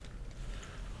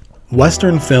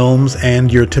Western films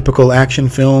and your typical action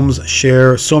films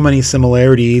share so many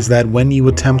similarities that when you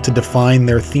attempt to define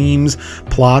their themes,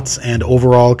 plots, and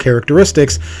overall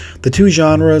characteristics, the two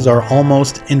genres are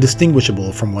almost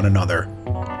indistinguishable from one another.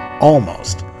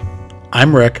 Almost.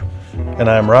 I'm Rick. And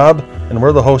I'm Rob, and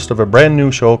we're the host of a brand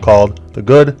new show called The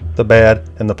Good, the Bad,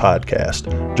 and the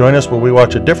Podcast. Join us where we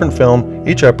watch a different film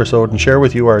each episode and share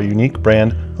with you our unique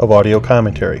brand of audio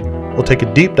commentary. We'll take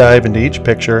a deep dive into each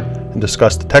picture and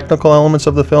discuss the technical elements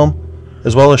of the film,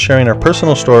 as well as sharing our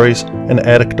personal stories and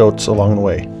anecdotes along the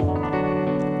way.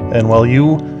 And while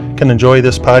you can enjoy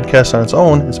this podcast on its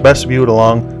own, it's best viewed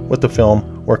along with the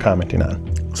film we're commenting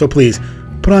on. So please,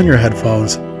 put on your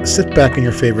headphones, sit back in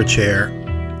your favorite chair,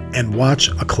 and watch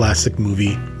a classic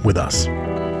movie with us.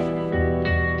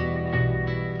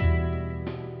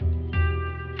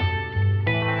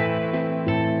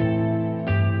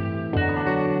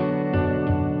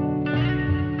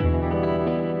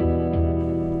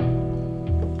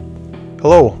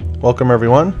 Hello, welcome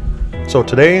everyone. So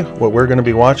today, what we're going to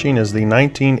be watching is the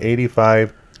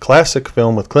 1985 classic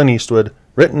film with Clint Eastwood,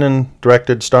 written and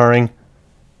directed starring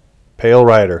Pale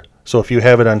Rider. So if you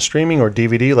have it on streaming or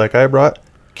DVD like I brought,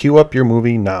 cue up your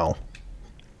movie now.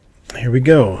 Here we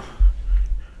go.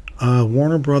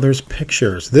 Warner Brothers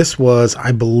Pictures. This was,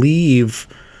 I believe...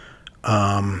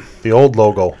 the old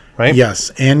logo, right? Yes,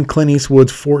 and Clint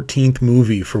Eastwood's 14th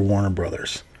movie for Warner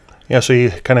Brothers. Yeah, so you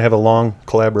kind of have a long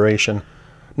collaboration.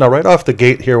 Now, right off the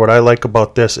gate here, what I like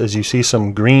about this is you see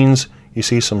some greens, you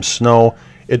see some snow.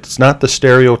 It's not the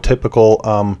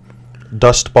stereotypical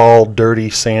dust ball, dirty,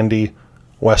 sandy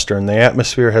Western. The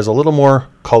atmosphere has a little more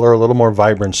color, a little more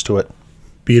vibrance to it.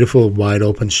 Beautiful wide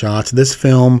open shots. This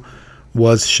film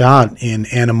was shot in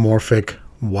anamorphic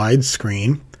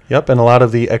widescreen. Yep, and a lot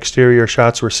of the exterior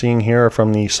shots we're seeing here are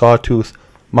from the Sawtooth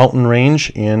Mountain Range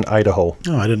in Idaho.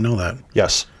 Oh, I didn't know that.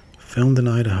 Yes. Filmed in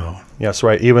Idaho. Yes,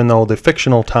 right, even though the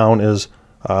fictional town is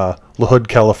La Hood,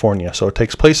 California. So it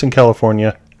takes place in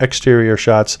California, exterior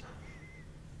shots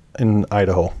in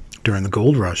Idaho. During the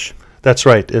gold rush. That's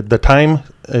right. The time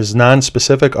is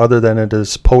non-specific other than it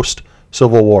is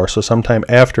post-Civil War, so sometime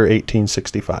after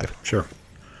 1865. Sure.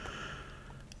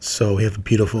 So we have a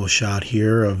beautiful shot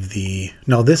here of the...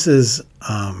 No, this is...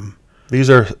 These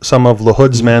are some of La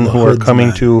Hood's men who are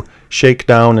coming to shake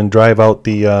down and drive out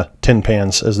the tin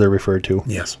pans, as they're referred to.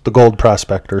 Yes. The gold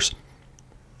prospectors.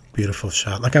 Beautiful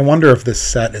shot. Like, I wonder if this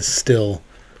set is still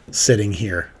sitting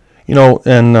here. You know,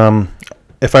 and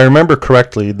if I remember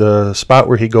correctly, the spot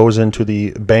where he goes into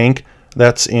the bank,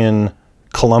 that's in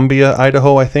Columbia,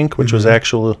 Idaho, I think, which was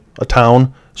actually a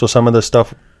town. So some of the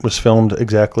stuff was filmed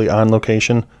exactly on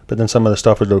location, but then some of the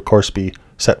stuff would, of course, be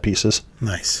set pieces.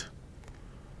 Nice.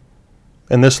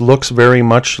 And this looks very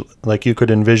much like you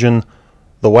could envision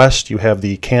the West. You have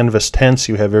the canvas tents.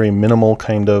 You have very minimal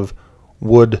kind of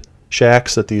wood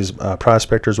shacks that these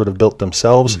prospectors would have built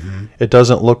themselves. Mm-hmm. It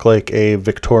doesn't look like a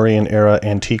Victorian-era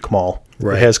antique mall.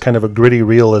 Right. It has kind of a gritty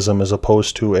realism as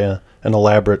opposed to an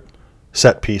elaborate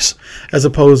set piece. As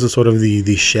opposed to sort of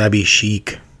the shabby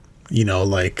chic, you know,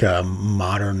 like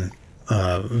modern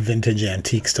vintage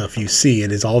antique stuff you see.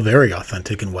 It is all very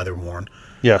authentic and weather-worn.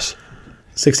 Yes.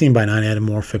 16 by 9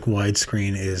 anamorphic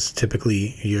widescreen is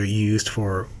typically used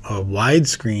for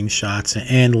widescreen shots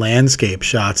and landscape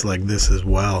shots like this as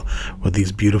well, with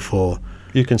these beautiful...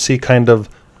 You can see kind of,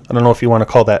 I don't know if you want to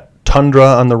call that tundra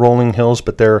on the rolling hills,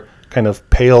 but they're kind of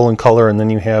pale in color, and then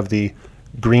you have the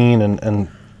green, and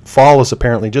fall is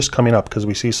apparently just coming up because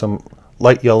we see some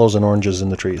light yellows and oranges in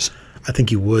the trees. I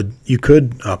think you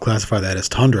could classify that as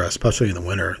tundra, especially in the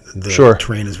winter. The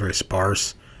terrain is very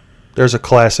sparse. There's a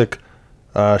classic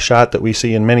shot that we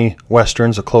see in many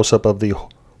westerns, a close-up of the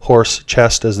horse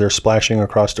chest as they're splashing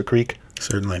across the creek.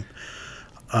 Certainly.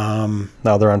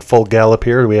 Now they're on full gallop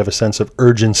here. We have a sense of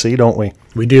urgency, don't we?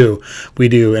 We do.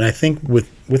 And I think with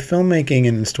filmmaking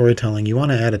and storytelling, you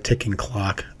want to add a ticking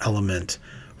clock element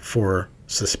for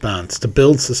suspense, to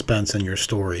build suspense in your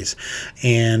stories.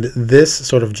 And this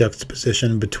sort of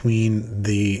juxtaposition between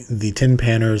the tin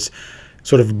panners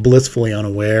sort of blissfully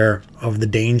unaware of the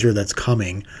danger that's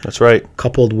coming. That's right.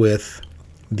 Coupled with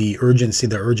the urgency,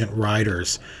 the urgent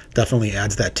riders, definitely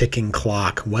adds that ticking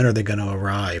clock. When are they going to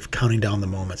arrive? Counting down the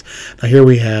moments. Now here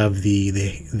we have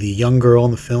the young girl in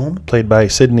the film. Played by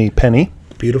Sydney Penny.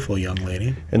 Beautiful young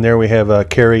lady. And there we have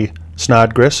Carrie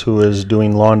Snodgrass, who is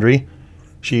doing laundry.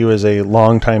 She was a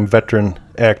longtime veteran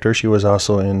actor. She was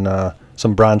also in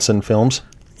some Bronson films.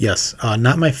 Yes,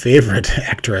 not my favorite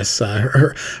actress.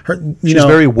 She's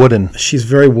very wooden. She's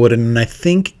very wooden, and I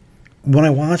think when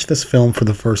I watched this film for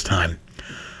the first time,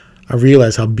 I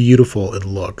realized how beautiful it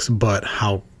looks, but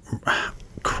how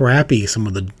crappy some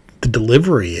of the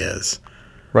delivery is.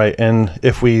 Right, and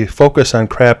if we focus on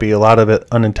crappy, a lot of it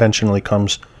unintentionally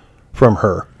comes from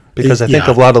her. Because I think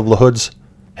of a lot of LaHood's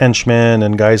henchmen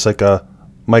and guys like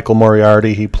Michael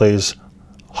Moriarty, he plays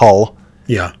Hull.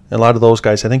 Yeah. And a lot of those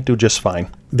guys, I think, do just fine.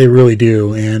 They really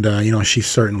do. And, she's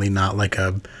certainly not like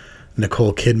a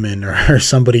Nicole Kidman or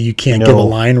somebody you can't give a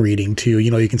line reading to.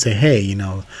 You can say, hey,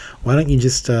 why don't you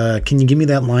just, can you give me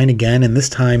that line again? And this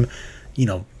time,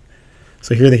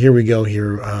 so here we go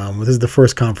here. This is the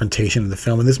first confrontation of the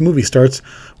film. And this movie starts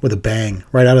with a bang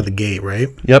right out of the gate, right?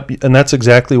 Yep, and that's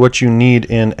exactly what you need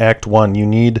in Act 1. You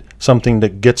need something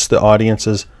that gets the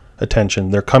audience's attention.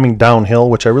 They're coming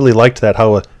downhill, which I really liked that,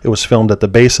 how it was filmed at the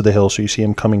base of the hill. So you see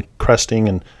him cresting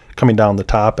and coming down the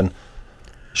top, and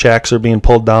shacks are being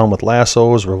pulled down with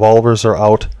lassos, revolvers are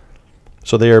out.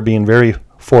 So they are being very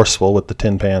forceful with the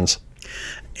tin pans.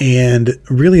 And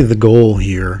really the goal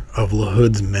here of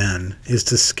LaHood's men is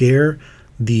to scare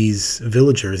these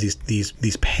villagers, these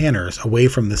panners, away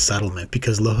from the settlement,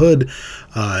 because LaHood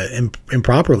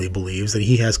improperly believes that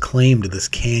he has claim to this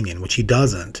canyon, which he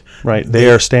doesn't. Right.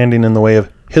 They are standing in the way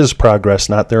of his progress,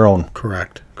 not their own.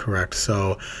 Correct.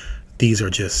 So these are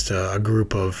just a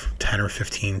group of 10 or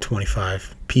 15,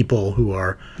 25 people who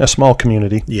are... a small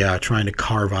community. Yeah, trying to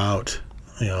carve out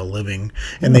living.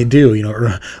 And they do,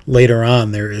 later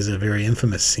on there is a very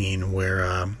infamous scene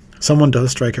where someone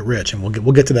does strike it rich, and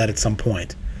we'll get to that at some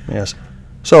point. Yes.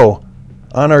 So,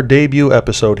 on our debut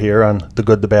episode here on The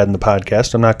Good, the Bad, and the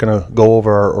Podcast, I'm not going to go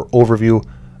over our overview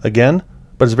again,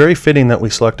 but it's very fitting that we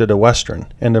selected a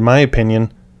Western. And in my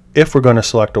opinion, if we're going to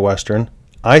select a Western,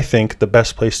 I think the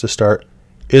best place to start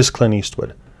is Clint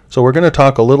Eastwood. So we're going to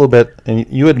talk a little bit, and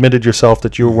you admitted yourself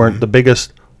that you weren't the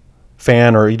biggest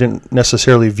fan, or you didn't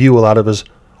necessarily view a lot of his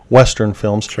Western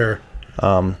films. Sure.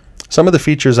 Some of the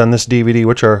features on this DVD,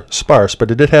 which are sparse,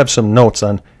 but it did have some notes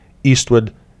on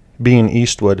Eastwood being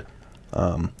Eastwood.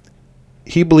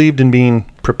 He believed in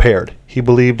being prepared. He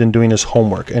believed in doing his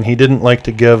homework, and he didn't like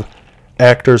to give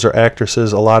actors or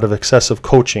actresses a lot of excessive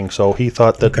coaching, so he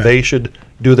thought that they should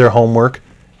do their homework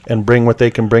and bring what they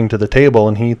can bring to the table,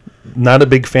 and he not a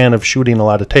big fan of shooting a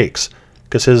lot of takes,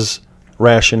 because his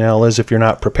rationale is if you're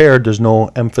not prepared, there's no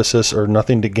emphasis or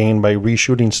nothing to gain by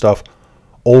reshooting stuff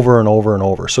over and over and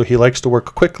over. So he likes to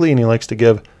work quickly, and he likes to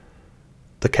give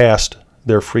the cast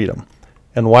their freedom.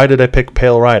 And why did I pick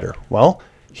Pale Rider? Well,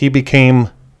 he became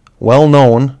well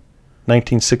known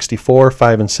 1964,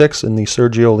 5 and 6 in the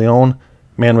Sergio Leone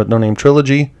Man with No Name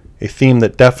trilogy, a theme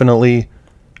that definitely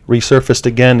resurfaced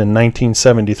again in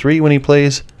 1973 when he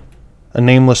plays a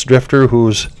nameless drifter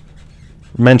who's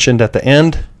mentioned at the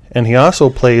end. And he also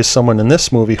plays someone in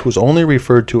this movie who's only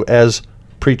referred to as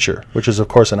preacher, which is, of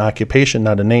course, an occupation,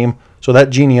 not a name. So that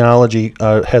genealogy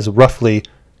has roughly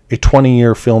a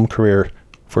 20-year film career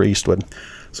for Eastwood.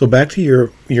 So back to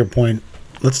your point,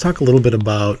 let's talk a little bit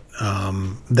about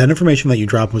that information that you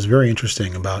dropped was very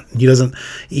interesting. About he's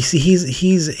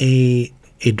a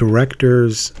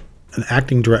director's a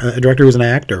director who's an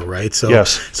actor, right? So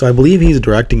yes. So I believe he's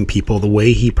directing people the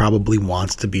way he probably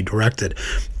wants to be directed,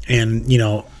 and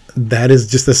that is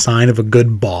just a sign of a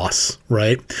good boss,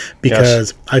 right?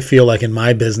 Because yes. I feel like in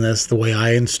my business, the way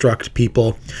I instruct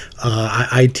people,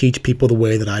 I teach people the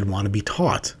way that I'd want to be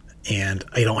taught. And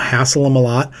I don't hassle them a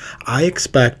lot. I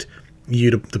expect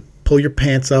you to pull your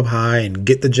pants up high and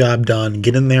get the job done,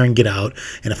 get in there and get out.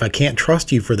 And if I can't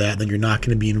trust you for that, then you're not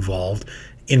going to be involved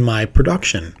in my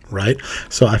production, right?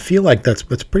 So I feel like that's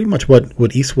pretty much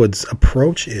what Eastwood's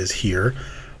approach is here.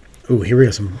 Ooh, here we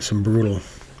have some brutal...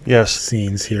 Yes.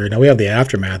 Scenes here. Now we have the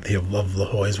aftermath of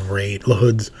LaHoy's raid.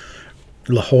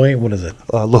 LaHoy, what is it?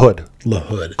 LaHood.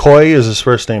 LaHood. Coy is his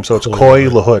first name, so it's Coy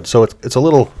LaHood. So it's a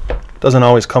little, doesn't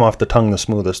always come off the tongue the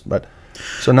smoothest. But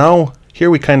so now here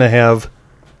we kind of have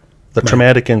the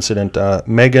traumatic incident.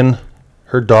 Megan,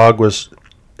 her dog was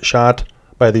shot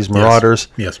by these marauders.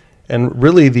 Yes. And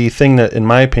really the thing that, in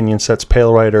my opinion, sets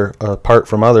Pale Rider apart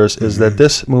from others is that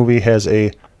this movie has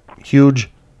a huge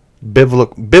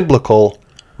biblical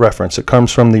reference. It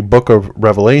comes from the book of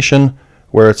Revelation,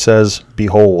 where it says,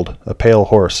 "Behold, a pale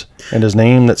horse, and his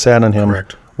name that sat on him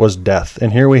was Death."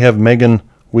 And here we have Megan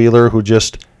Wheeler, who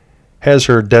just has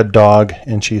her dead dog,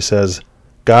 and she says,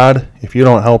 "God, if you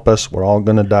don't help us, we're all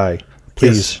going to die.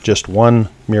 Please, just one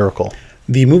miracle."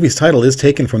 The movie's title is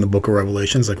taken from the book of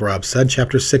Revelations, like Rob said,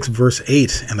 chapter 6, verse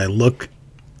 8. "And I look,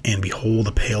 and behold,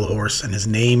 a pale horse, and his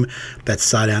name that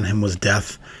sat on him was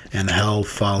Death, and hell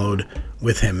followed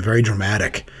with him." Very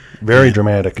dramatic. Very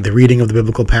dramatic. The reading of the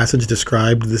biblical passage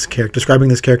describing this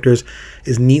character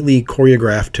is neatly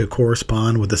choreographed to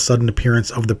correspond with the sudden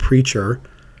appearance of the preacher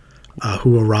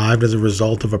who arrived as a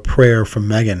result of a prayer from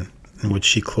Megan. in which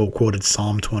she quoted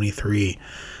Psalm 23.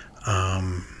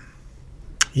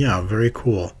 Yeah, very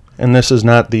cool. And this is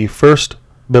not the first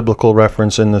biblical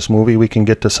reference in this movie. We can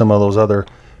get to some of those other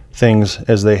things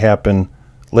as they happen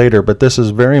later, but this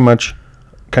is very much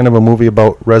kind of a movie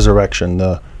about resurrection.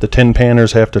 The Tin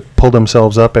Panners have to pull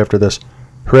themselves up after this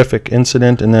horrific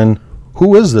incident, and then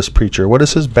who is this preacher? What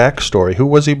is his backstory? Who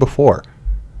was he before?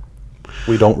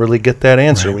 We don't really get that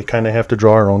answer. Right. We kind of have to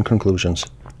draw our own conclusions.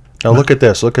 Now look at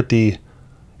this. Look at it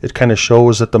kind of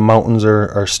shows that the mountains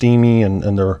are steamy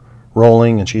and they're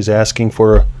rolling, and she's asking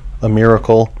for a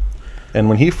miracle. And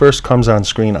when he first comes on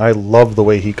screen, I love the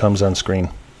way he comes on screen.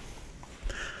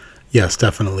 Yes,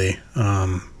 definitely.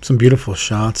 Some beautiful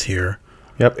shots here.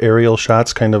 Yep, aerial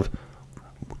shots kind of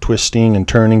twisting and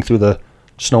turning through the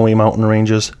snowy mountain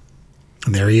ranges.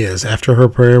 And there he is. After her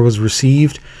prayer was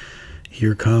received,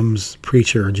 here comes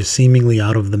preacher, just seemingly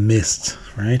out of the mist,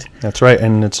 right? That's right,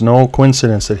 and it's no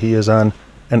coincidence that he is on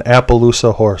an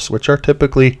Appaloosa horse, which are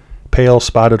typically pale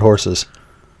spotted horses.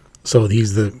 So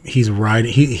he's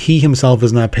riding. He himself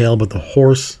is not pale, but the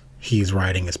horse he's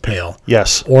riding is pale.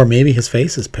 Yes. Or maybe his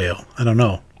face is pale. I don't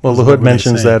know. Well, LaHood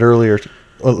mentions that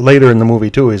later in the movie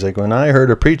too. He's like, when I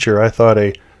heard a preacher, I thought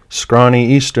a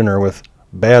scrawny Easterner with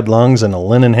bad lungs and a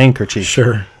linen handkerchief.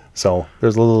 Sure. So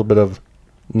there's a little bit of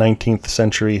 19th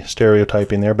century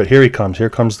stereotyping there. But here he comes. Here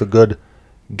comes the good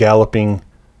galloping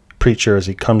preacher as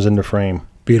he comes into frame.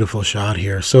 Beautiful shot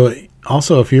here. So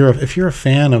also, if you're a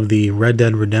fan of the Red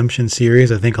Dead Redemption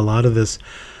series, I think a lot of this,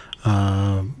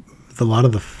 a lot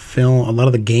of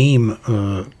the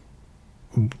game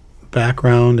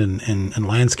background and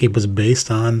landscape was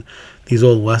based on these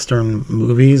old Western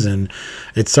movies, and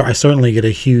I certainly get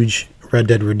a huge Red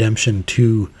Dead Redemption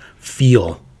 2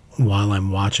 feel while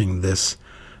I'm watching this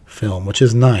film, which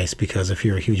is nice because if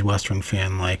you're a huge Western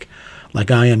fan like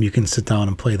I am, you can sit down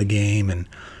and play the game and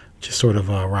just sort of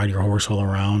ride your horse all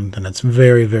around, and it's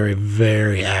very, very,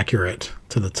 very accurate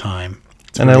to the time.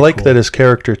 And I like that his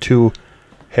character too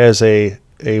has a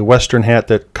Western hat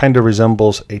that kind of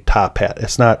resembles a top hat.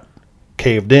 It's not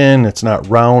caved in, it's not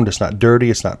round, it's not dirty,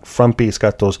 it's not frumpy. It's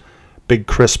got those big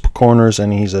crisp corners,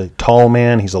 and he's a tall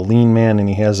man, he's a lean man, and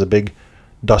he has a big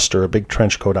duster, a big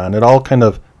trench coat on. It all kind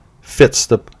of fits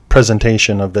the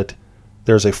presentation of that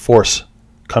there's a force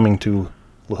coming to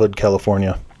LaHood,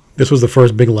 California. This was the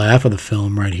first big laugh of the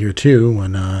film right here too,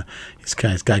 when this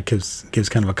guy gives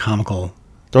kind of a comical.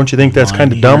 Don't you think that's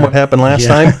kind of dumb what happened last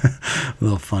time? A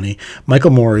little funny.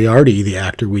 Michael Moriarty, the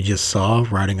actor we just saw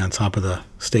riding on top of the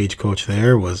stagecoach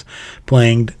there, was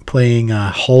playing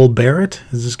Hull Barrett.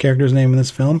 Is his character's name in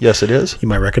this film? Yes, it is. You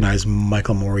might recognize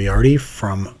Michael Moriarty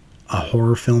from a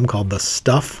horror film called The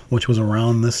Stuff, which was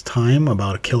around this time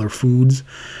about killer foods.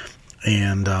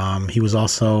 And he was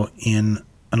also in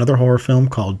another horror film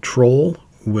called Troll,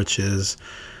 which is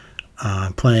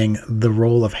playing the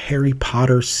role of Harry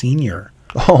Potter Sr.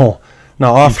 Oh,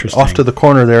 now off to the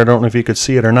corner there, I don't know if you could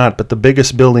see it or not, but the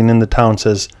biggest building in the town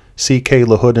says C.K.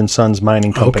 LaHood and Sons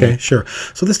Mining Company. Okay, sure.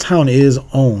 So this town is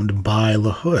owned by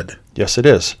LaHood. Yes, it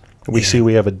is.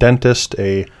 We have a dentist,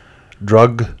 a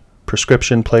drug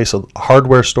prescription place, a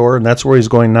hardware store, and that's where he's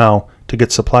going now to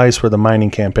get supplies for the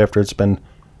mining camp after it's been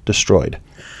destroyed.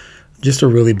 Just a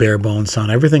really bare bones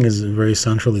town. Everything is very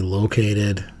centrally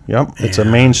located. Yep, it's a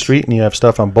main street, and you have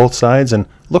stuff on both sides, and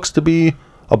looks to be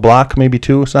a block, maybe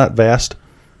two. It's not vast.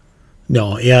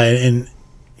 No, yeah, and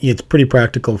it's pretty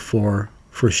practical for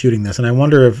shooting this. And I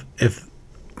wonder if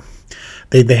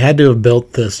they had to have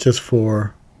built this just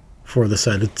for the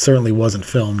set. It certainly wasn't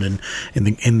filmed in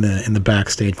the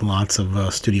backstage lots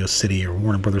of Studio City or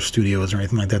Warner Brothers Studios or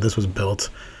anything like that. This was built.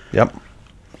 Yep.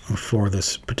 For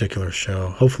this particular show.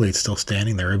 Hopefully it's still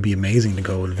standing there. It'd be amazing to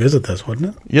go and visit this,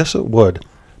 wouldn't it? Yes, it would.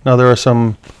 Now, there are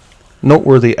some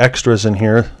noteworthy extras in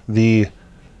here. The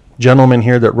gentleman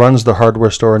here that runs the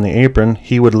hardware store in the apron,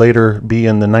 he would later be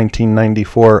in the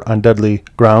 1994 On Deadly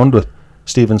Ground with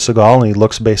Steven Seagal, and he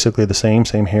looks basically the same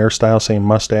hairstyle, same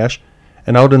mustache.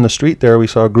 And out in the street there, we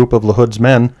saw a group of LaHood's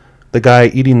men. The guy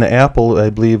eating the apple,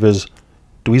 I believe, is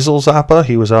Dweezil Zappa.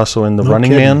 He was also in The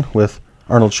Running Man with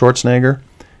Arnold Schwarzenegger.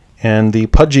 And the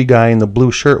pudgy guy in the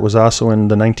blue shirt was also in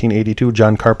the 1982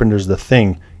 John Carpenter's The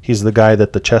Thing. He's the guy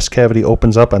that the chest cavity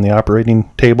opens up on the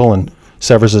operating table and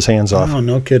severs his hands off. Oh,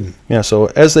 no kidding. Yeah, so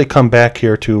as they come back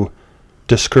here to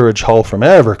discourage Hull from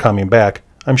ever coming back,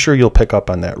 I'm sure you'll pick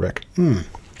up on that, Rick.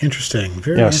 Interesting.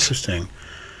 Very interesting.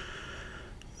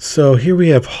 So here we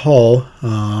have Hull.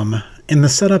 And the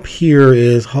setup here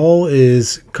is Hull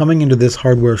is coming into this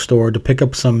hardware store to pick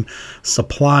up some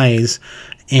supplies.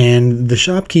 And the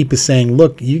shopkeep is saying,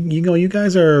 "Look, you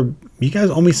guys owe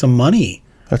me some money."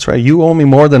 That's right. You owe me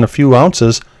more than a few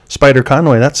ounces, Spider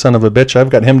Conway, that son of a bitch, I've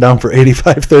got him down for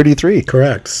 85-33.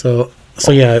 Correct. So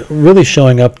yeah, really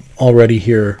showing up already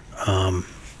here. That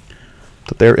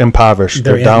they're impoverished.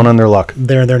 They're down on their luck.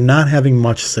 They're not having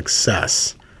much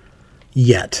success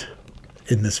yet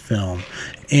in this film.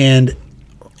 And,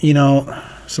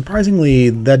 surprisingly,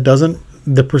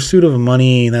 the pursuit of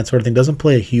money and that sort of thing doesn't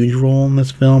play a huge role in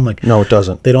this film. Like, no, it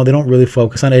doesn't. They don't really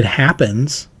focus on it. It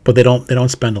happens, but they don't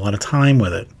spend a lot of time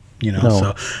with it. No.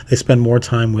 So they spend more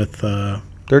time with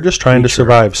they're just trying to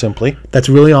survive, simply. That's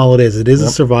really all it is. It is a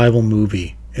survival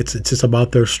movie. It's just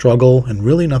about their struggle and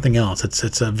really nothing else.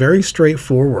 It's a very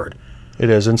straightforward.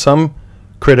 It is. And some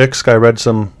critics, I read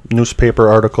some newspaper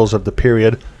articles of the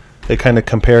period, they kind of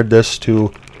compared this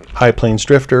to High Plains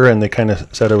Drifter, and they kind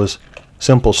of said it was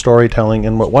simple storytelling.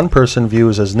 And what one person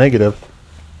views as negative,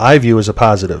 I view as a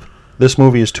positive. This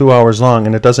movie is 2 hours long,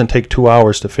 and it doesn't take 2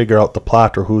 hours to figure out the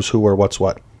plot or who's who or what's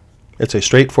what. It's a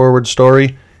straightforward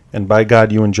story, and by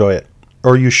God, you enjoy it.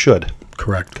 Or you should.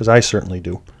 Correct. Because I certainly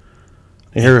do.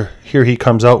 And here he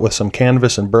comes out with some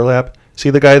canvas and burlap. See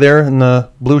the guy there in the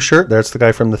blue shirt? That's the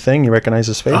guy from The Thing. You recognize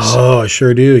his face? Oh, I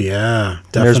sure do, yeah.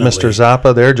 Definitely. And there's Mr.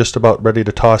 Zappa there, just about ready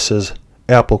to toss his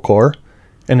apple core.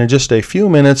 And in just a few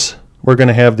minutes, we're going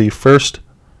to have the first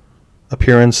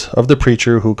appearance of the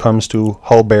preacher who comes to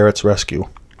Hull Barrett's rescue.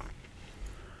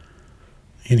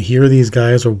 And here these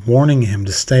guys are warning him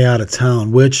to stay out of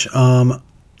town, which...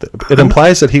 It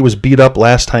implies that he was beat up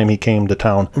last time he came to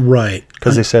town. Right.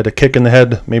 Because they said a kick in the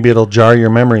head, maybe it'll jar your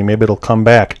memory, maybe it'll come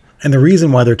back. And the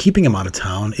reason why they're keeping him out of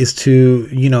town is to,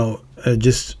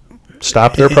 just...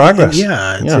 Stop their progress.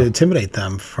 To intimidate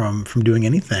them from doing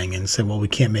anything and say, well, we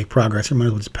can't make progress. We might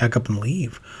as well just pack up and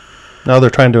leave. Now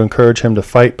they're trying to encourage him to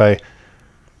fight by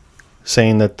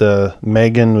saying that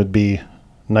Megan would be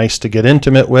nice to get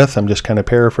intimate with. I'm just kind of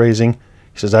paraphrasing.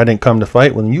 He says, I didn't come to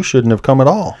fight when you shouldn't have come at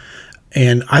all.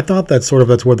 And I thought that's where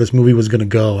this movie was going to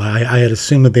go. I had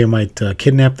assumed that they might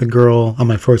kidnap the girl on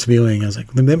my first viewing. I was like,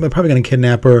 they're probably going to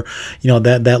kidnap her.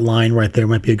 That line right there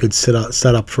might be a good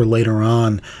setup for later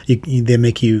on. They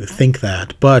make you think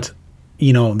that. But,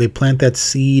 they plant that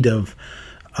seed of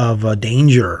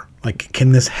danger. Like,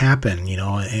 can this happen?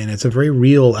 And it's a very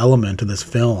real element to this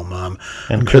film.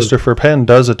 And Christopher Penn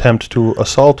does attempt to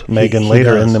assault Megan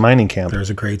later in the mining camp. There's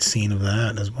a great scene of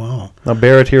that as well. Now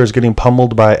Barrett here is getting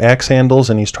pummeled by axe handles,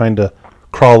 and he's trying to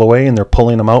crawl away, and they're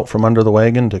pulling him out from under the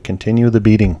wagon to continue the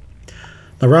beating.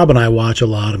 Now, Rob and I watch a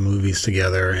lot of movies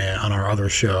together on our other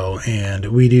show, and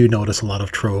we do notice a lot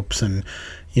of tropes. And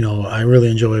I really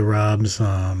enjoy Rob's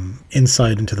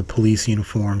insight into the police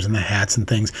uniforms and the hats and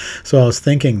things. So I was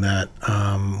thinking that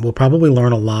we'll probably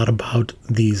learn a lot about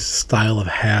these style of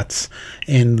hats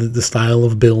and the style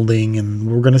of building,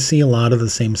 and we're going to see a lot of the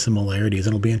same similarities.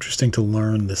 It'll be interesting to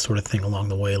learn this sort of thing along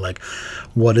the way, like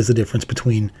what is the difference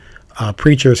between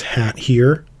Preacher's hat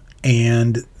here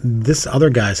and this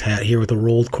other guy's hat here with the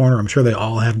rolled corner. I'm sure they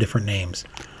all have different names.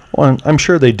 Well, I'm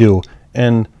sure they do.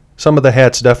 And some of the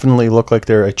hats definitely look like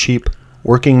they're a cheap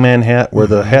working man hat, where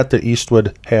the hat that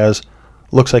Eastwood has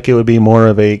looks like it would be more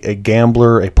of a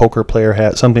gambler, a poker player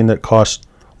hat, something that costs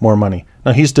more money.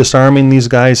 Now, he's disarming these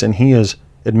guys, and he is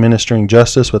administering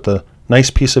justice with a nice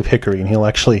piece of hickory, and he'll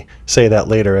actually say that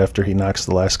later after he knocks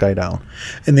the last guy down.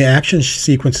 And the action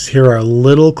sequences here are a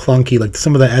little clunky. Like,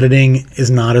 some of the editing is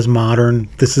not as modern.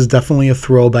 This is definitely a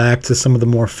throwback to some of the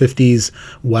more 50s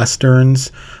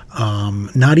westerns.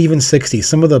 Not even 60s.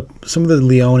 Some of the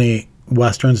Leone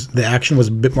westerns, the action was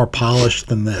a bit more polished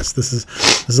than this. This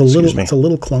is a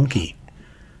little clunky.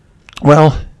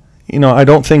 Well, I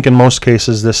don't think in most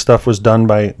cases this stuff was done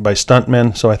by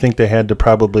stuntmen, so I think they had to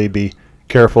probably be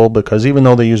careful, because even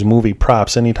though they use movie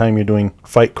props, anytime you're doing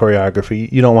fight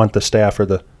choreography, you don't want the staff or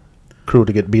the crew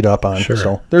to get beat up on. Sure.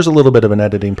 So there's a little bit of an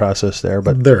editing process there.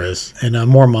 But there is. And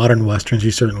more modern westerns,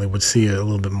 you certainly would see a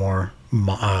little bit more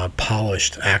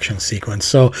polished action sequence.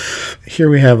 So here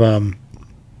we have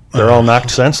they're all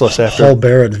knocked senseless after. Hull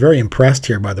Barrett is very impressed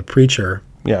here by the preacher.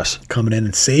 Yes, coming in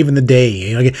and saving the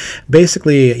day.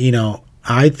 Basically,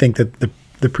 I think that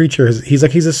the preacher he's a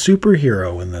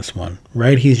superhero in this one,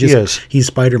 right? He's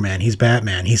Spider-Man, he's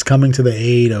Batman. He's coming to the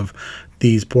aid of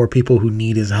these poor people who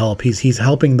need his help. He's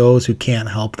helping those who can't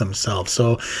help themselves.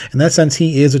 So in that sense,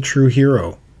 he is a true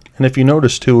hero. And if you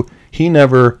notice too, he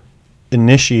never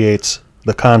initiates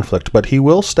the conflict, but he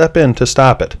will step in to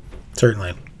stop it.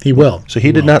 Certainly, he will. So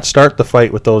he did not start the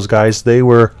fight with those guys. They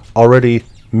were already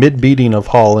mid-beating of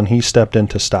Hull, and he stepped in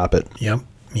to stop it. Yep,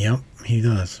 he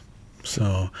does.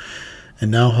 So, and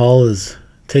now Hull is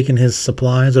taking his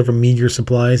supplies, over meager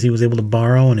supplies he was able to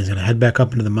borrow, and he's going to head back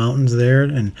up into the mountains there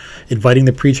and inviting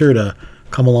the preacher to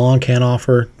come along, can't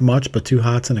offer much but 2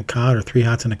 hots and a cot or 3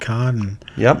 hots and a cot. And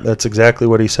Yep, that's exactly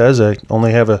what he says. I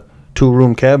only have a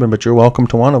 2-room cabin, but you're welcome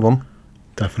to one of them.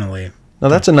 definitely. Now,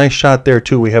 that's a nice shot there,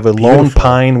 too. We have a lone Beautiful.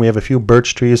 pine, we have a few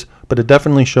birch trees, but it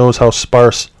definitely shows how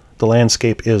sparse the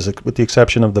landscape is, with the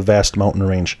exception of the vast mountain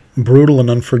range. Brutal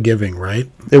and unforgiving, right?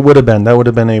 It would have been. That would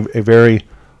have been a very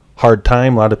hard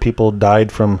time. A lot of people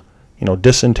died from,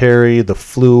 dysentery, the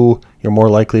flu. You're more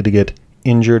likely to get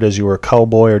injured as you were a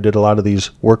cowboy or did a lot of these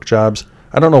work jobs.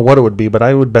 I don't know what it would be, but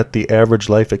I would bet the average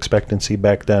life expectancy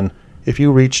back then, if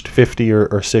you reached 50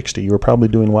 or 60, you were probably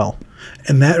doing well.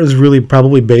 And that was really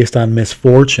probably based on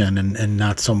misfortune and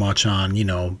not so much on,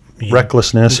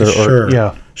 Recklessness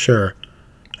or Sure.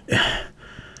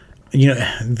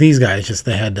 These guys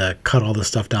they had to cut all this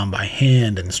stuff down by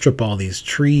hand and strip all these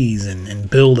trees and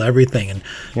build everything,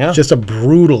 and just a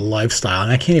brutal lifestyle.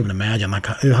 And I can't even imagine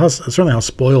certainly how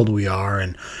spoiled we are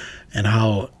and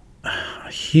how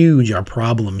huge our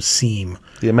problems seem.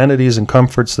 The amenities and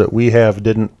comforts that we have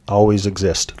didn't always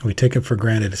exist. We take it for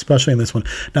granted, especially in this one.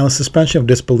 Now, the suspension of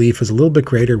disbelief is a little bit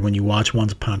greater when you watch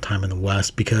Once Upon a Time in the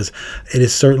West, because it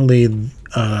is certainly,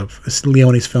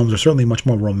 Leone's films are certainly much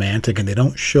more romantic, and they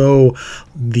don't show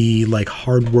the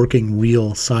hardworking,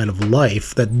 real side of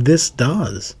life that this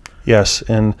does. Yes,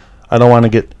 and I don't want to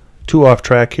get too off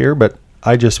track here, but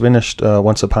I just finished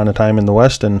Once Upon a Time in the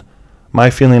West, and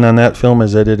my feeling on that film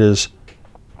is that it is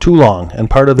too long, and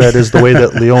part of that is the way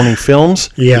that Leone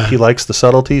films. Yeah. He likes the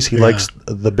subtleties. He likes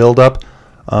the build-up.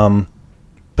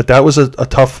 But that was a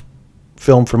tough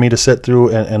film for me to sit through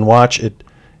and watch. It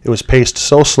was paced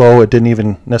so slow, it didn't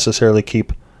even necessarily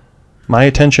keep my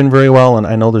attention very well, and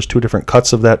I know there's 2 different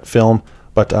cuts of that film,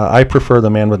 but I prefer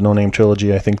the Man with No Name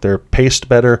trilogy. I think they're paced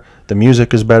better, the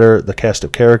music is better, the cast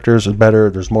of characters is better,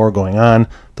 there's more going on,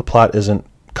 the plot isn't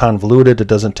convoluted, it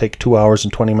doesn't take 2 hours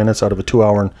and 20 minutes out of a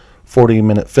 2-hour and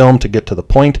 40-minute film to get to the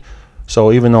point.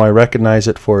 So even though I recognize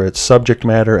it for its subject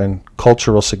matter and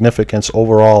cultural significance,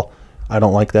 overall, I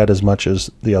don't like that as much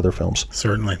as the other films.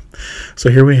 Certainly. So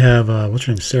here we have, what's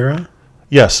her name, Sarah?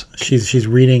 Yes. She's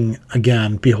reading,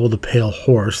 again, Behold the Pale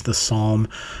Horse, the Psalm,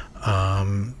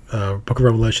 Book of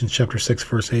Revelation, chapter 6,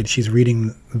 verse 8. She's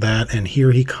reading that, and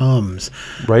here he comes.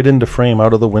 Right into frame,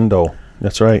 out of the window.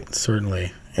 That's right.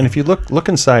 Certainly. And if you look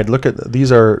inside,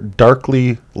 these are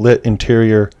darkly lit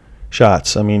interior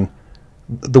shots. I mean,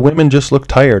 the women just look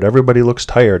tired. Everybody looks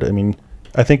tired. I mean,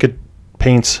 I think it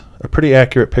paints a pretty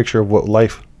accurate picture of what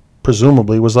life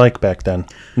presumably was like back then.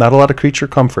 Not a lot of creature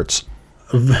comforts.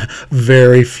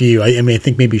 Very few. I mean, I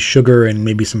think maybe sugar and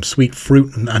maybe some sweet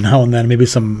fruit now and then, maybe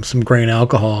some grain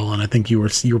alcohol, and I think you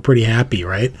were pretty happy,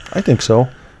 right? I think so.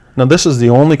 Now, this is the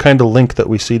only kind of link that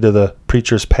we see to the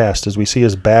preacher's past. As we see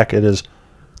his back,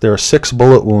 there are 6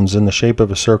 bullet wounds in the shape of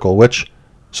a circle, which,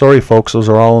 sorry folks, those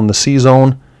are all in the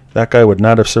C-zone. That guy would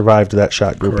not have survived that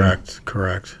shot grouping.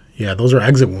 Correct. Yeah, those are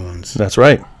exit wounds. That's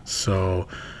right. So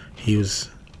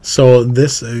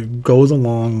this goes a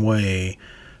long way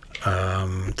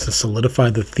to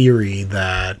solidify the theory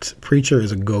that Preacher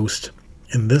is a ghost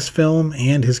in this film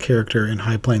and his character in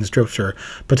High Plains Drifter.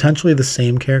 Potentially the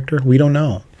same character. We don't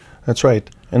know. That's right.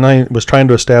 And I was trying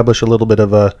to establish a little bit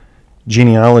of a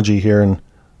genealogy here, and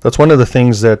that's one of the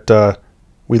things that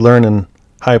we learn in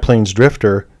High Plains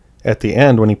Drifter at the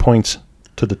end when he points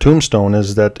to the tombstone,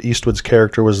 is that Eastwood's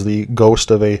character was the ghost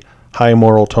of a high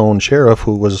moral tone sheriff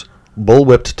who was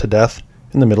bullwhipped to death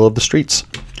in the middle of the streets.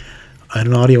 In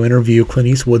an audio interview, Clint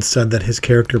Eastwood said that his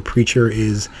character Preacher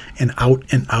is an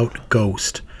out-and-out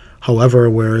ghost. However,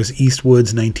 whereas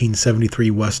Eastwood's 1973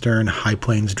 Western High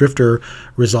Plains Drifter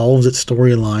resolves its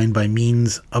storyline by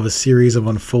means of a series of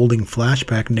unfolding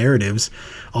flashback narratives,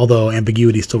 although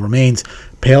ambiguity still remains,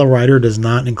 Pale Rider does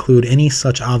not include any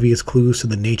such obvious clues to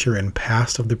the nature and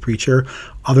past of the Preacher,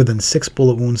 other than 6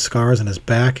 bullet wound scars on his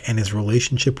back and his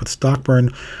relationship with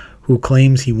Stockburn, who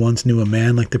claims he once knew a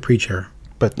man like the Preacher.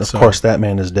 But, of course, that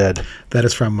man is dead. That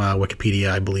is from Wikipedia,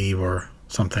 I believe, or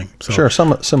something. So sure,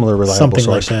 some similar reliable something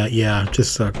source. Like that, yeah.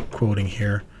 Just quoting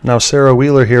here. Now, Sarah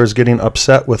Wheeler here is getting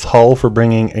upset with Hull for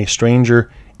bringing a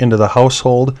stranger into the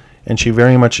household, and she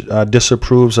very much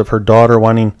disapproves of her daughter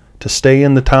wanting to stay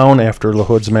in the town after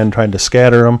LaHood's men tried to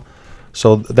scatter them.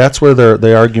 So that's where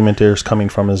the argument is coming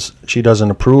from, is she doesn't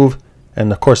approve,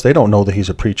 and of course they don't know that he's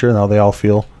a preacher. Now they all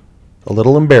feel a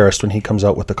little embarrassed when he comes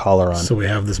out with the collar on. So we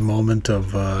have this moment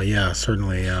of,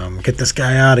 certainly, get this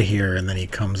guy out of here, and then he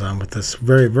comes on with this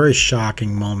very, very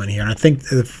shocking moment here. And I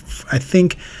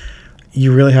think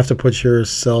you really have to put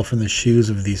yourself in the shoes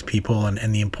of these people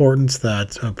and the importance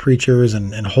that preachers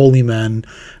and holy men,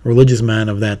 religious men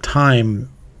of that time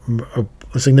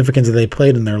the significance that they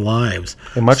played in their lives.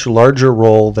 A much larger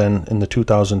role than in the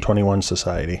 2021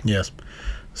 society. Yes.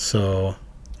 So.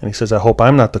 And he says, I hope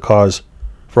I'm not the cause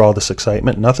for all this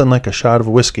excitement. Nothing like a shot of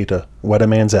whiskey to whet a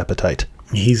man's appetite.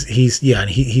 He's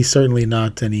certainly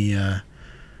not any.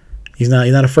 He's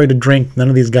not afraid to drink. None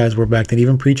of these guys were back then.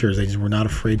 Even preachers, they just were not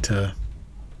afraid to.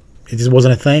 It just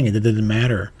wasn't a thing. It didn't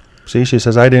matter. See, she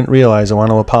says, I didn't realize. I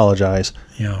want to apologize.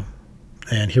 Yeah.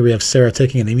 And here we have Sarah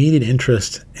taking an immediate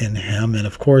interest in him. And,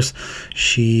 of course,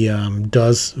 she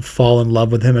does fall in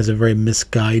love with him as a very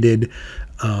misguided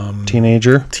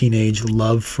teenage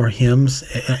love for him.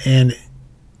 And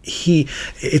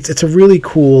it's a really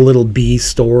cool little B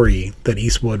story that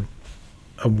Eastwood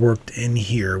worked in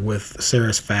here with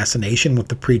Sarah's fascination with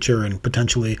the preacher and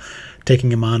potentially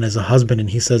taking him on as a husband. And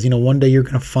he says, one day you're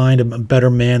going to find a better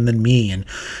man than me. And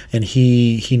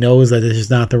he knows that this is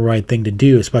not the right thing to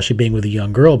do, especially being with a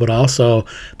young girl, but also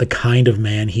the kind of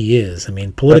man he is. I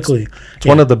mean, politically. It's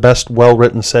one of the best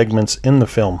well-written segments in the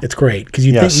film. It's great because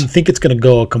you think it's going to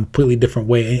go a completely different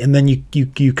way. And then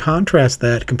you contrast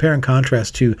that, compare and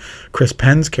contrast to Chris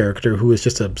Penn's character, who is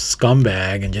just a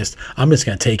scumbag and I'm just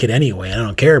going to take it anyway. I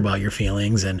don't care about your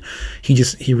feelings. And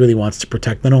he really wants to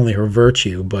protect not only her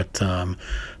virtue, but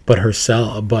her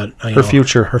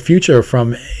future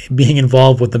from being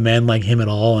involved with a man like him at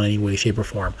all in any way, shape, or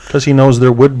form. Because he knows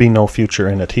there would be no future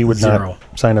in it. He would not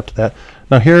sign up to that.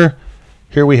 Now here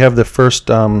we have the first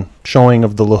showing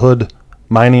of the LaHood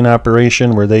mining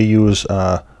operation, where they use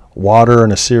water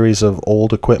and a series of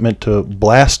old equipment to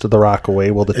blast the rock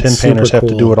away, while the tin painters have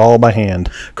to do it all by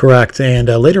hand. Correct. And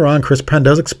later on, Chris Penn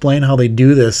does explain how they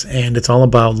do this, and it's all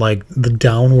about like the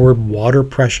downward water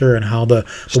pressure and how the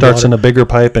starts water, in a bigger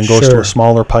pipe and goes to a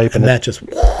smaller pipe, and that just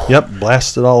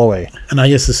blasts it all away. And I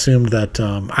just assumed that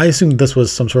this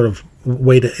was some sort of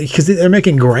way to, because they're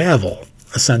making gravel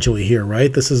essentially here,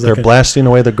 right? This is they're blasting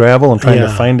away the gravel and trying to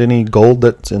find any gold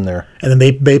that's in there. And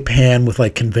then they pan with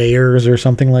like conveyors or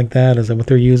something like that. Is that what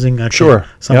they're using? Sure.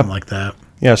 Something like that.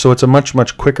 Yeah, so it's a much,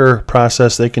 much quicker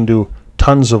process. They can do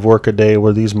tons of work a day,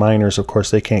 where these miners, of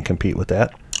course, they can't compete with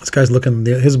that. This guy's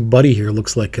his buddy here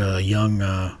looks like a young,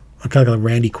 kind of like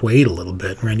Randy Quaid a little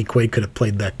bit. Randy Quaid could have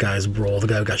played that guy's role, the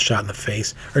guy who got shot in the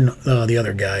face. Or no, the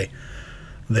other guy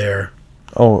there.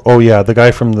 Oh yeah, the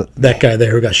guy from that guy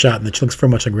there who got shot, and it looks very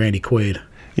much like Randy Quaid.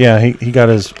 Yeah, he got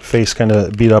his face kind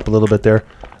of beat up a little bit there.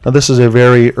 Now this is a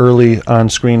very early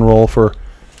on-screen role for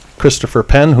Christopher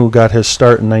Penn, who got his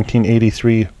start in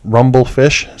 1983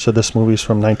 Rumblefish. So this movie's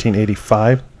from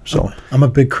 1985. So I'm a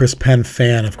big Chris Penn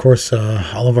fan. Of course,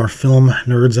 all of our film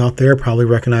nerds out there probably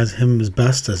recognize him as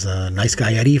best as Nice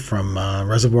Guy Eddie from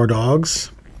Reservoir Dogs.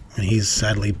 And he's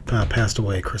sadly passed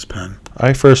away, Chris Penn.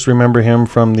 I first remember him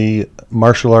from the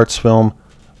martial arts film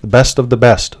The Best of the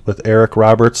Best with Eric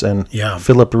Roberts and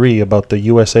Philip Ree about the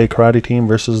USA karate team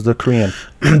versus the Korean.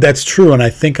 That's true, and I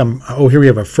think here we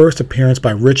have a first appearance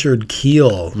by Richard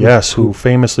Kiel. Who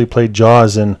famously played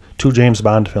Jaws in 2 James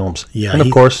Bond films. Yeah, and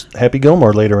of course, Happy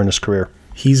Gilmore later in his career.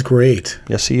 He's great.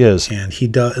 Yes, he is. And he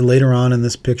does later on in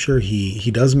this picture.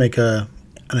 He does make an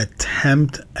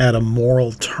attempt at a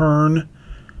moral turn.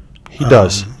 He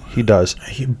does. He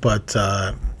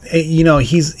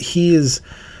is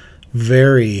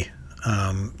very,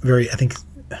 very. I think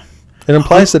it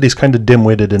implies that he's kind of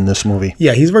dim-witted in this movie.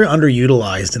 Yeah, he's very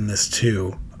underutilized in this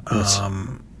too. Yes.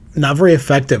 Not very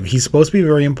effective. He's supposed to be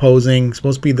very imposing.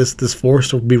 Supposed to be this force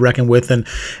to be reckoned with, and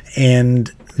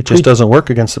it just doesn't work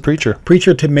against the preacher.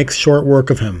 Preacher makes short work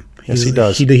of him. Yes, he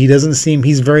does. He doesn't seem.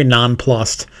 He's very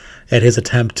nonplussed at his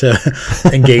attempt to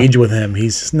engage with him.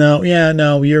 He's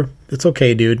it's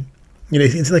okay, dude.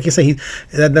 It's like you say,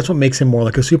 that's what makes him more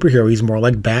like a superhero. He's more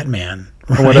like Batman.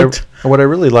 Right? What I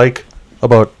really like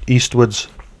about Eastwood's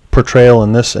portrayal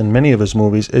in this and many of his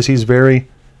movies is he's very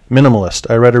minimalist.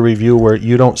 I read a review where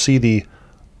you don't see the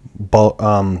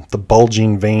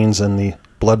bulging veins and the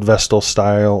blood vessel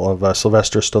style of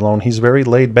Sylvester Stallone. He's very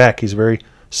laid back. He's very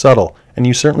subtle. And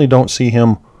you certainly don't see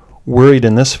him worried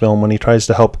in this film when he tries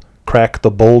to help crack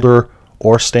the boulder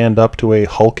or stand up to a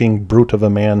hulking brute of a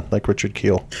man like Richard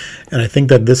Kiel. And I think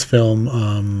that this film,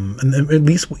 and at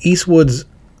least Eastwood's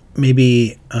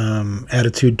maybe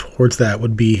attitude towards that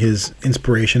would be his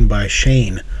inspiration by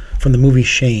Shane, from the movie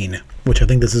Shane, which I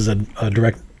think this is a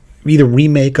direct either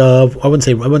remake of, I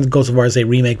wouldn't go so far as say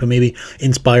remake, but maybe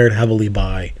inspired heavily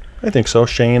by. I think so.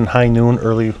 Shane, High Noon,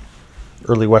 early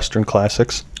Western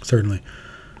classics. Certainly.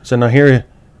 So now here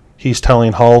he's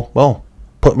telling Hull, well,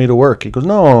 put me to work. He goes,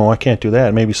 no, I can't do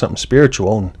that. Maybe something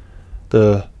spiritual. And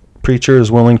the preacher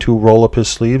is willing to roll up his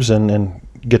sleeves and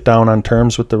get down on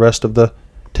terms with the rest of the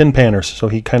tin panners. So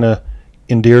he kind of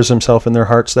endears himself in their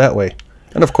hearts that way.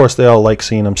 And of course, they all like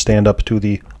seeing him stand up to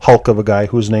the hulk of a guy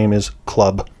whose name is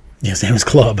Club. Yeah, his name is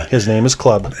Club. His name is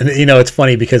Club. And it's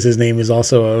funny because his name is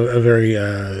also a very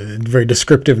very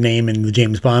descriptive name in the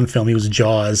James Bond film. He was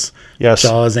Jaws. Yes.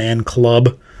 Jaws and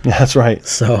Club. Yeah, that's right.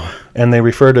 So, and they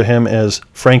refer to him as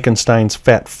Frankenstein's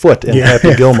fat foot in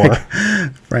Happy Gilmore.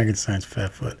 Frankenstein's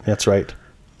fat foot. That's right.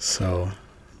 So,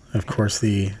 of course,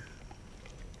 these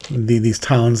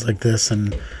towns like this,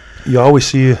 and you always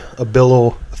see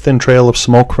a thin trail of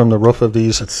smoke from the roof of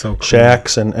these so cool.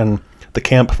 shacks and the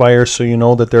campfires, so you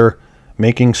know that they're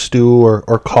making stew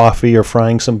or coffee or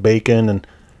frying some bacon. And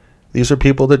these are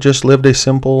people that just lived a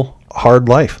simple, hard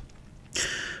life.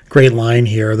 Great line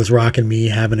here. This Rock and me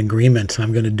have an agreement.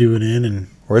 I'm going to do it in, and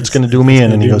or it's going to do me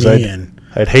in. And he goes,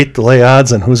 I'd hate to lay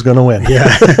odds on who's going to win.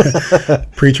 Yeah.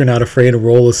 Preacher not afraid to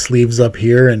roll his sleeves up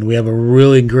here, and we have a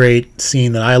really great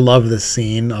scene that I love. This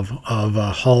scene of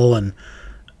Hull and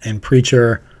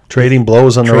Preacher trading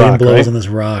blows on the rock. Trading blows right? on this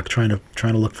rock, trying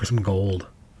to look for some gold.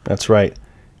 That's right.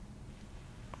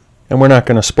 And we're not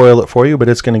going to spoil it for you, but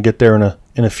it's going to get there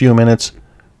in a few minutes.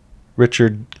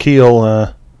 Richard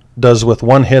Keel does with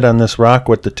one hit on this rock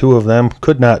what the two of them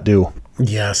could not do.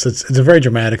 Yes, it's a very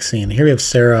dramatic scene. Here we have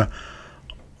Sarah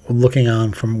looking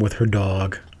on with her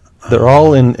dog. They're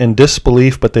all in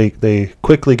disbelief, but they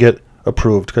quickly get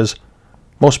approved because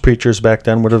most preachers back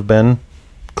then would have been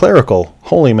clerical,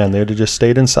 holy men. They would have just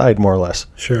stayed inside more or less.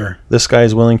 Sure. This guy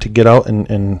is willing to get out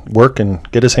and work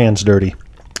and get his hands dirty.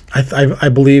 I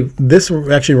believe this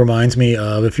actually reminds me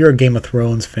of, if you're a Game of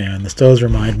Thrones fan, this does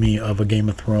remind me of a Game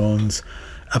of Thrones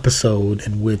episode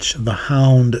in which the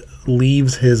Hound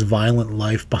leaves his violent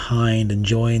life behind and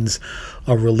joins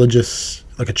a religious,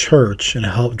 like a church,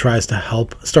 and tries to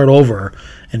help start over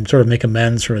and sort of make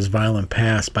amends for his violent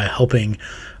past by helping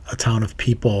a town of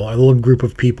people, a little group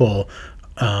of people,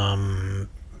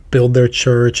 build their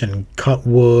church and cut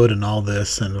wood and all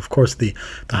this. And of course the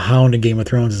Hound in Game of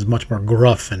Thrones is much more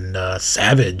gruff and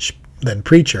savage than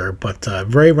Preacher, but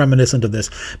very reminiscent of this,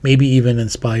 maybe even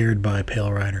inspired by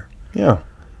Pale Rider. Yeah.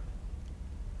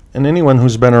 And anyone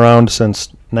who's been around since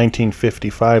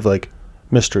 1955, like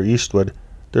Mr. Eastwood,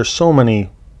 there's so many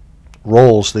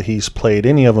roles that he's played.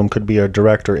 Any of them could be a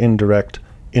direct or indirect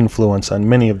influence on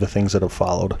many of the things that have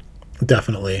followed.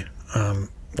 Definitely.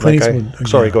 Clint Eastwood,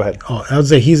 sorry, go ahead. Oh, I would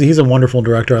say he's a wonderful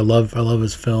director. I love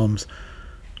his films.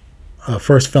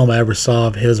 First film I ever saw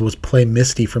of his was Play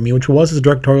Misty for Me, which was his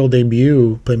directorial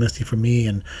debut, Play Misty for Me,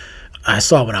 and I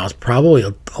saw it when I was probably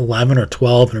 11 or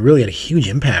 12, and it really had a huge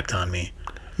impact on me.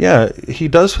 Yeah, he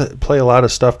does play a lot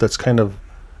of stuff that's kind of,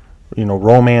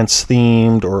 romance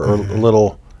themed or a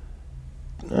little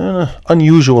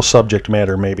unusual subject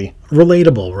matter, maybe.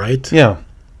 Relatable, right? Yeah.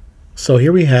 So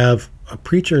here we have a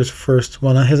Preacher's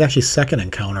his actually second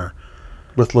encounter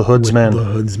with LaHood's men.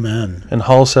 LaHood's men. And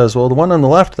Hull says, well, the one on the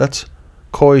left, that's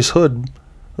Coy's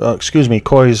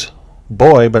Coy's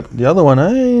boy, but the other one,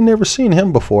 I ain't never seen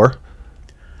him before.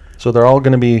 So they're all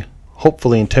going to be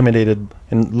hopefully intimidated.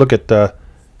 And look at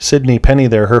Sidney Penny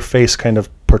there. Her face kind of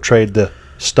portrayed the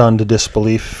stunned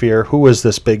disbelief, fear. Who is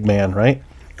this big man, right?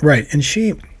 Right, and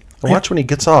she... Watch when he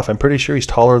gets off. I'm pretty sure he's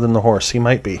taller than the horse. He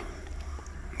might be.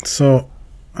 So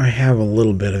I have a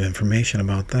little bit of information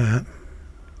about that.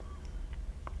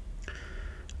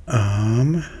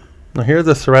 Now here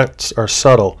the threats are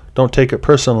subtle. Don't take it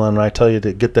personal, and I tell you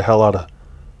to get the hell out of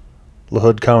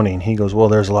LaHood County. And he goes, well,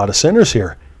 there's a lot of sinners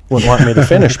here. Wouldn't want me to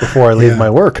finish before I leave my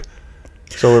work.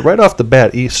 So right off the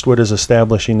bat, Eastwood is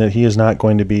establishing that he is not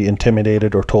going to be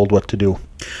intimidated or told what to do.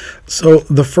 So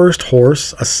the first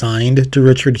horse assigned to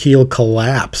Richard Keel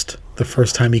collapsed the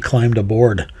first time he climbed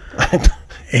aboard.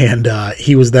 And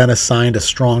he was then assigned a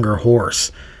stronger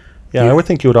horse. Yeah, I would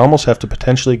think you would almost have to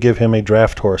potentially give him a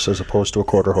draft horse as opposed to a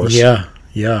quarter horse.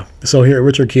 Yeah. So here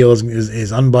Richard Keel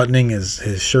is unbuttoning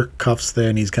his shirt cuffs there,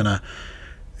 and he's gonna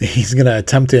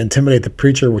attempt to intimidate the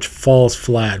Preacher, which falls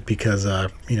flat because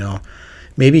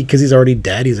maybe because he's already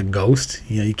dead, he's a ghost.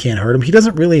 You can't hurt him. He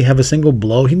doesn't really have a single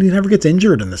blow. He never gets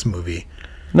injured in this movie.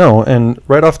 No, and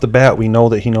right off the bat, we know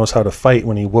that he knows how to fight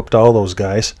when he whooped all those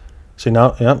guys. So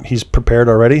now, he's prepared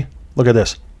already. Look at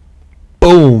this.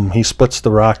 Boom! He splits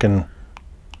the rock in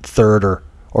third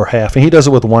or half, and he does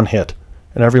it with one hit.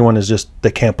 And everyone is just,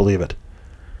 they can't believe it.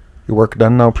 Your work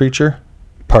done now, Preacher?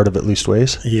 Part of it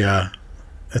leastways. Yeah.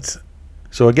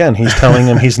 So again, he's telling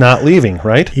him he's not leaving,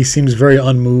 right? He seems very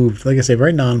unmoved, like I say,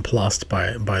 very nonplussed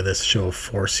by this show of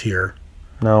force here.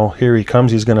 Now, here he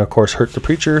comes. He's going to, of course, hurt the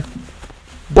Preacher.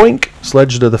 Boink!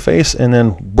 Sledge to the face, and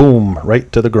then boom!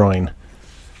 Right to the groin.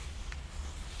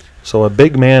 So a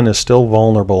big man is still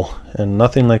vulnerable, and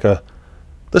nothing like a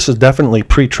This is definitely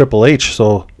pre-Triple H,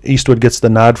 so Eastwood gets the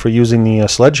nod for using the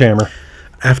sledgehammer.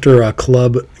 After a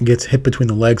club gets hit between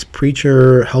the legs,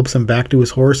 Preacher helps him back to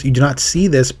his horse. You do not see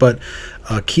this, but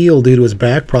Keel, due to his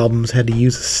back problems, had to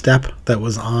use a step that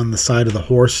was on the side of the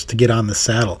horse to get on the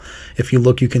saddle. If you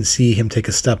look, you can see him take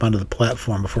a step onto the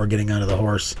platform before getting onto the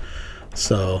horse.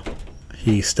 So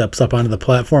he steps up onto the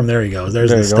platform. There he goes. There's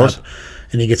the step.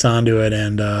 And he gets onto it,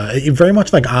 and very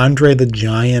much like Andre the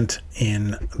Giant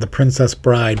in The Princess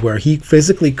Bride, where he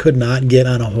physically could not get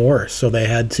on a horse, so they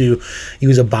had to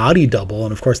use a body double,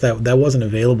 and of course that wasn't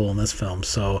available in this film,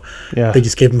 so they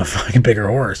just gave him a fucking bigger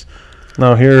horse.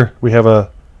 Now here we have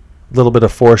a little bit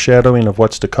of foreshadowing of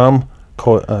what's to come.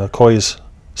 Coy's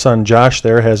son Josh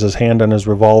there has his hand on his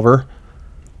revolver,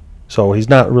 so he's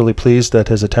not really pleased that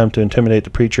his attempt to intimidate the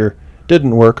preacher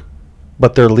didn't work.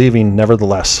 But they're leaving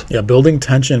nevertheless. Yeah, building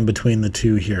tension between the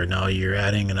two here. Now you're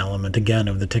adding an element, again,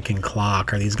 of the ticking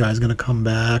clock. Are these guys going to come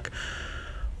back?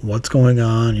 What's going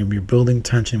on? You're building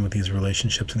tension with these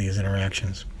relationships and these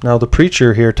interactions. Now the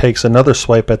preacher here takes another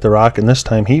swipe at the rock, and this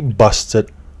time he busts it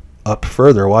up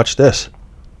further. Watch this.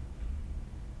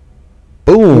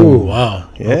 Boom. Ooh,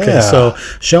 wow. Yeah. Okay, so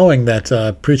showing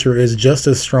that Preacher is just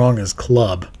as strong as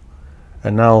Club.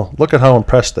 And now look at how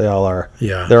impressed they all are.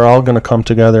 Yeah. They're all going to come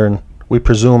together, and we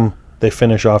presume they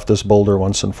finish off this boulder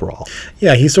once and for all.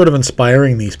 Yeah, he's sort of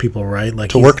inspiring these people, right? Like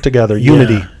to work together,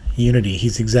 unity. Yeah, unity.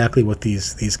 He's exactly what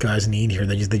these guys need here.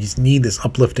 They just need this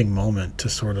uplifting moment to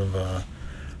sort of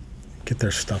get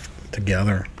their stuff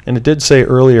together. And it did say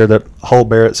earlier that Hull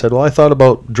Barrett said, well, I thought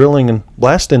about drilling and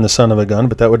blasting the son of a gun,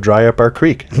 but that would dry up our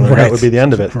creek. And right. That would be the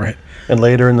end of it. Right. And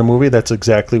later in the movie, that's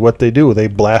exactly what they do. They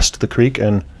blast the creek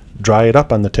and dry it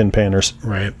up on the tin panners.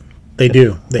 Right. They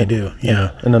do.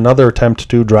 Yeah. In another attempt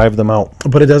to drive them out.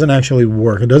 But it doesn't actually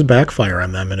work. It does backfire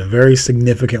on them in a very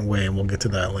significant way, and we'll get to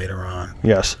that later on.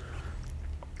 Yes.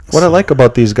 What I like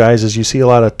about these guys is you see a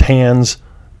lot of tans,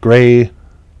 gray,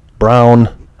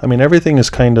 brown. I mean, everything is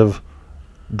kind of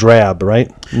drab,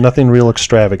 right? Nothing real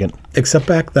extravagant. Except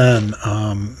back then,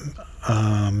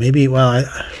 maybe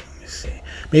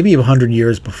 100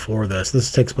 years before this.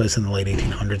 This takes place in the late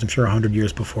 1800s. I'm sure 100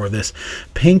 years before this.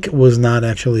 Pink was not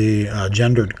actually a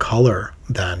gendered color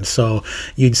then. So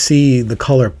you'd see the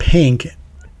color pink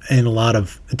in a lot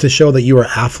of, to show that you were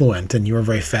affluent and you were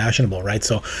very fashionable, right?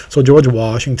 So George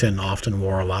Washington often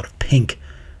wore a lot of pink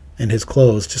in his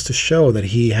clothes just to show that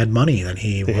he had money, that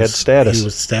he had status. He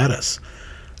was status.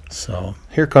 So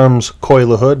here comes Coy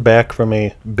LaHood back from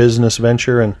a business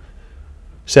venture in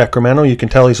Sacramento. You can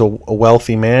tell he's a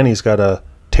wealthy man. He's got a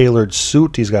tailored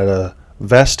suit. He's got a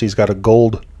vest. He's got a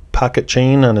gold pocket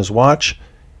chain on his watch.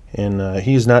 And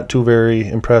he's not too very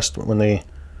impressed when they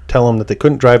tell him that they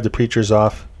couldn't drive the preachers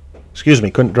off.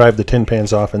 Couldn't drive the tin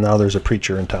pans off, and now there's a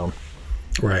preacher in town.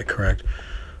 Right, correct.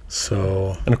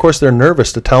 So, and of course they're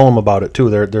nervous to tell him about it too.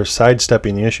 They're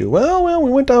sidestepping the issue. Well,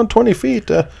 we went down 20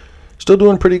 feet. Still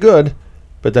doing pretty good.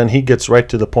 But then he gets right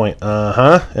to the point.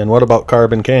 And what about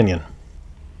Carbon Canyon?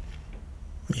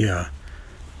 Yeah.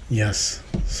 Yes.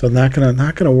 So not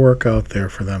gonna work out there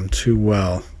for them too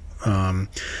well.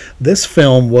 This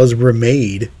film was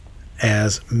remade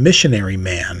as Missionary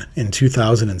Man in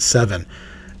 2007,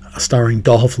 starring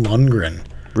Dolph Lundgren.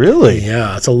 Really?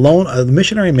 Yeah. It's The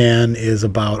Missionary Man is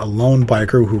about a lone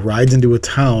biker who rides into a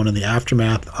town in the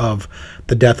aftermath of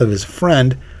the death of his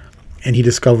friend, and he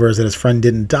discovers that his friend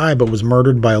didn't die but was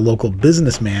murdered by a local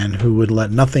businessman who would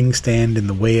let nothing stand in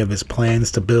the way of his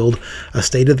plans to build a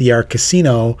state-of-the-art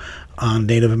casino on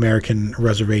Native American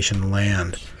reservation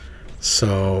land.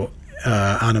 So,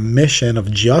 on a mission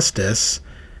of justice,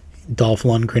 Dolph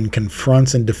Lundgren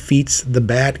confronts and defeats the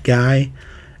bad guy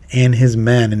and his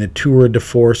men in a tour de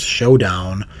force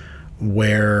showdown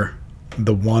where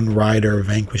the one rider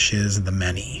vanquishes the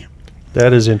many.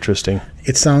 That is interesting.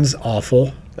 It sounds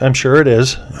awful. I'm sure it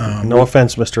is. No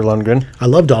offense, Mr. Lundgren. I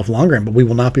love Dolph Lundgren, but we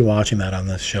will not be watching that on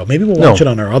this show. Maybe we'll watch it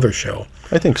on our other show.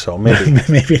 I think so. Maybe.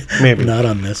 maybe not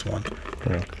on this one.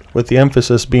 Yeah. With the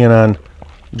emphasis being on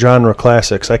genre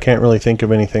classics, I can't really think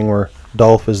of anything where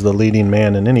Dolph is the leading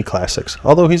man in any classics,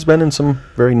 although he's been in some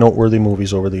very noteworthy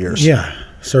movies over the years. Yeah,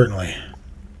 certainly.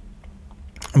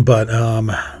 But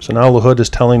so now LaHood is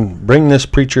bring this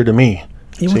preacher to me.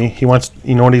 He wants,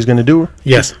 you know what he's going to do?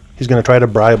 Yes. He's going to try to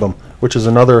bribe him, which is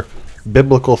another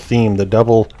biblical theme. The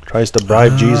devil tries to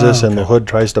bribe Jesus, and LaHood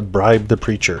tries to bribe the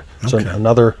preacher. So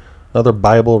another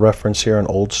Bible reference here on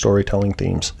old storytelling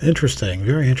themes. Interesting.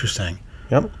 Very interesting.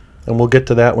 Yep. And we'll get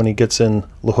to that when he gets in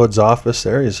LaHood's office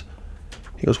there.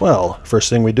 He goes, well, first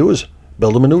thing we do is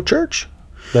build him a new church.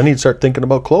 Then he'd start thinking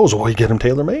about clothes. Well, you get him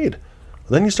tailor-made.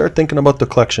 Then you start thinking about the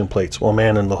collection plates. Well,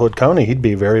 man, in LaHood County, he'd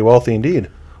be very wealthy indeed.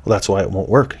 Well, that's why it won't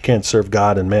work. You can't serve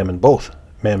God and mammon both.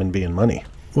 Mammon being money.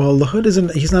 Well,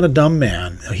 LaHood he's not a dumb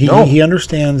man. No. He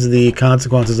understands the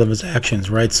consequences of his actions,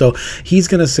 right? So he's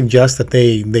going to suggest that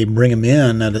they bring him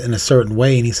in in a certain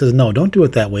way, and he says, no, don't do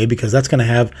it that way because that's going to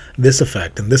have this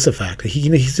effect and this effect.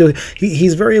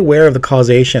 He's very aware of the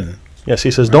causation. Yes,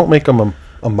 he says, don't make him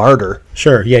a martyr.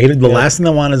 Sure, yeah. The last thing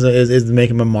they want is to make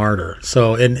him a martyr.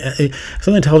 So, and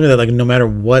something tells me that like no matter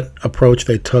what approach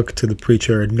they took to the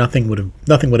preacher, nothing would have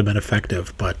been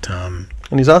effective. But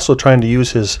and he's also trying to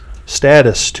use his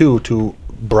status too to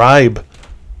bribe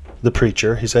the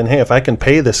preacher. He's saying, hey, if I can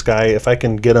pay this guy, if I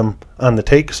can get him on the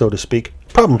take, so to speak,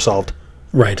 problem solved.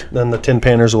 Right. Then the Tin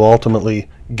Panners will ultimately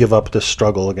give up this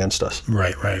struggle against us.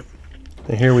 Right.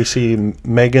 And here we see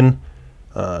Megan.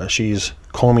 She's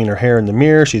combing her hair in the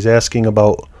mirror. She's asking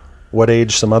about what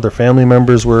age some other family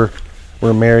members were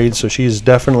married. So she's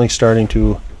definitely starting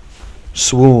to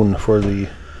swoon for the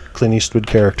Clint Eastwood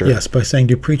character. Yes, by saying,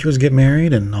 do preachers get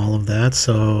married and all of that.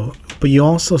 So, but you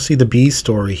also see the B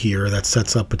story here that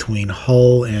sets up between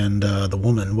Hull and the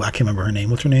woman. Well, I can't remember her name.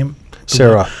 What's her name?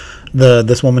 Sarah.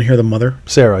 This woman here, the mother.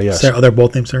 Sarah, yes. Sarah, they're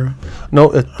both named Sarah.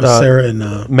 No, Sarah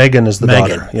and Megan is the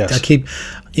Megan. daughter. Yes. I keep,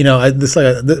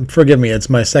 forgive me. It's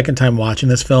my second time watching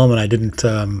this film, and I didn't.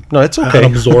 No, it's okay. I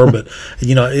don't absorb it.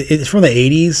 It's from the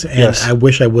 '80s, and Yes. I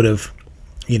wish I would have,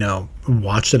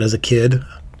 watched it as a kid.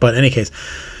 But in any case,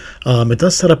 it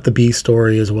does set up the B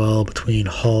story as well between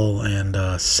Hull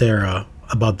and Sarah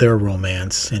about their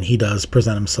romance, and he does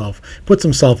present himself, puts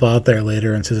himself out there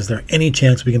later and says, is there any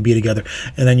chance we can be together?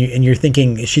 And then you're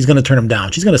thinking she's going to turn him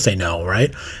down. She's going to say no,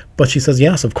 right? But she says,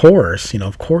 yes, of course.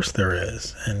 Of course there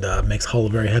is, and makes Hull a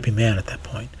very happy man at that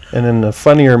point. And in a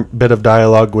funnier bit of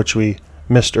dialogue, which we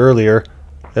missed earlier,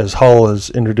 as Hull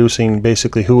is introducing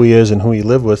basically who he is and who he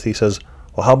lived with, he says,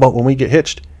 well, how about when we get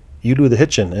hitched? You do the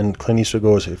hitching. And Clint Eastwood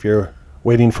goes, if you're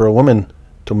waiting for a woman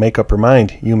to make up her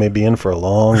mind, you may be in for a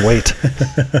long wait.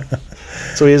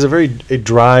 So he has a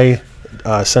dry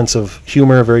sense of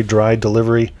humor, a very dry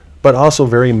delivery, but also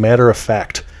very matter of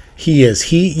fact. He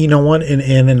is. You know what?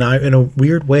 In a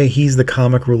weird way, he's the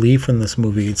comic relief in this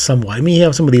movie. It's somewhat. I mean, you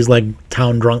have some of these like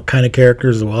town drunk kind of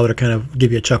characters as well that kind of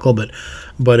give you a chuckle,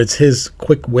 but it's his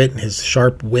quick wit and his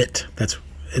sharp wit that's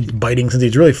biting. Since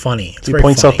he's really funny. He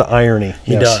points out the irony.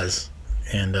 He does,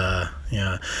 and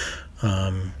yeah.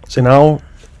 So now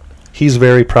he's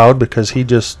very proud because he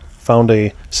just found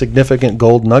a significant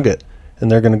gold nugget,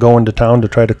 and they're going to go into town to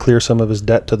try to clear some of his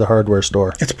debt to the hardware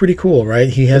store. It's pretty cool, right?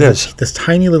 He has this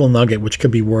tiny little nugget, which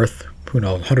could be worth, who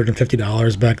knows,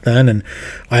 $150 back then, and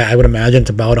I would imagine it's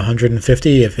about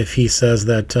 $150 if he says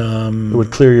that it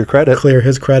would clear your credit. Clear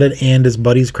his credit, and his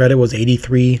buddy's credit was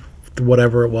 83,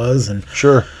 whatever it was, and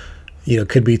sure, it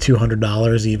could be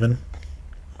 $200 even.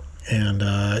 And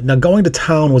now going to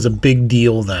town was a big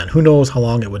deal then. Who knows how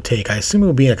long it would take? I assume it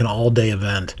would be like an all-day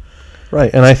event.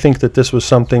 Right, and I think that this was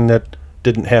something that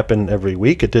didn't happen every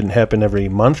week. It didn't happen every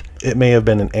month. It may have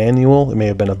been an annual. It may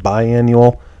have been a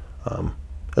biannual.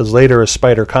 As later as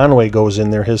Spider Conway goes in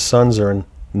there, his sons are in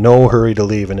no hurry to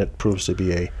leave, and it proves to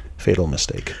be a fatal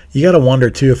mistake. You got to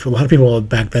wonder, too, if a lot of people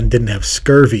back then didn't have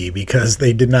scurvy because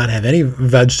they did not have any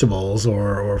vegetables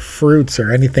or fruits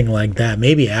or anything like that.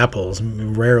 Maybe apples,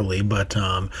 rarely, but...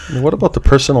 what about the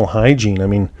personal hygiene? I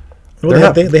mean...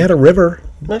 Well, they had a river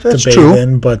to bathe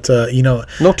in, but,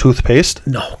 no toothpaste.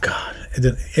 No, God.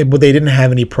 But they didn't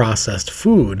have any processed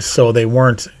food, so they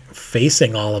weren't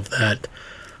facing all of that.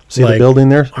 See the building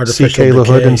there? C.K.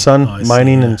 LaHood and Son,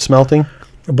 mining and smelting?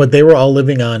 But they were all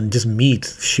living on just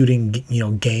meat, shooting,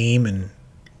 game and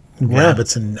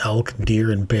rabbits and elk, and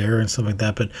deer and bear and stuff like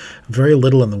that. But very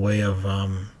little in the way of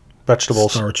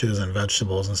vegetables, starches and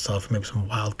vegetables and stuff. Maybe some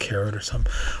wild carrot or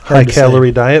something. High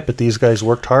calorie diet, but these guys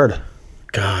worked hard.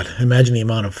 God, imagine the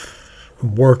amount of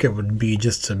work it would be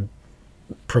just to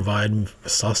provide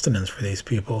sustenance for these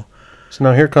people. So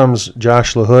now here comes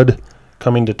Josh LaHood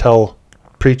coming to tell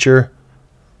Preacher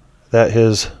that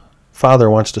his father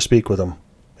wants to speak with him.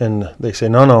 And they say,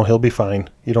 no, he'll be fine.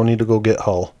 You don't need to go get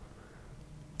Hull.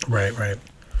 Right.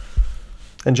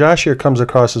 And Josh here comes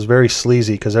across as very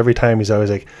sleazy because every time he's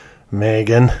always like,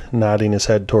 Megan, nodding his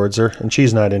head towards her, and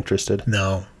she's not interested.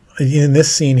 No. In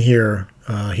this scene here,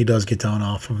 he does get down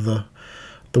off of the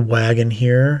wagon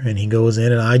here, and he goes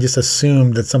in, and I just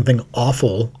assumed that something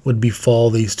awful would befall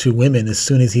these two women as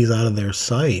soon as he's out of their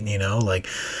sight. Like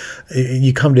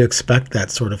you come to expect that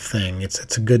sort of thing.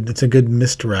 It's a good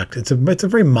misdirect. It's a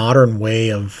very modern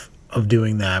way of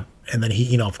doing that. And then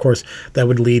he, of course, that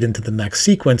would lead into the next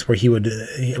sequence where he would,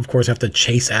 of course, have to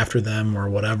chase after them or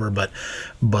whatever. But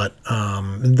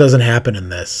it doesn't happen in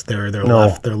this. They're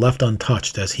left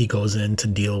untouched as he goes in to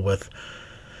deal with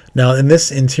Now, in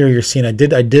this interior scene, I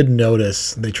did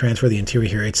notice they transfer the interior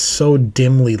here. It's so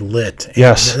dimly lit. And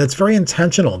Yes. that's very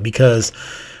intentional because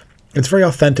it's very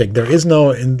authentic. There is no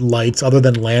lights other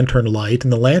than lantern light,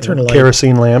 and the lantern light,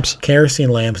 Kerosene lamps.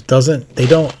 they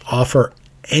don't offer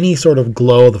any sort of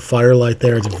glow. The firelight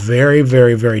there, it's very,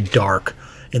 very, very dark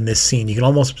in this scene. You can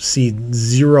almost see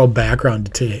zero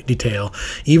background detail.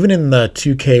 Even in the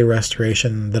 2K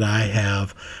restoration that I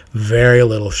have, very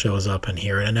little shows up in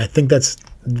here, and I think that's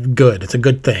good. It's a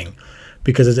good thing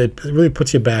because it really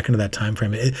puts you back into that time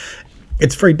frame.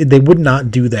 It's very. They would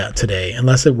not do that today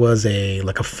unless it was as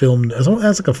like a film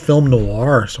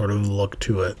noir sort of look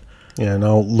to it. Yeah.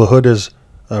 Now LaHood is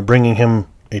bringing him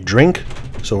a drink,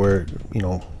 so we're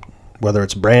whether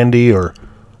it's brandy or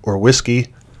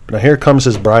whiskey. Now here comes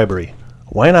his bribery.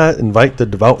 Why not invite the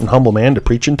devout and humble man to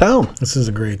preach in town? This is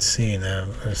a great scene,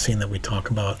 a scene that we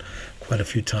talk about quite a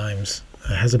few times.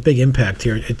 It has a big impact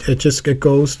here. It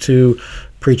goes to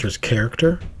preacher's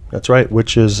character. That's right,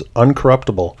 which is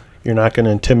uncorruptible. You're not going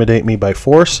to intimidate me by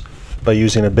force, by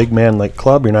using a big man like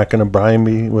club. You're not going to bribe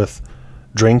me with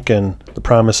drink and the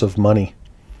promise of money.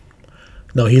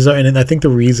 No, and I think the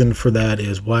reason for that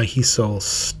is why he's so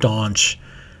staunch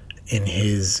in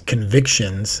his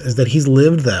convictions is that he's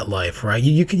lived that life, right?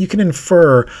 You can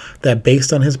infer that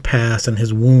based on his past and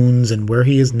his wounds and where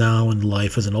he is now in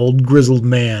life as an old grizzled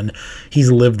man,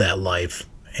 he's lived that life,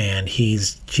 and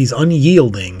he's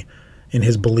unyielding in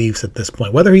his beliefs at this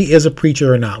point. Whether he is a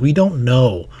preacher or not, we don't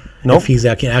know if he's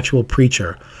an actual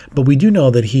preacher. But we do know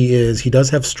that he does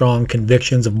have strong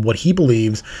convictions of what he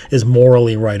believes is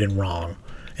morally right and wrong.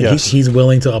 And yes. he's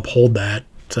willing to uphold that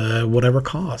to whatever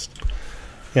cost.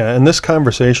 Yeah, and this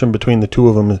conversation between the two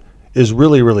of them is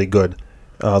really, really good.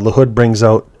 LaHood brings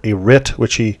out a writ,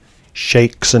 which he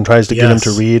shakes and tries to get him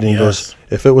to read. And he goes,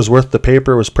 if it was worth the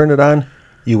paper it was printed on,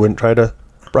 you wouldn't try to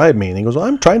bribe me. And he goes, well,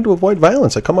 I'm trying to avoid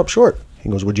violence. I come up short. He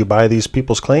goes, would you buy these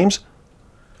people's claims?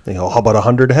 They go, how about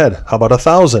 100 head? How about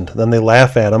 1,000? Then they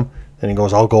laugh at him, and he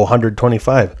goes, I'll go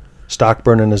 125.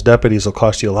 Stockburn and his deputies will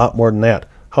cost you a lot more than that.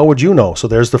 How would you know? So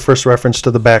there's the first reference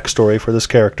to the backstory for this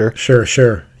character. Sure.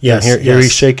 Yes. And here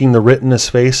he's shaking the writ in his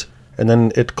face, and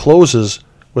then it closes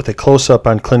with a close-up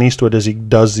on Clint Eastwood as he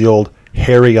does the old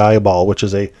hairy eyeball, which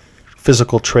is a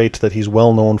physical trait that he's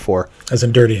well known for. As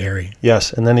in Dirty Harry.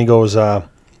 Yes, and then he goes,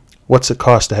 what's it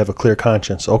cost to have a clear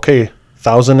conscience? Okay,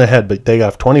 1,000 ahead, but they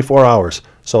have 24 hours.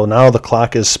 So now the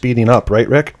clock is speeding up, right,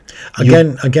 Rick?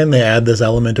 Again, they add this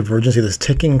element of urgency, this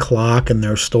ticking clock in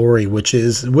their story, which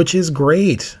is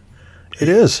great. It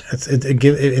is.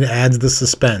 It adds the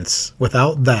suspense.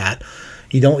 Without that,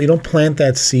 you don't plant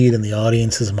that seed in the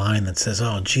audience's mind that says,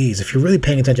 "Oh, geez, if you're really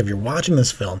paying attention, if you're watching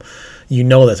this film, you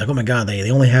know that's like, oh my God,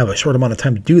 they only have a short amount of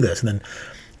time to do this." And then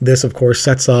this, of course,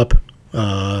 sets up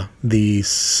the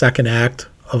second act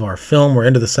of our film. We're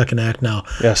into the second act now.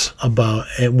 Yes. About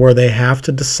where they have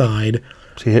to decide.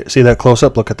 See that close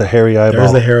up? Look at the hairy eyeball.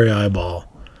 There's the hairy eyeball.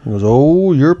 He goes,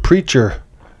 oh, you're a preacher.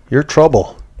 You're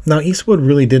trouble. Now, Eastwood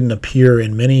really didn't appear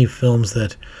in many films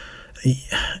that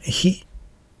he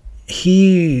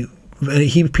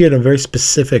appeared in a very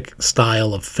specific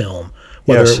style of film,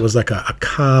 whether it was like a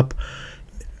cop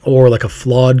or like a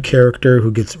flawed character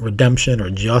who gets redemption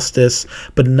or justice,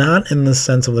 but not in the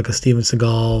sense of like a Steven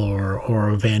Seagal or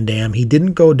a Van Damme. He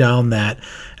didn't go down that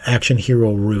action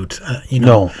hero route.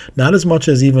 No. Not as much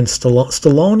as even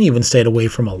Stallone even stayed away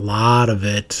from a lot of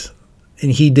it.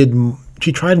 And he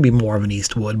tried to be more of an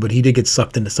Eastwood, but he did get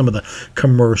sucked into some of the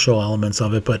commercial elements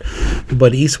of it.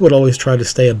 But Eastwood always tried to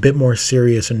stay a bit more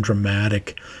serious and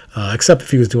dramatic, except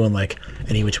if he was doing like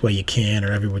Any Which Way You Can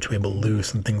or Every Which Way But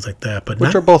Loose and things like that. But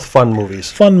which are both fun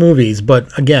movies. Fun movies,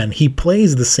 but again, he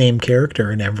plays the same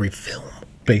character in every film,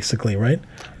 basically, right?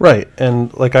 Right,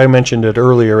 and like I mentioned it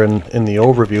earlier in the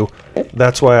overview,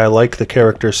 that's why I like the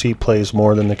characters he plays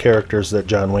more than the characters that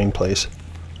John Wayne plays.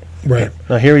 Right.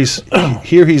 Now here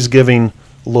he's giving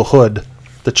LaHood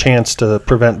the chance to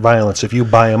prevent violence. If you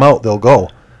buy him out, they'll go.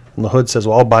 And LaHood says,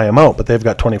 well, I'll buy him out, but they've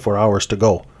got 24 hours to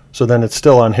go. So then it's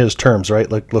still on his terms,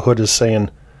 right? Like LaHood is saying,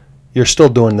 you're still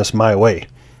doing this my way.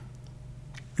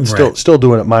 Still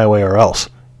doing it my way or else.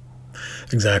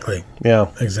 Exactly.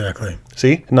 Yeah. Exactly.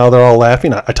 See? Now they're all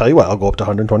laughing. I tell you what, I'll go up to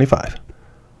 125.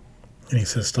 And he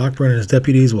says, Stockburn and his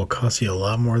deputies will cost you a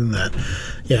lot more than that.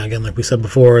 Yeah, again, like we said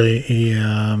before, he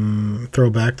throw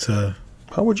back to...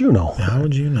 How would you know? How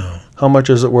would you know? How much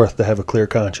is it worth to have a clear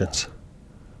conscience?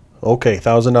 Okay,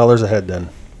 $1,000 a head then.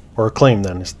 Or a claim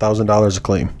then. It's $1,000 a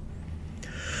claim.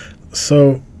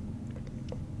 So,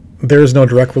 there is no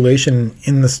direct relation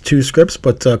in the two scripts,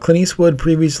 but Clint Eastwood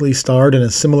previously starred in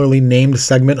a similarly named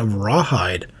segment of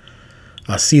Rawhide.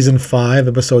 Season 5,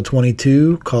 Episode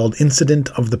 22, called Incident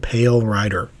of the Pale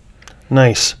Rider.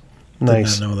 Nice. Did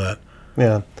not know that.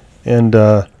 Yeah. And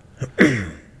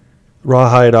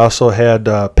Rawhide also had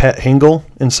Pat Hingle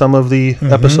in some of the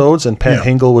episodes, and Pat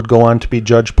Hingle would go on to be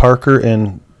Judge Parker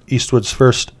in Eastwood's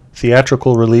first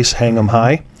theatrical release, Hang 'em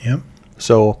High. Yep.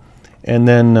 So, and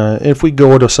then if we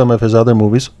go to some of his other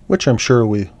movies, which I'm sure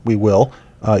we will,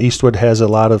 Eastwood has a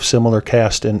lot of similar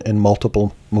cast in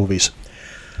multiple movies.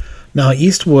 Now,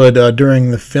 Eastwood,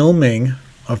 during the filming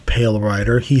of Pale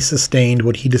Rider, he sustained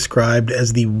what he described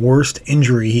as the worst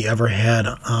injury he ever had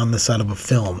on the set of a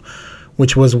film,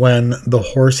 which was when the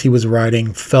horse he was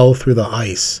riding fell through the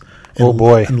ice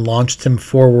and launched him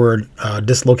forward,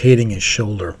 dislocating his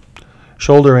shoulder.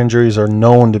 Shoulder injuries are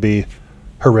known to be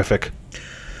horrific.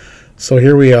 So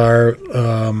here we are,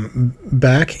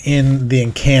 back in the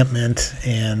encampment,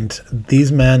 and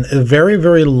these men, a very,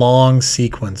 very long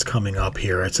sequence coming up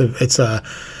here. I think it's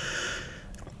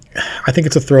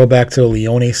a throwback to a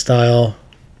Leone style,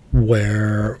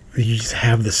 where you just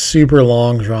have this super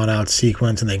long, drawn-out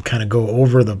sequence, and they kind of go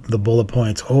over the bullet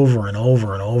points over and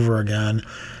over and over again.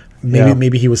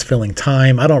 Maybe he was filling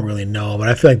time. I don't really know, but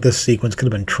I feel like this sequence could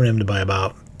have been trimmed by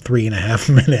about 3.5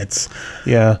 minutes.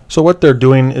 Yeah. So what they're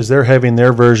doing is they're having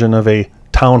their version of a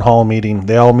town hall meeting.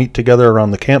 They all meet together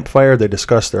around the campfire. They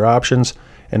discuss their options,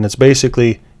 and it's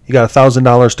basically you got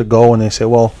 $1,000 to go, and they say,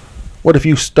 well, what if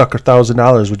you stuck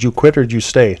 $1,000? Would you quit or would you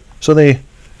stay? So they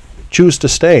choose to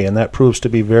stay, and that proves to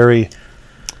be very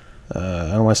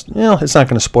it's not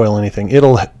going to spoil anything.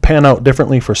 It'll pan out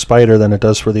differently for Spider than it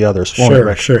does for the others. Sure.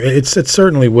 It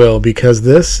certainly will, because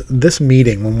this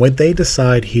meeting, when what they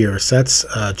decide here, sets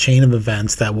a chain of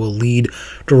events that will lead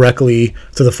directly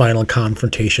to the final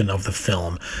confrontation of the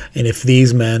film. And if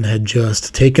these men had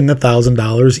just taken the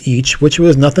 $1,000 each, which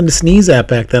was nothing to sneeze at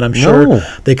back then, I'm sure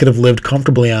they could have lived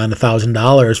comfortably on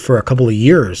 $1,000 for a couple of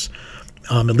years,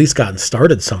 at least gotten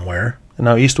started somewhere. And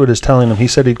now Eastwood is telling him, he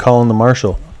said he'd call in the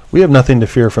marshal. We have nothing to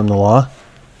fear from the law.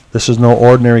 This is no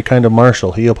ordinary kind of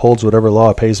marshal. He upholds whatever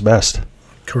law pays best.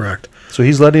 Correct. So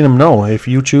he's letting him know, if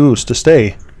you choose to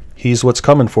stay, he's what's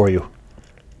coming for you.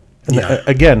 And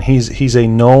again, he's a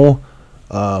no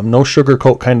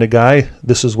sugarcoat kind of guy.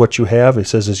 This is what you have. He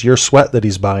says it's your sweat that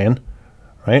he's buying,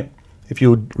 right? If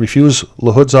you refuse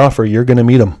LaHood's offer, you're going to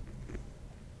meet him.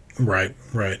 Right.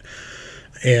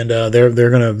 And they're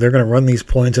gonna run these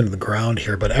points into the ground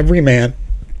here. But every man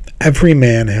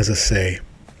has a say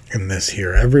in this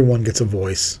here. Everyone gets a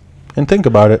voice. And think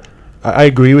about it. I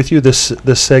agree with you. This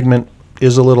segment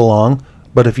is a little long,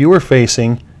 but if you were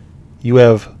facing, you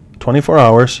have 24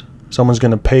 hours, someone's going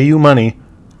to pay you money,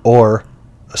 or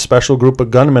a special group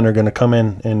of gunmen are going to come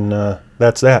in, and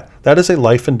that's that. That is a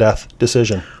life and death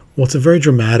decision. Well, it's a very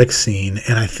dramatic scene,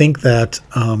 and I think that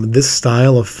this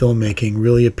style of filmmaking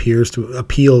really appeals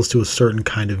to a certain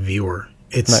kind of viewer.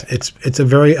 It's a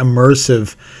very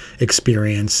immersive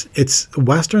experience.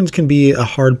 Westerns can be a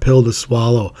hard pill to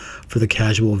swallow for the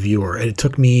casual viewer. It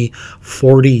took me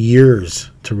 40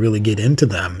 years to really get into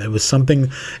them. It was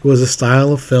a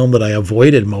style of film that I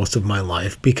avoided most of my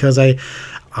life because I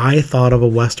thought of a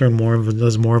Western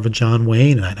as more of a John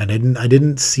Wayne, and I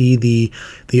didn't see the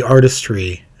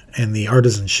artistry and the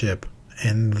artisanship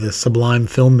and the sublime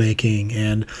filmmaking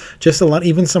and just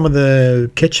even some of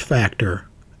the kitsch factor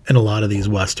in a lot of these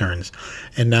Westerns.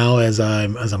 And now as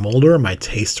I'm older, my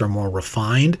tastes are more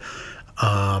refined.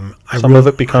 Some of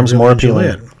it becomes more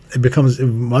appealing. It becomes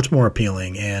much more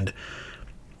appealing. And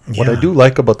what I do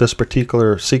like about this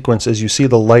particular sequence is you see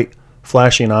the light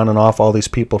flashing on and off all these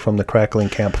people from the crackling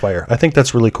campfire. I think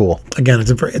that's really cool. Again,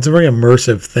 it's a very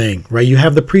immersive thing, right? You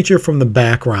have the preacher from the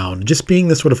background, just being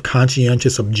this sort of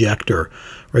conscientious objector,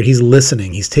 right? He's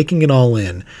listening, he's taking it all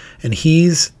in, and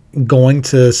he's going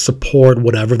to support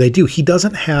whatever they do. He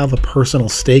doesn't have a personal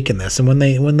stake in this. And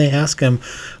when they ask him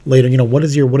later, what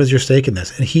is your stake in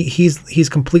this? And he's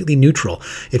completely neutral.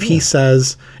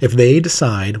 If they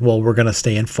decide, well, we're going to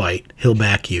stay and fight, he'll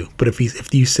back you. But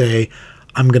if you say,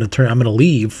 I'm going to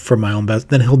leave for my own best,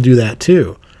 then he'll do that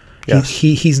too. Yes.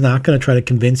 He's not going to try to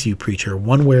convince you, preacher,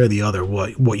 one way or the other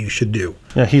what you should do.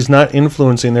 Yeah, he's not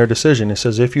influencing their decision. He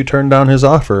says if you turn down his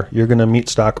offer, you're going to meet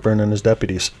Stockburn and his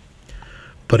deputies.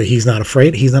 But he's not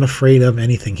afraid. He's not afraid of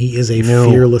anything. He is a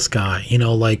fearless guy.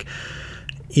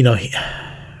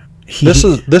 This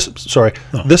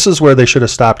is where they should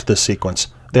have stopped this sequence.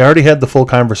 They already had the full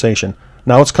conversation.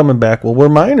 Now it's coming back. Well, we're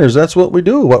miners. That's what we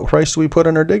do. What price do we put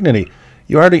on our dignity?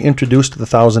 You already introduced the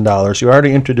 $1,000. You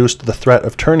already introduced the threat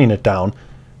of turning it down.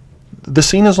 The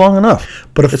scene is long enough.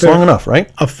 But it's long enough,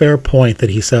 right? A fair point that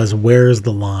he says, where's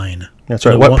the line? That's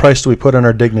right. What price do we put on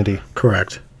our dignity?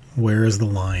 Correct. Where is the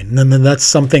line? And then that's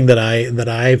something that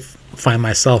I find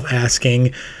myself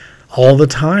asking all the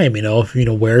time.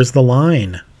 Where's the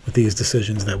line with these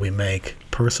decisions that we make,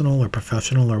 personal or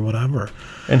professional or whatever?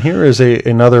 And here is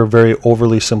another very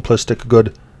overly simplistic,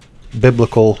 good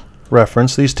biblical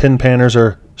reference. These tin panners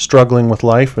are struggling with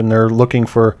life, and they're looking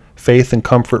for faith and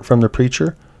comfort from the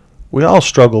preacher. We all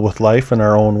struggle with life in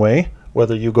our own way,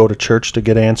 whether you go to church to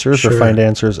get answers or find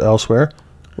answers elsewhere.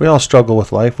 We all struggle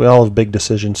with life. We all have big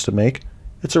decisions to make.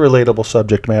 It's a relatable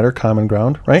subject matter, common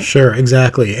ground, right? Sure,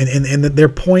 exactly. And their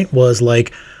point was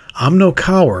like, I'm no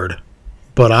coward,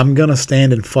 but I'm gonna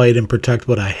stand and fight and protect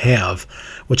what I have,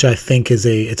 which I think is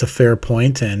it's a fair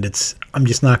point, and I'm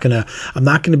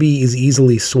not gonna be as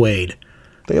easily swayed.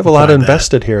 They have a lot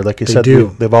invested here, like you said.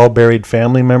 They've all buried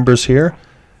family members here.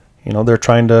 They're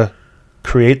trying to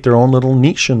create their own little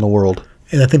niche in the world.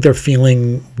 And I think their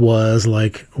feeling was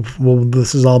like, well,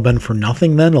 this has all been for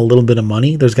nothing then? A little bit of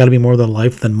money? There's got to be more to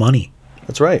life than money.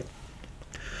 That's right.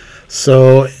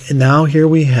 So now here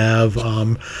we have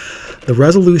the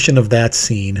resolution of that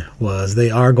scene was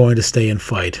they are going to stay and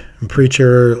fight. And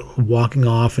preacher walking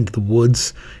off into the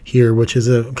woods here, which is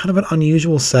a kind of an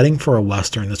unusual setting for a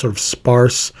Western, the sort of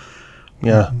sparse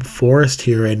forest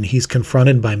here, and he's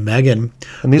confronted by Megan.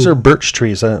 And these are birch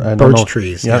trees. I don't know. Birch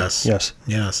trees,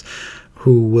 yes.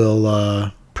 Who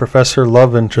will profess her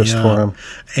love interest for him.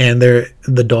 And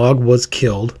the dog was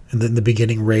killed in the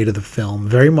beginning rate of the film,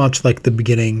 very much like the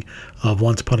beginning of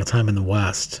Once Upon a Time in the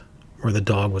West, where the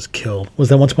dog was killed. Was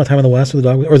that Once Upon a Time in the West where the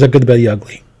dog, or is that Good, the Bad, the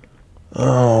Ugly?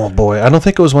 Oh boy, I don't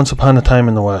think it was Once Upon a Time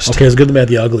in the West. Okay, it's Good, the Bad,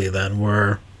 the Ugly then,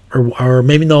 or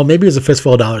maybe no, maybe it was A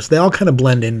Fistful of Dollars. They all kind of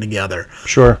blend in together.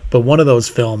 Sure. But one of those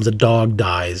films, a dog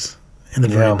dies in the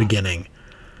very beginning.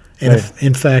 And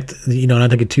in fact,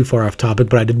 not to get too far off topic,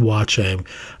 but I did watch an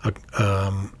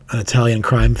Italian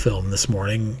crime film this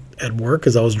morning at work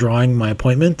as I was drawing my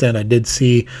appointment, and I did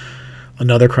see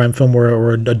another crime film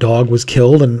where a dog was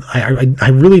killed, and I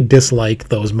really dislike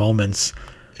those moments.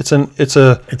 It's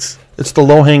the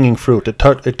low-hanging fruit. It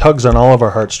tugs on all of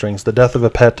our heartstrings. The death of a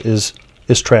pet is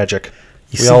tragic.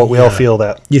 We all feel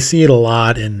that. You see it a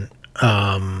lot in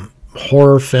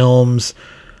horror films.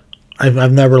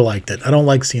 I've never liked it. I don't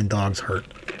like seeing dogs hurt.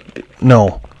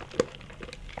 No.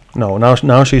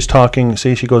 Now she's talking.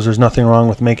 See, she goes, there's nothing wrong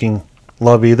with making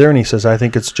love either. And he says, I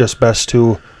think it's just best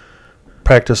to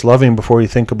practice loving before you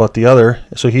think about the other.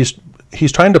 So he's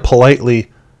trying to politely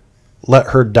let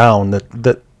her down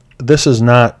that this is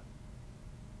not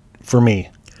for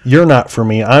me. You're not for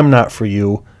me. I'm not for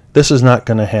you. This is not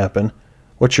going to happen.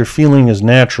 What you're feeling is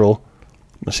natural.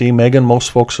 See, Megan, most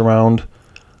folks around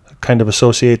kind of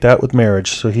associate that with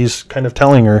marriage. So he's kind of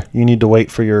telling her, you need to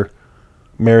wait for your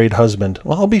married husband.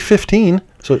 Well, I'll be 15.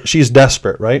 So she's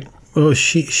desperate, right? Well,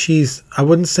 she's I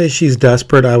wouldn't say she's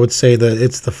desperate. I would say that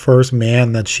it's the first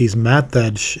man that she's met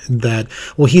that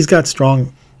he's got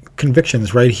strong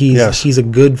convictions, right? He's a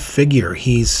good figure.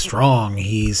 He's strong.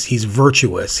 He's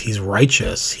virtuous. He's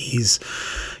righteous.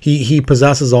 He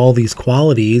possesses all these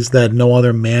qualities that no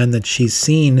other man that she's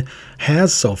seen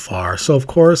has so far. So of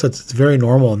course it's very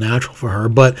normal and natural for her,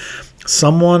 but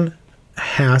someone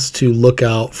has to look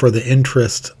out for the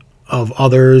interest of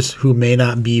others who may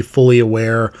not be fully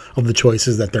aware of the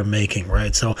choices that they're making,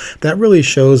 right? So that really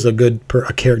shows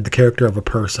the character of a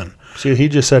person. See, he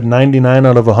just said 99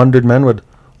 out of 100 men would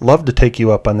love to take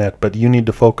you up on that, but you need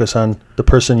to focus on the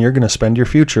person you're going to spend your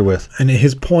future with. And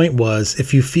his point was,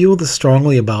 if you feel this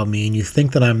strongly about me and you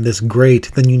think that I'm this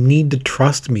great, then you need to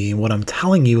trust me. What I'm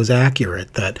telling you is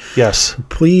accurate. That yes,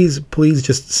 please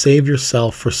just save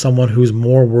yourself for someone who's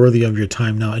more worthy of your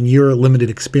time now. In your limited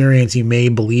experience, you may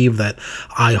believe that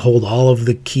I hold all of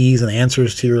the keys and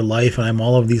answers to your life, and I'm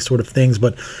all of these sort of things,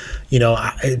 but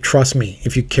trust me.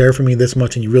 If you care for me this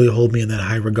much and you really hold me in that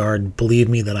high regard, believe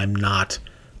me that I'm not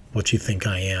what you think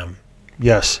I am.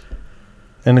 Yes.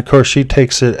 And of course she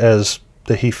takes it as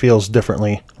that he feels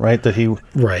differently, right? That he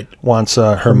wants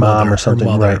her mom or something,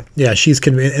 right? Yeah, she's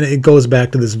convinced, and it goes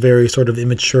back to this very sort of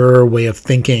immature way of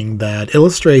thinking that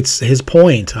illustrates his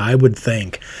point. I would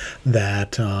think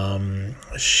that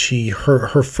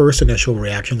her first initial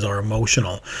reactions are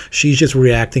emotional. She's just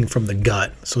reacting from the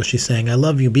gut. So she's saying, "I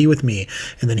love you, be with me,"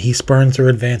 and then he spurns her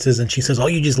advances, and she says, "Oh,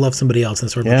 you just love somebody else."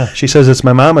 And sort of she says, "It's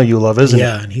my mama you love, isn't it?"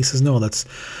 Yeah, and he says, "No,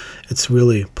 it's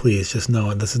really, please, just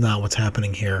know this is not what's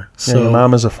happening here." So your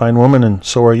mom is a fine woman, and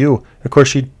so are you. Of course,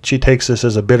 she takes this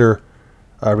as a bitter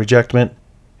rejectment.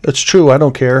 It's true, I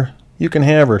don't care. You can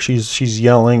have her. She's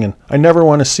yelling, and I never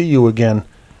want to see you again.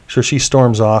 So she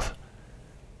storms off.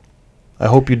 I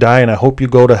hope you die, and I hope you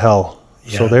go to hell.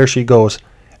 Yeah. So there she goes.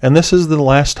 And this is the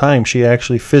last time she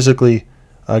actually physically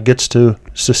gets to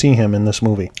see him in this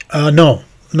movie. No.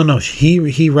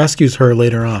 He rescues her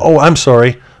later on. Oh, I'm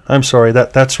sorry.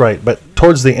 That's right. But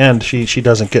towards the end, she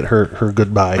doesn't get her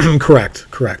goodbye. Correct.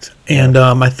 And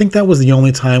I think that was the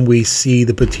only time we see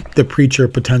the preacher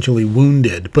potentially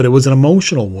wounded, but it was an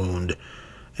emotional wound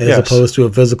as opposed to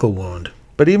a physical wound.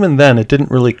 But even then, it didn't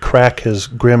really crack his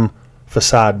grim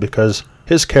facade because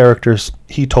his characters,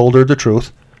 he told her the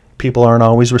truth. People aren't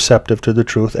always receptive to the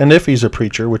truth. And if he's a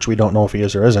preacher, which we don't know if he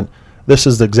is or isn't, this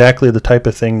is exactly the type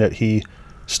of thing that he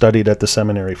studied at the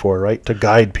seminary for, right? To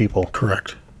guide people.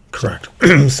 Correct.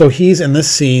 So he's in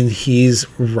this scene, he's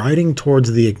riding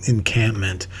towards the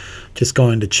encampment, just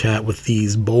going to chat with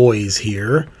these boys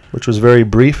here. Which was very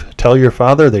brief. Tell your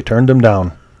father they turned him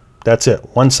down. That's it.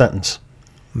 One sentence.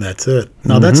 That's it.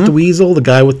 Now that's Dweezil, the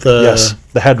guy with the... Yes,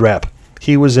 the head wrap.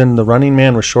 He was in The Running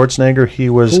Man with Schwarzenegger.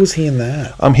 Who was he in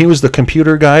that? He was the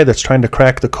computer guy that's trying to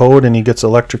crack the code, and he gets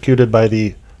electrocuted by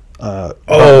the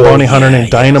bounty hunter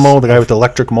named Dynamo, the guy with the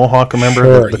electric mohawk.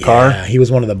 Remember the car? Yeah, he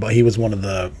was one of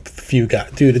the few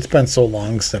guys. Dude, it's been so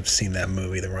long since I've seen that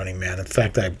movie, The Running Man. In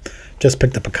fact, I just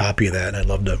picked up a copy of that, and I'd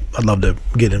love to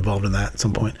get involved in that at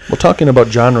some point. Well, talking about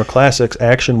genre classics,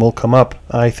 action will come up.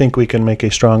 I think we can make a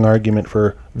strong argument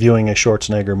for viewing a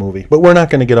Schwarzenegger movie, but we're not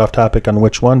going to get off topic on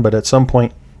which one. But at some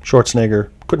point, Schwarzenegger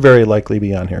could very likely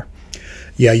be on here.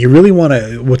 Yeah, you really want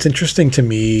to... What's interesting to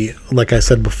me, like I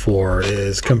said before,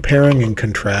 is comparing and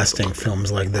contrasting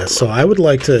films like this. So I would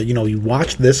like to, you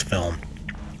watch this film,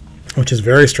 which is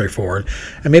very straightforward,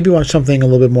 and maybe watch something a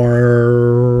little bit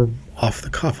more off the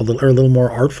cuff, a little more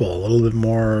artful, a little bit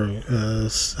more,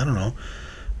 I don't know,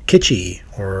 kitschy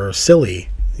or silly,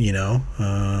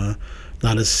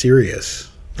 not as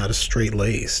serious, not as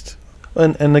straight-laced.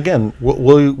 And again,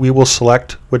 we will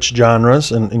select which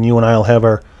genres, and you and I will have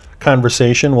our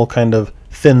conversation. We'll kind of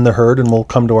thin the herd, and we'll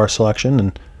come to our selection.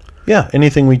 And yeah,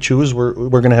 anything we choose, we're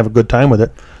going to have a good time with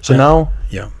it. So now,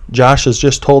 Josh has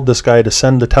just told this guy to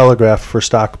send the telegraph for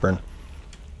Stockburn.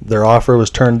 Their offer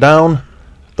was turned down.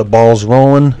 The ball's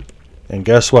rolling, and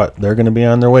guess what? They're going to be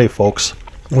on their way, folks.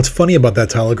 What's funny about that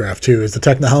telegraph, too, is the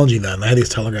technology then. They had these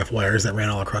telegraph wires that ran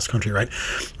all across the country, right?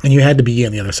 And you had to be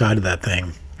on the other side of that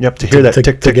thing. Yep, to hear that tick,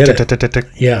 tick, tick, tick, tick, tick.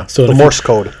 Yeah. So the Morse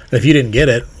code. If you didn't get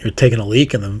it, you're taking a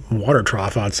leak in the water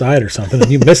trough outside or something,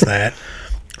 and you missed that.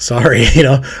 Sorry,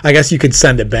 I guess you could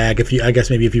send it back if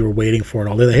you were waiting for it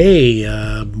all day.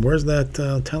 Hey, where's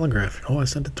that telegraph? Oh, I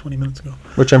sent it 20 minutes ago.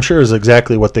 Which I'm sure is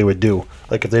exactly what they would do.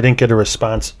 Like if they didn't get a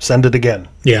response, send it again.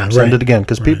 Yeah, send it again,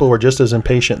 because people were just as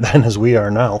impatient then as we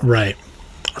are now. Right.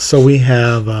 So we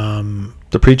have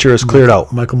the preacher is cleared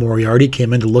out. Michael Moriarty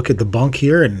came in to look at the bunk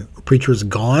here, and the preacher's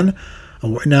gone.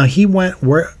 Now he went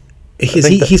where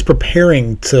he's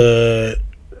preparing to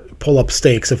pull up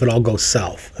stakes if it all goes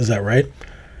south. Is that right?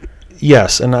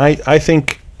 Yes, and I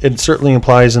think it certainly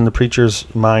implies in the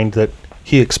preacher's mind that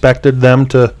he expected them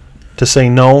to say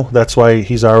no. That's why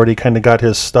he's already kind of got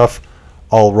his stuff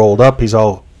all rolled up. He's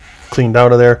all cleaned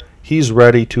out of there. He's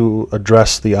ready to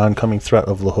address the oncoming threat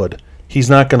of the Hood. He's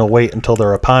not going to wait until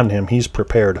they're upon him. He's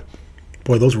prepared.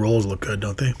 Boy, those rolls look good,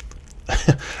 don't they?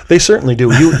 They certainly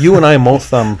do. You and I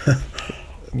both,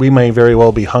 we may very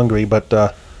well be hungry, but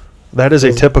that is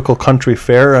a typical country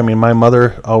fare. I mean, my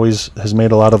mother always has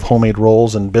made a lot of homemade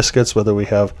rolls and biscuits, whether we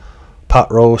have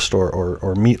pot roast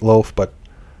or meatloaf. But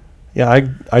yeah,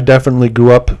 I definitely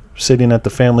grew up sitting at the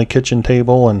family kitchen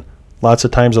table, and lots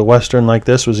of times a Western like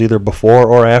this was either before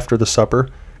or after the supper,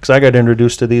 because I got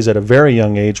introduced to these at a very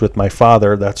young age with my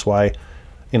father. That's why,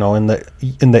 in the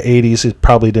 80s, it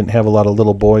probably didn't have a lot of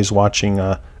little boys watching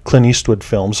Clint Eastwood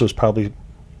films. It was probably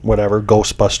whatever,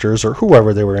 Ghostbusters or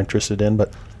whoever they were interested in.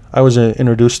 But I was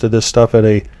introduced to this stuff at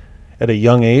a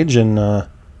young age, and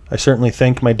I certainly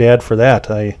thank my dad for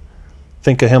that. I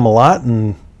think of him a lot,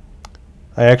 and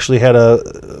I actually had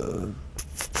a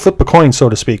flip a coin, so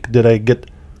to speak. Did I get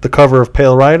the cover of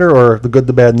Pale Rider or The Good,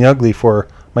 the Bad, and the Ugly for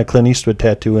my Clint Eastwood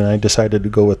tattoo? And I decided to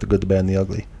go with The Good, the Bad, and the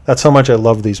Ugly. That's how much I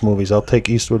love these movies. I'll take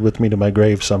Eastwood with me to my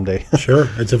grave someday. Sure,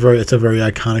 it's a very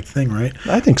iconic thing, right?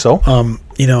 I think so.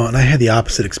 And I had the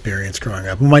opposite experience growing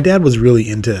up. Well, my dad was really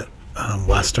into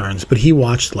Westerns, but he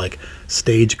watched like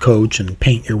Stagecoach and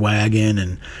Paint Your Wagon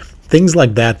and things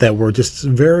like that were just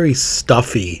very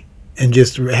stuffy and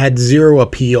just had zero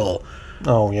appeal.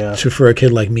 Oh yeah. For a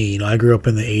kid like me, I grew up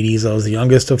in the 80s. I was the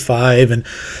youngest of 5, and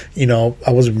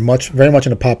I was very much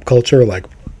into pop culture, like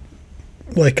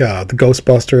the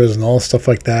Ghostbusters and all stuff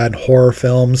like that, and horror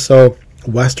films. So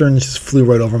Westerns just flew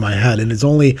right over my head, and it's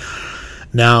only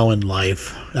now in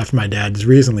life, after my dad has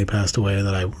recently passed away,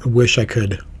 that I wish I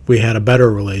could we had a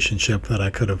better relationship, that I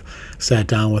could have sat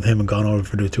down with him and gone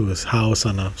over to his house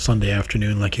on a Sunday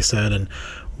afternoon, like you said, and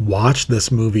watched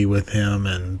this movie with him.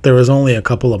 And there was only a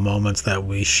couple of moments that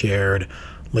we shared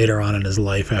later on in his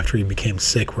life after he became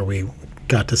sick where we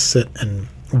got to sit and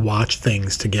watch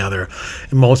things together.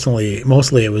 And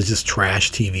mostly it was just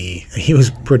trash TV. He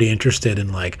was pretty interested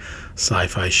in like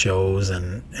sci-fi shows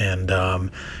and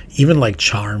even like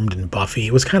Charmed and Buffy.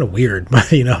 It was kind of weird, but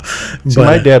See,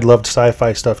 my dad loved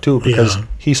sci-fi stuff too, because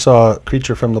he saw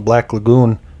Creature from the Black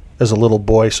Lagoon as a little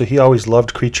boy, so he always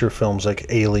loved creature films like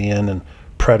Alien and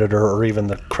Predator, or even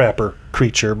the crapper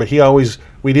Creature. But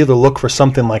we'd either look for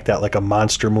something like that, like a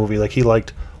monster movie. Like he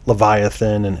liked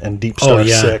Leviathan and Deep Star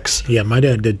 6. Yeah, my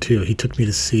dad did too. He took me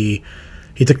to see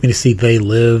They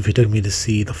Live. He took me to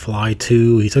see The Fly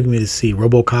 2. He took me to see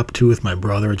RoboCop 2 with my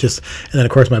brother. And then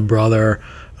of course my brother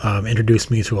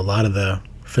introduced me to a lot of the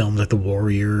films like The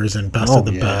Warriors and Best of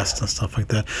the Best and stuff like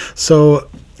that. So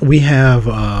we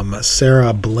have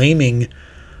Sarah blaming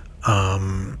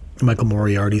Michael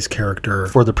Moriarty's character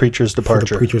for the preacher's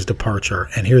departure.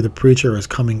 And here the preacher is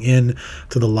coming in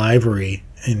to the library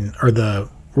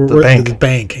the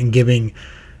bank and giving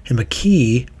him a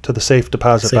key to the safe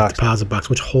deposit box,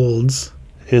 which holds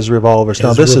his revolvers.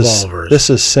 Now this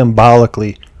is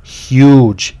symbolically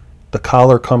huge. The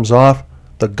collar comes off,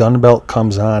 the gun belt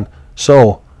comes on.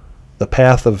 So the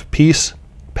path of peace,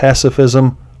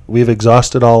 pacifism, we've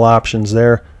exhausted all options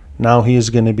there. Now he is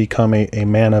going to become a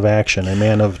man of action, a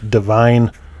man of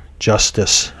divine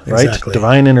justice, right? Exactly.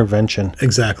 Divine intervention.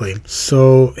 Exactly.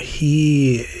 So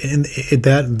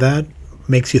that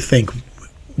makes you think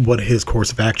what his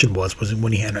course of action was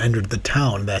when he had entered the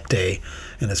town that day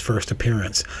in his first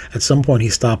appearance. At some point, he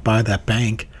stopped by that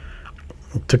bank,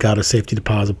 took out a safety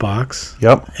deposit box,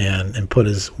 and put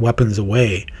his weapons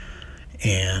away.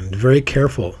 And very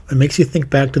careful. It makes you think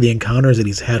back to the encounters that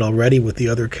he's had already with the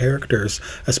other characters,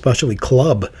 especially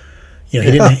Club. He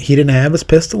didn't have his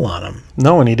pistol on him.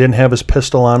 No, and he didn't have his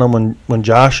pistol on him when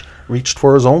Josh reached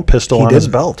for his own pistol on his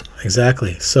belt.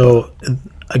 Exactly. So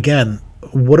again,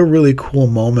 what a really cool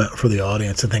moment for the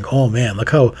audience to think, oh man,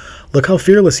 look how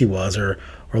fearless he was, or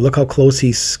look how close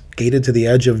he skated to the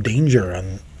edge of danger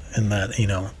in that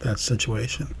that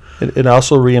situation. It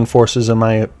also reinforces, in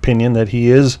my opinion, that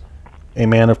he is a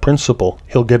man of principle.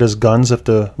 He'll get his guns if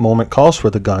the moment calls for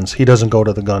the guns. He doesn't go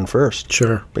to the gun first.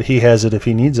 Sure. But he has it if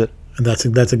he needs it. And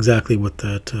that's exactly what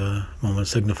that moment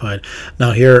signified.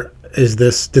 Now here is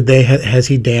this. Has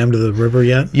he dammed the river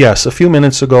yet? Yes. A few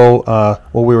minutes ago,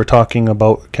 while we were talking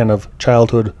about kind of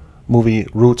childhood movie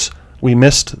roots, we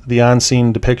missed the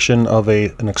on-scene depiction of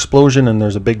an explosion, and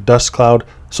there's a big dust cloud.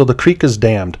 So the creek is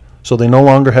dammed. So they no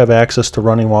longer have access to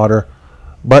running water.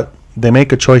 But they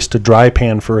make a choice to dry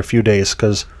pan for a few days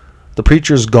because the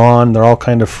preacher's gone. They're all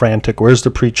kind of frantic. Where's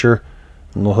the preacher?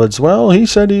 And the Hood's, well, he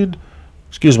said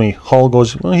Hull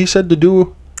goes, well, he said to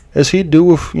do as he'd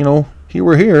do if, he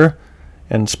were here.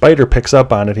 And Spider picks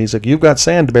up on it. He's like, you've got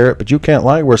sand, Barrett, but you can't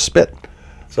lie. We're spit.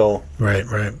 So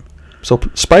Right. So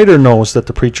Spider knows that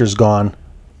the preacher's gone,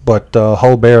 but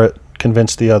Hull Barrett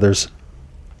convinced the others.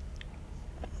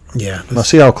 Yeah. Now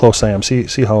see how close I am. See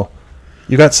how...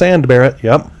 You got sand, Barrett.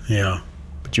 Yep. Yeah.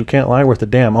 But you can't lie worth a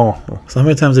damn. Oh. So how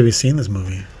many times have you seen this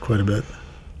movie? Quite a bit.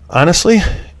 Honestly,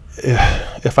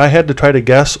 if I had to try to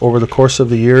guess over the course of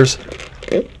the years,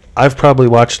 I've probably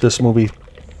watched this movie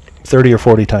 30 or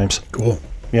 40 times. Cool.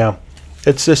 Yeah.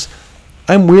 It's just,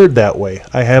 I'm weird that way.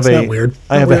 I have not weird.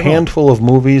 I have a handful of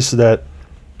movies that,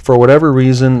 for whatever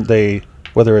reason,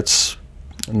 whether it's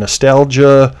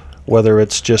nostalgia, whether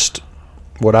it's just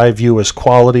what I view as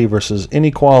quality versus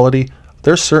inequality,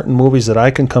 there's certain movies that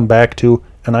I can come back to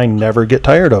and I never get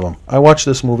tired of them. I watch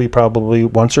this movie probably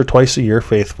once or twice a year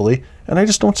faithfully, and I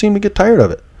just don't seem to get tired of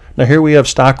it. Now here we have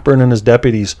Stockburn and his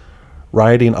deputies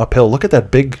riding uphill. Look at that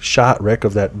big shot, Rick,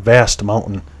 of that vast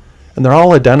mountain. And they're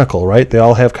all identical, right? They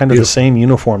all have kind of the same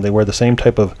uniform. They wear the same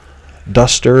type of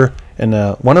duster. And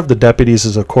one of the deputies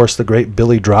is, of course, the great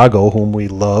Billy Drago, whom we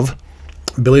love.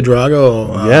 Billy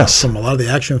Drago, yes, from a lot of the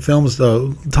action films,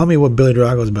 though. Tell me what Billy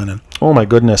Drago's been in. Oh, my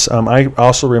goodness. I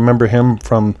also remember him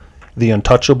from The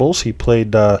Untouchables. He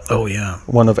played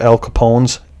one of Al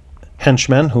Capone's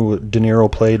henchmen, who De Niro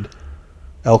played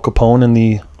Al Capone in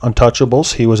The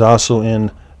Untouchables. He was also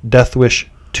in Death Wish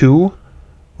 2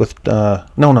 with,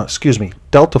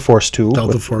 Delta Force 2.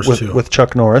 With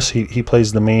Chuck Norris. He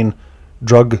plays the main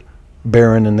drug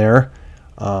baron in there.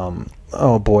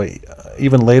 Oh, boy.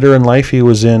 Even later in life, he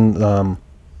was in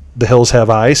The Hills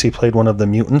Have Eyes. He played one of the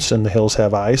mutants in The Hills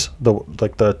Have Eyes, the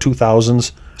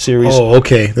 2000s series. Oh,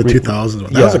 okay, the 2000s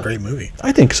one. That was a great movie.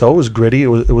 I think so. It was gritty. It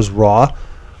was raw.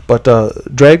 But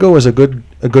Drago is a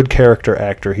good character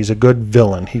actor. He's a good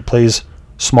villain. He plays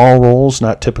small roles,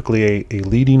 not typically a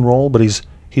leading role, but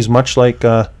he's much like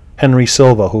Henry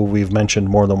Silva, who we've mentioned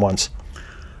more than once.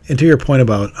 And to your point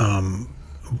about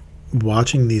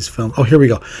watching these films, here we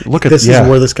go. Look at this is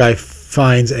where this guy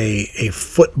finds a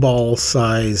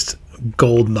football-sized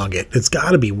gold nugget. It's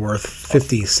got to be worth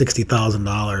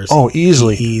 $50,000-$60,000. Oh,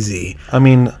 easily. Easy. I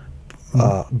mean,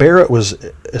 Barrett was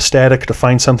ecstatic to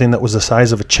find something that was the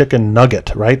size of a chicken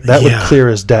nugget, right? That would clear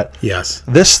his debt. Yes.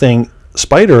 This thing,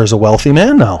 Spider is a wealthy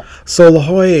man now. So La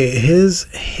Jolla,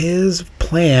 his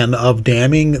plan of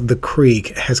damming the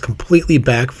creek has completely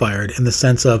backfired in the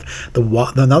sense of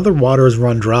now the water has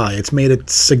run dry. It's made it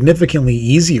significantly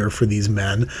easier for these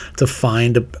men to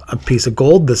find a piece of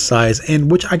gold this size,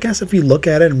 and which I guess if you look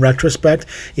at it in retrospect,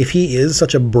 if he is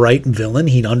such a bright villain,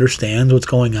 he understands what's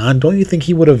going on. Don't you think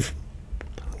he would have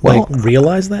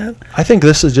realized that? I think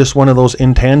this is just one of those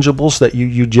intangibles that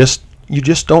you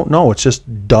just don't know. It's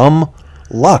just dumb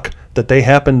luck that they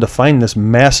happen to find this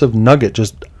massive nugget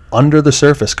just under the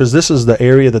surface, because this is the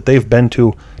area that they've been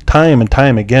to time and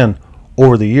time again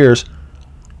over the years.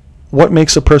 What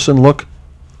makes a person look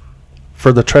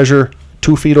for the treasure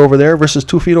 2 feet over there versus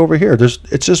 2 feet over here?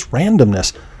 It's just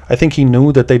randomness. I think he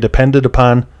knew that they depended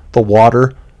upon the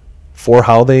water for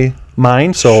how they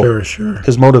mine, so sure.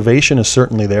 His motivation is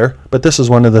certainly there, but this is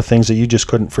one of the things that you just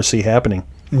couldn't foresee happening.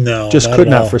 No, just could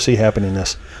not foresee happening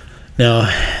this. Now,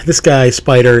 this guy,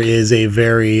 Spider, is a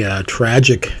very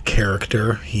tragic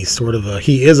character. He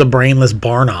is a brainless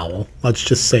barn owl. Let's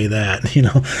just say that,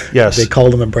 Yes. They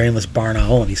called him a brainless barn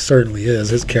owl, and he certainly is,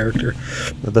 his character.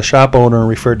 The shop owner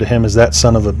referred to him as that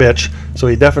son of a bitch, so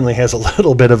he definitely has a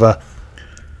little bit of a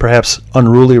perhaps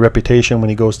unruly reputation when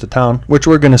he goes to town, which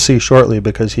we're going to see shortly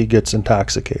because he gets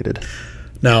intoxicated.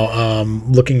 Now,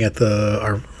 looking at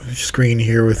our screen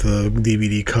here with the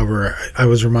DVD cover, I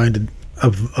was reminded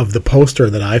of the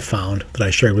poster that I found that I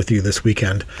shared with you this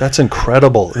weekend. That's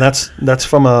incredible. And that's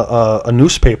from a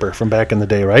newspaper from back in the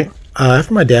day, right?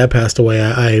 After my dad passed away,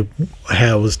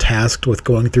 I was tasked with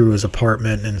going through his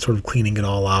apartment and sort of cleaning it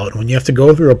all out. And when you have to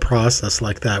go through a process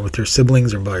like that with your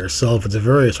siblings or by yourself, it's a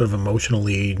very sort of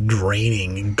emotionally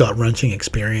draining and gut-wrenching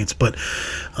experience. But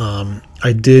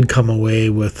I did come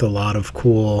away with a lot of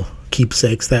cool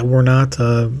keepsakes that were not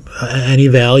any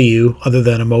value other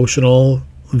than emotional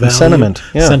value,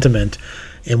 sentiment.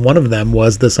 And one of them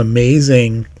was this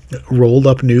amazing rolled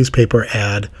up newspaper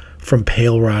ad from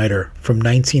Pale Rider from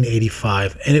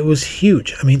 1985, and it was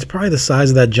huge. I mean, it's probably the size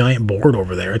of that giant board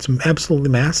over there. It's absolutely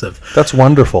massive. That's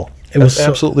wonderful. That's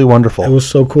absolutely wonderful. It was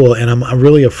so cool, and I'm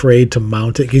really afraid to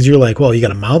mount it because you're like, well, you got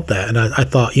to mount that, and I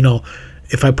thought,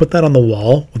 if I put that on the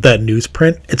wall with that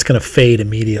newsprint, it's going to fade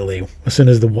immediately as soon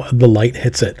as the light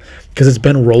hits it, because it's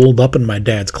been rolled up in my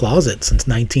dad's closet since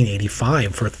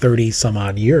 1985 for 30 some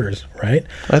odd years, right?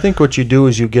 I think what you do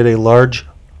is you get a large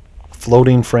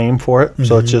floating frame for it,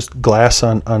 so it's just glass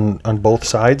on both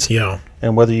sides. Yeah.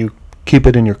 And whether you keep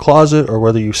it in your closet or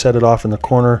whether you set it off in the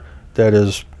corner that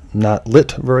is not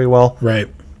lit very well, right,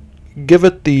 give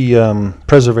it the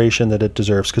preservation that it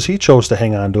deserves, because he chose to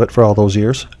hang on to it for all those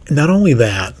years. Not only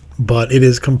that, but it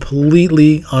is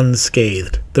completely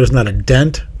unscathed. There's not a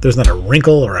dent, there's not a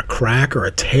wrinkle or a crack or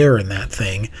a tear in that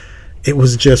thing. It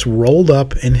was just rolled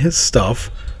up in his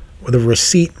stuff with a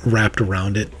receipt wrapped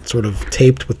around it, sort of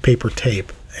taped with paper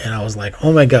tape. And I was like,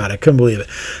 oh my God, I couldn't believe it.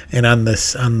 And on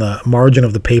the margin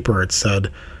of the paper, it said,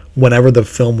 whenever the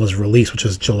film was released, which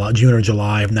was June or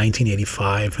July of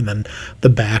 1985, and then the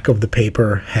back of the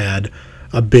paper had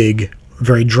a big,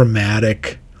 very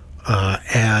dramatic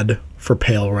ad for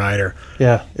Pale Rider.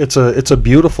 Yeah, it's a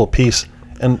beautiful piece,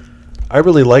 and I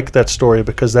really like that story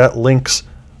because that links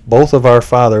both of our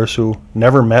fathers, who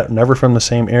never met, never from the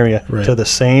same area, right, to the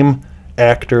same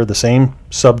actor, the same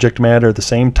subject matter, the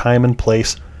same time and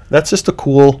place. That's just a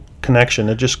cool connection.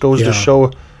 It just goes to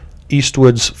show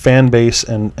Eastwood's fan base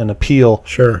and appeal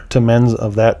to men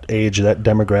of that age, that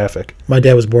demographic. My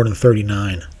dad was born in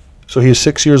 1939. So he's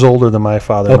 6 years older than my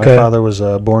father. Okay. My father was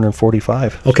born in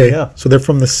 1945. Okay, so they're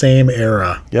from the same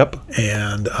era. Yep.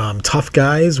 And tough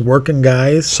guys, working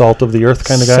guys. Salt of the earth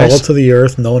kind of guys. Salt of the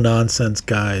earth, no-nonsense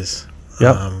guys.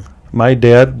 Yep. My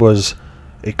dad was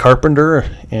a carpenter,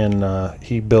 and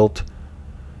he built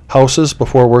houses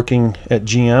before working at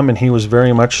GM, and he was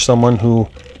very much someone who,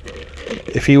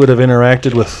 if he would have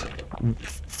interacted with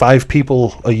 5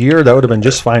 people a year, that would have been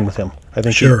just fine with him. I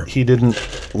think he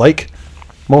didn't like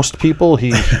most people.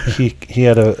 He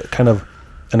had a kind of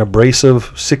an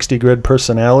abrasive 60 grid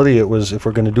personality. It was, if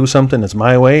we're going to do something, it's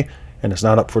my way, and it's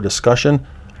not up for discussion.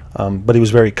 But he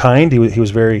was very kind. He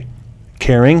was very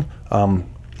caring.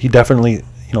 He definitely,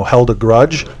 held a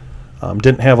grudge,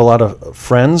 didn't have a lot of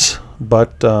friends,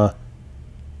 but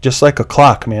just like a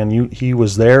clock, man, he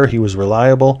was there, he was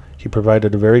reliable, he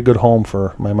provided a very good home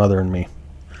for my mother and me.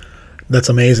 That's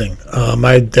amazing.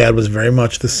 My dad was very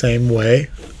much the same way,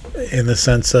 in the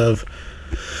sense of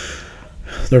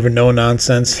sort of a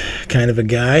no-nonsense kind of a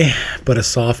guy, but a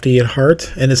softy at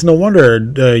heart. And it's no wonder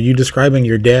you describing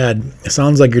your dad, it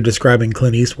sounds like you're describing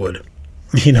Clint Eastwood.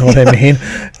 You know what I mean?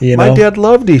 My dad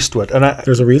loved Eastwood. And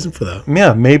there's a reason for that.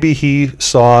 Yeah, maybe he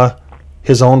saw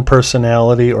his own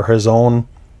personality or his own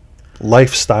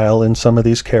lifestyle in some of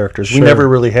these characters. Sure. We never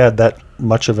really had that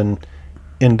much of an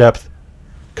in-depth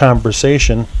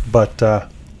conversation, but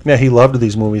he loved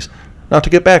these movies. Now, to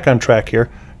get back on track here,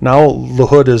 now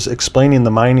LaHood is explaining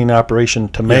the mining operation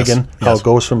to Megan, how it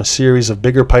goes from a series of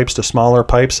bigger pipes to smaller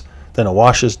pipes, then it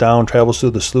washes down, travels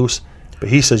through the sluice. But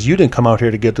he says, you didn't come out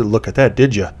here to get a look at that,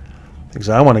 did you? Because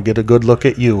I want to get a good look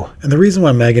at you. And the reason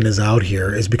why Megan is out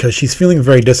here is because she's feeling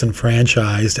very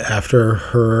disenfranchised after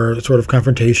her sort of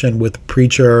confrontation with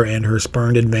Preacher and her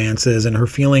spurned advances, and her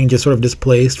feeling just sort of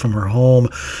displaced from her home,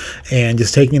 and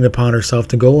just taking it upon herself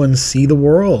to go and see the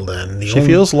world. And she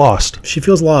feels lost. She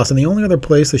feels lost. And the only other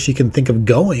place that she can think of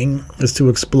going is to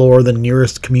explore the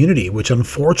nearest community, which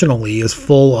unfortunately is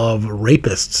full of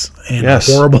rapists and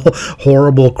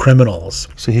horrible criminals.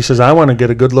 So he says, I want to get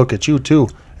a good look at you too.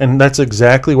 And that's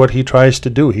exactly what he tries to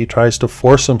do. He tries to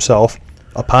force himself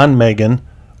upon Megan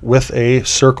with a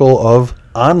circle of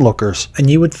onlookers. And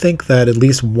you would think that at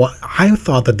least one, I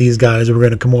thought that these guys were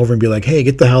going to come over and be like, hey,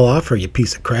 get the hell off her, you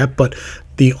piece of crap. But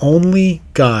the only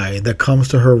guy that comes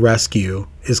to her rescue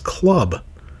is Club.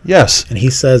 Yes. And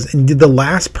he says, and the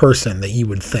last person that you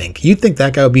would think, you'd think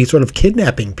that guy would be sort of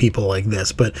kidnapping people like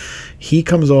this. But he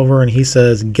comes over and he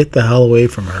says, get the hell away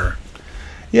from her.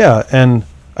 Yeah, and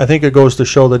I think it goes to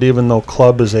show that even though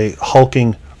Club is a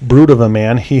hulking brute of a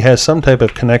man, he has some type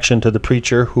of connection to the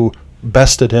Preacher, who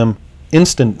bested him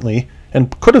instantly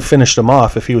and could have finished him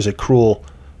off if he was a cruel,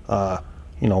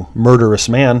 murderous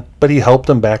man, but he helped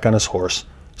him back on his horse.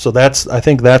 So I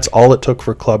think that's all it took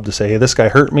for Club to say, hey, this guy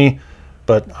hurt me,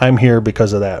 but I'm here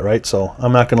because of that, right? So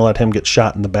I'm not going to let him get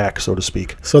shot in the back, so to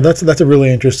speak. So that's a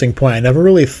really interesting point. I never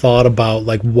really thought about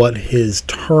like what his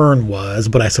turn was,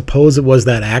 but I suppose it was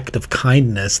that act of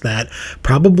kindness that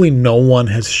probably no one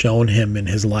has shown him in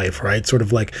his life, right? Sort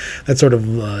of like that sort of,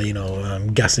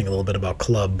 I'm guessing a little bit about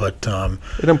Club, but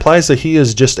it implies that he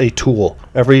is just a tool.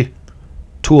 Every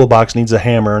toolbox needs a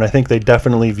hammer, and I think they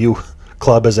definitely view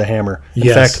Club as a hammer. In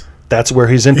fact, that's where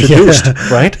he's introduced,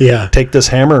 right? Yeah. Take this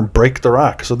hammer and break the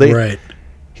rock. So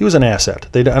he was an asset.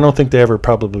 I don't think they ever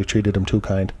probably treated him too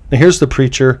kind. Now here's the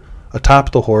Preacher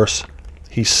atop the horse.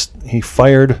 He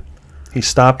fired. He's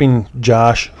stopping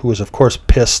Josh, who is of course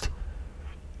pissed.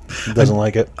 He doesn't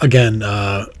like it. Again, his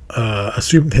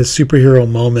superhero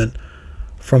moment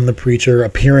from the Preacher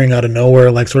appearing out of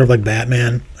nowhere, like sort of like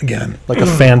Batman again, like a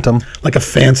phantom, like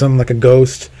a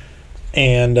ghost.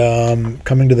 And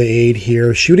coming to the aid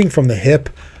here, shooting from the hip.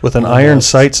 With an iron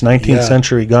sights 19th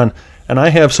century gun. And I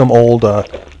have some old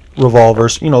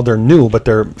revolvers. They're new, but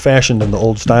they're fashioned in the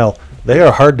old style. They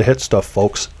are hard to hit stuff,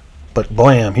 folks. But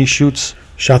blam, he shot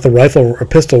the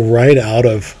pistol right out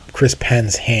of Chris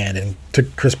Penn's hand and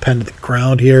took Chris Penn to the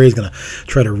ground here. He's going to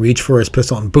try to reach for his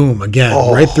pistol, and boom,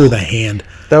 again, right through the hand.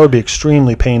 That would be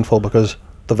extremely painful because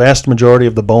the vast majority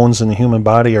of the bones in the human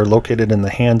body are located in the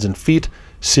hands and feet.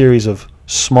 Series of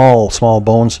small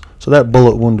bones, so that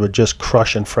bullet wound would just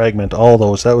crush and fragment all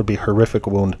those. That would be a horrific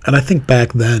wound. And I think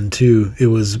back then too, it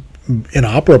was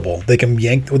inoperable. They can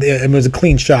yank. It was a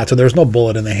clean shot, so there was no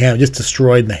bullet in the hand. It just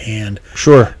destroyed the hand.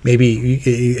 Sure. Maybe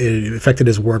it affected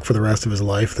his work for the rest of his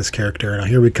life. This character. Now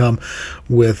here we come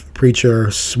with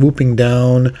Preacher swooping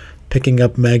down, picking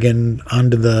up Megan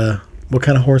onto the, what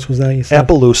kind of horse was that? You said?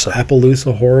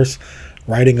 Appaloosa horse.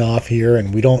 Riding off here,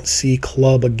 and we don't see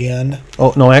Club again.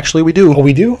 Oh, no, actually we do. Oh,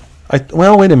 we do?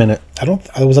 Well, wait a minute.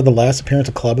 Was that the last appearance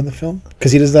of Club in the film?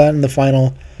 Because he does that in the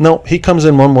final. No, he comes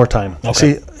in one more time.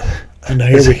 Okay.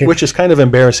 See, which is kind of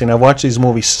embarrassing. I've watched these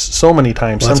movies so many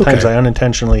times. Well, sometimes okay. I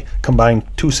unintentionally combine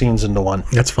two scenes into one.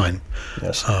 That's fine.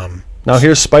 Yes. Now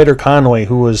here's Spider Conway,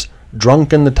 who was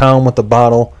drunk in the town with a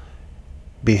bottle,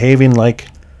 behaving like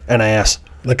an ass.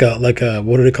 Like a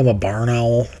what do they call a barn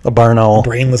owl? A barn owl. A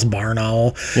brainless barn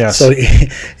owl. Yes. So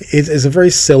it's a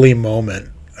very silly moment.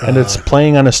 And it's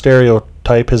playing on a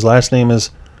stereotype. His last name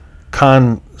is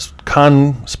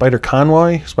Spider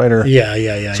Conway?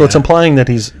 Yeah. So it's implying that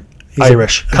he's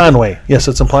Irish. Conway. Yes,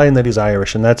 it's implying that he's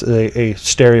Irish, and that's a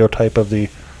stereotype of the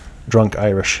drunk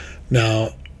Irish. Now,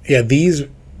 is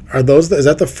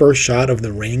that the first shot of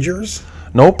the Rangers?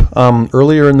 Nope.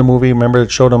 Earlier in the movie, remember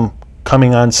it showed him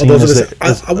coming on scene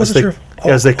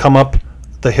as they come up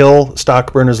the hill.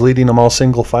 Stockburn is leading them all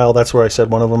single file. That's where I said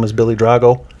one of them is Billy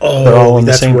Drago. Oh, they're all in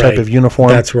the same type of uniform.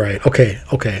 That's right. Okay.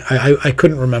 I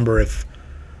couldn't remember if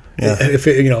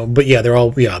but yeah,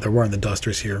 they're wearing the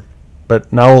dusters here.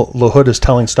 But now LaHood is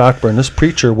telling Stockburn, this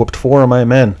preacher whooped 4 of my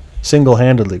men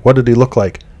single-handedly. What did he look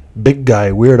like? Big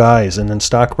guy, weird eyes. And then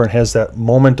Stockburn has that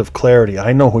moment of clarity.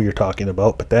 I know who you're talking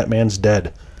about, but that man's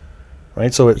dead.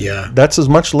 Right? So that's as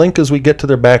much link as we get to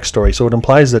their backstory. So it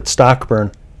implies that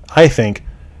Stockburn, I think,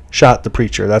 shot the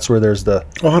preacher. That's where there's the...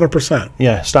 100%.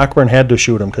 Yeah, Stockburn had to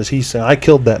shoot him because he said, I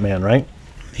killed that man, right?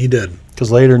 He did. Because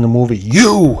later in the movie,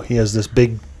 he has this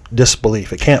big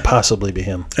disbelief. It can't possibly be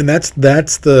him. And that's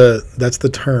the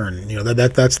turn.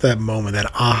 That's that moment,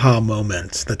 that aha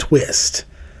moment, the twist.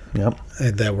 Yep.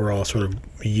 That we're all sort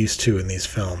of used to in these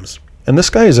films. And this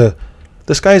guy is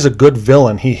a good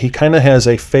villain. He kind of has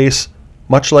a face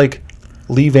much like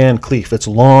Lee Van Cleef. It's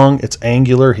long, it's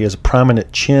angular. He has a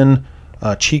prominent chin,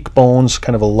 cheekbones,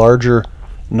 kind of a larger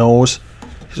nose.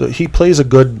 So he plays a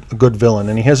good villain,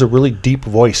 and he has a really deep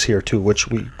voice here too, which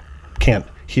we can't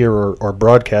hear or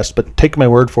broadcast. But take my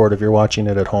word for it if you're watching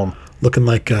it at home. Looking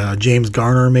like James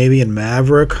Garner maybe in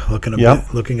Maverick. Looking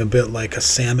a bit like a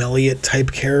Sam Elliott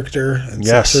type character.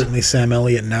 Yes, certainly Sam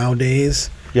Elliott nowadays.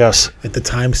 Yes. At the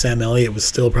time, Sam Elliott was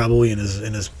still probably in his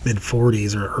mid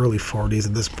 40s or early 40s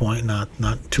at this point. Not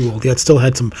too old yet. Still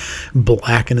had some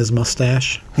black in his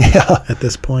mustache. Yeah. At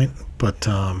this point, but.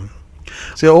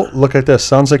 See, look at this.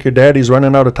 Sounds like your daddy's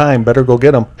running out of time. Better go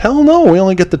get him. Hell no, we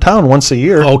only get to town once a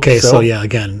year. Okay, so yeah,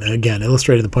 again,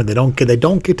 illustrating the point, they don't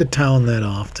get to town that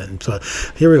often. So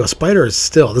here we go. Spider is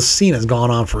still. This scene has gone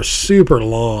on for super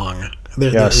long.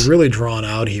 They're really drawn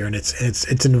out here, and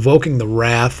it's invoking the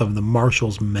wrath of the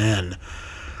marshal's men.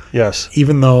 Yes.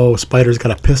 Even though Spider's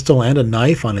got a pistol and a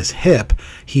knife on his hip,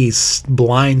 he's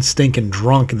blind, stinking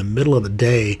drunk in the middle of the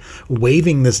day,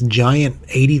 waving this giant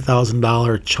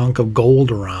 $80,000 chunk of gold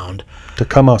around. To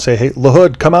come out, say, hey,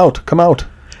 LaHood, come out.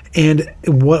 And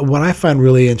what I find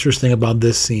really interesting about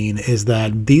this scene is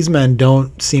that these men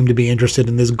don't seem to be interested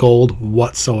in this gold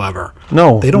whatsoever.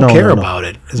 No. They don't care about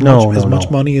it. As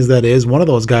much money as that is, one of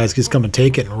those guys can come and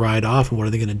take it and ride off, and what are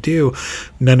they going to do?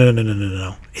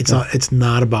 No. It's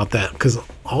not about that, because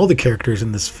all the characters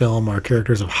in this film are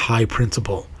characters of high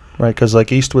principle. Right, because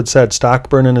like Eastwood said,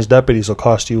 Stockburn and his deputies will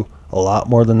cost you a lot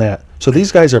more than that. So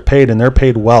these guys are paid, and they're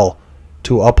paid well,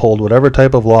 to uphold whatever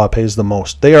type of law pays the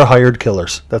most. They are hired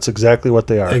killers. That's exactly what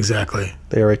they are. Exactly.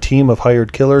 They are a team of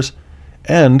hired killers,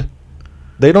 and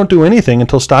they don't do anything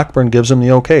until Stockburn gives them the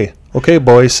okay. Okay,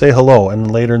 boys, say hello. And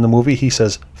later in the movie, he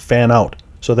says, fan out.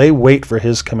 So they wait for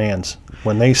his commands.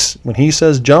 When he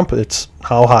says jump, it's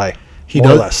how high.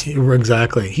 More or less.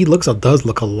 Exactly. He does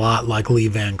look a lot like Lee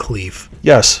Van Cleef.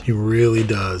 Yes. He really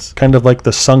does. Kind of like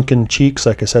the sunken cheeks,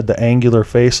 like I said, the angular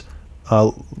face.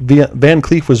 Van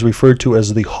Cleef was referred to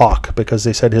as the Hawk because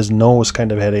they said his nose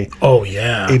kind of had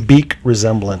a beak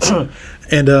resemblance.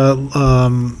 And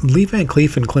Lee Van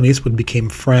Cleef and Clint Eastwood became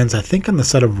friends, I think, on the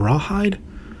set of Rawhide.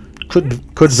 Could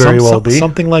very well be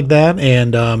something like that.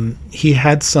 And he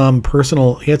had some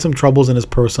troubles in his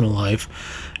personal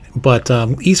life, but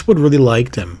Eastwood really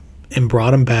liked him and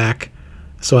brought him back.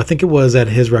 So I think it was at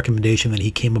his recommendation that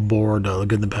he came aboard The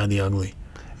Good, the Bad, and the Ugly.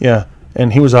 Yeah.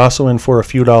 And he was also in For a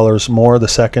Few Dollars More, the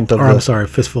second of I'm sorry,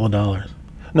 Fistful of Dollars.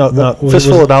 No,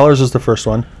 Fistful of Dollars is the first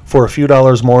one. For a Few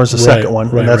Dollars More is the second one.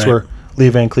 And that's where Lee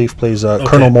Van Cleef plays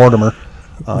Colonel Mortimer.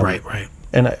 Right.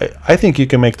 And I think you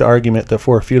can make the argument that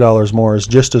For a Few Dollars More is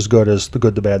just as good as The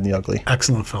Good, the Bad, and the Ugly.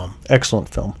 Excellent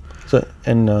film. So,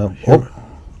 and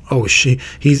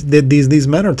these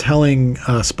men are telling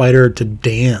Spider to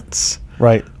dance.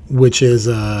 Right. Which is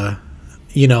that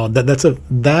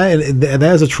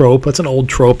is a trope. That's an old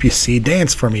trope you see.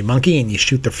 Dance for me, monkey, and you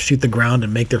shoot the ground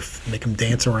and make them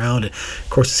dance around. And of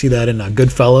course, you see that in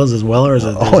Goodfellas as well. Or is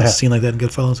a scene like that in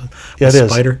Goodfellas? It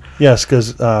is. Spider. Yes,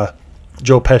 because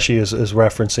Joe Pesci is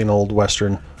referencing old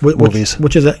Western movies,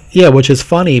 which is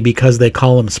funny because they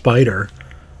call him Spider.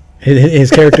 His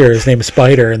character is named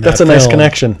Spider in that That's a nice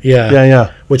connection.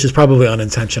 Yeah. Which is probably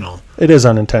unintentional. It is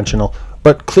unintentional,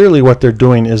 but clearly what they're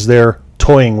doing is they're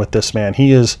toying with this man.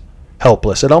 He is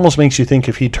helpless. It almost makes you think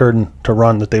if he turned to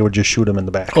run that they would just shoot him in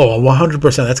the back. Oh, 100%.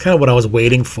 That's kind of what I was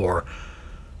waiting for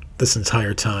this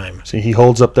entire time. See, he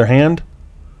holds up their hand.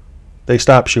 They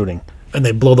stop shooting. And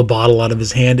they blow the bottle out of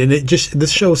his hand. And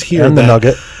this shows here and the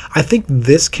nugget. I think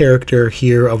this character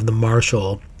here of the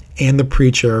marshal and the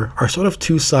preacher are sort of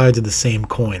two sides of the same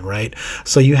coin, right?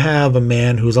 So you have a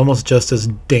man who's almost just as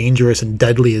dangerous and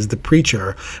deadly as the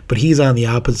preacher, but he's on the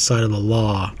opposite side of the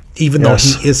law. even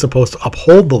Yes. though he is supposed to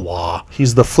uphold the law.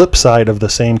 He's the flip side of the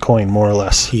same coin, more or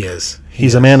less. He is.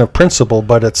 He's a man of principle,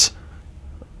 but it's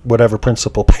whatever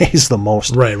principle pays the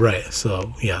most. Right.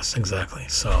 So, yes, exactly.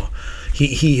 So,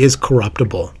 he is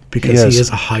corruptible because he is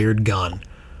a hired gun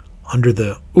under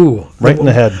the... Right in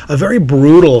the head. A very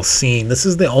brutal scene. This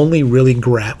is the only really...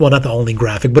 well, not the only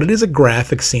graphic, but it is a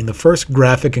graphic scene. The first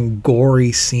graphic and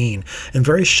gory scene. And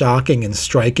very shocking and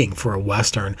striking for a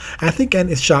Western. I think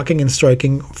it's shocking and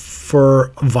striking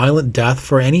for violent death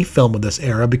for any film of this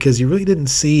era because you really didn't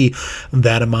see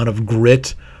that amount of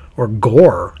grit or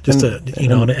gore just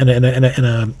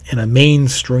in a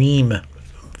mainstream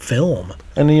film.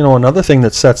 And another thing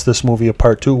that sets this movie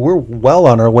apart too, we're well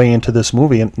on our way into this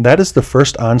movie, and that is the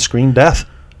first on-screen death.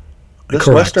 This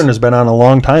Correct. Western has been on a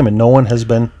long time, and no one has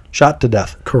been shot to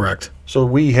death. Correct. So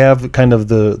we have kind of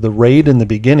the raid in the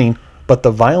beginning, but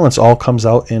the violence all comes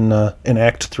out in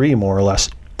Act 3, more or less.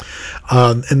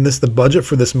 And the budget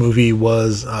for this movie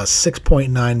was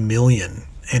 $6.9 million,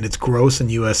 and its gross in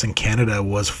U.S. and Canada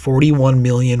was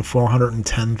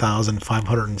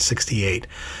 $41,410,568,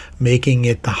 making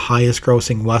it the highest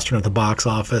grossing Western at the box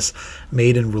office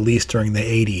made and released during the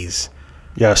 80s.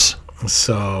 Yes.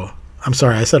 So, I'm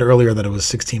sorry, I said earlier that it was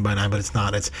 16:9, but it's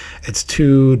not. It's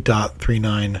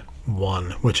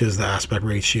 2.391, which is the aspect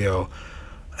ratio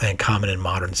and common in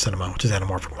modern cinema, which is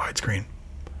anamorphic widescreen.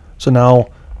 So now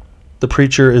the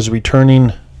preacher is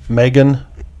returning Megan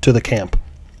to the camp.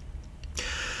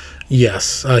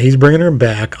 Yes, he's bringing her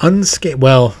back unscathed.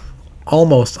 Well,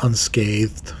 almost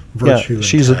unscathed. Virtue. Yeah,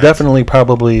 she's intact. definitely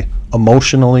probably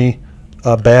emotionally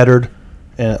battered,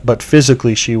 but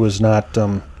physically she was not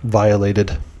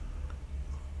violated.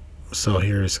 So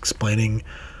here's explaining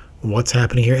what's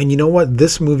happening here. And you know what?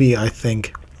 This movie, I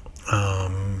think,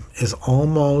 is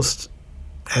almost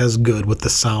as good with the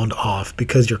sound off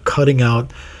because you're cutting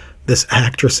out this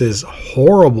actress's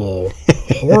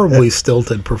horribly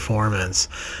stilted performance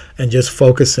and just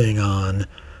focusing on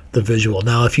the visual.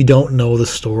 Now, if you don't know the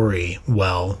story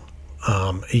well,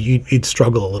 you'd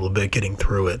struggle a little bit getting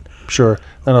through it. Sure.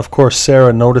 And of course,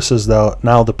 Sarah notices that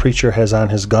now the preacher has on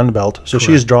his gun belt, so Correct.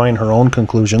 she's drawing her own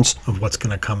conclusions Of what's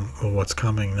going to come, of what's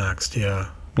coming next, yeah.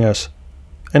 Yes.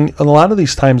 And a lot of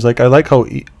these times, like I like how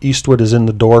Eastwood is in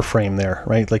the door frame there,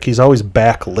 right? Like he's always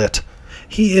backlit.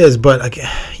 He is, but,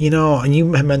 and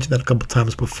you have mentioned that a couple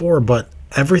times before, but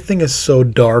everything is so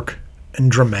dark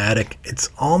and dramatic, it's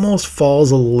almost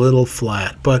falls a little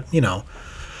flat. But, I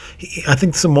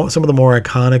think some of the more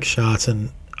iconic shots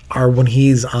are when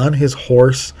he's on his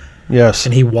horse. Yes.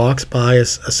 And he walks by a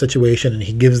situation and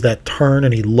he gives that turn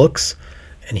and he looks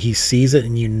and he sees it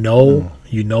and you know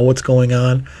what's going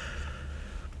on.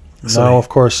 So now, of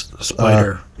course,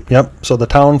 Spider. Yep. So the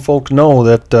town folk know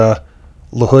that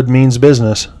LaHood means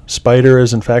business. Spider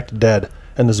is in fact dead,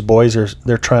 and his boys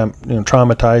they're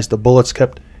traumatized. The bullets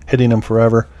kept hitting him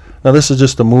forever. Now this is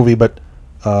just a movie, but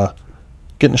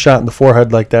getting shot in the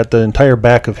forehead like that, the entire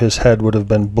back of his head would have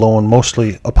been blown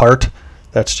mostly apart.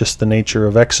 That's just the nature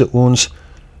of exit wounds.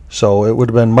 So it would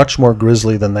have been much more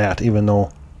grisly than that, even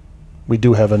though we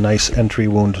do have a nice entry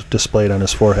wound displayed on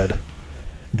his forehead.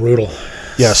 Brutal.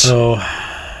 Yes. So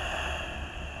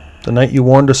the night you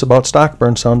warned us about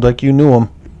Stockburn sounds like you knew him.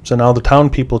 So now the town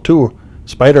people too.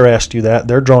 Spider asked you that.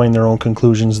 They're drawing their own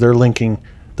conclusions. They're linking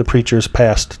the preacher's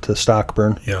past to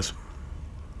Stockburn. yes.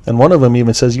 And one of them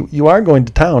even says, you are going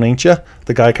to town, ain't you?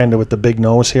 The guy kind of with the big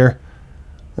nose here.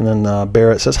 And then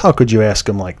Barrett says, how could you ask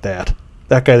him like that?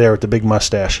 That guy there with the big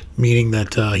mustache. Meaning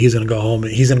that he's going to go home.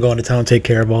 He's going to go into town and take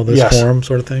care of all this Yes. for him,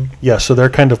 sort of thing. Yeah, so they're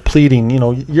kind of pleading,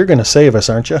 you're going to save us,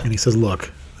 aren't you? And he says,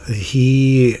 "Look,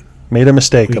 he Made a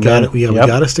mistake. we got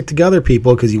to stick together,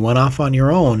 people, because you went off on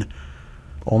your own."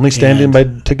 Only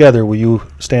standing together will you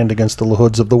stand against the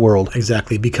LaHoods of the world.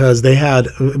 Exactly, because they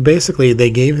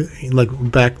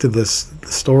gave, back to this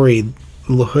story,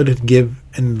 LaHood had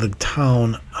given the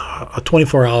town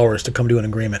 24 hours to come to an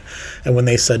agreement. And when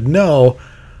they said no,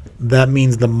 that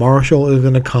means the marshal is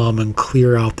going to come and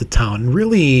clear out the town. And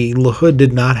really, LaHood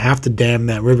did not have to dam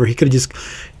that river. He could have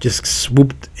just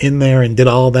swooped in there and did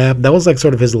all that. That was like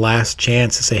sort of his last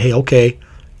chance to say, hey, okay,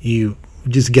 you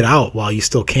just get out while you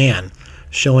still can.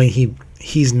 Showing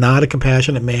he's not a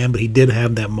compassionate man, but he did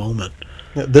have that moment.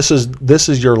 This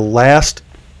is your last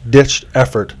ditched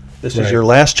effort. This is your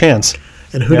last chance.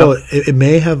 And who knows? It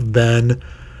may have been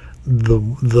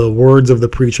the words of the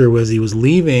preacher as he was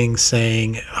leaving,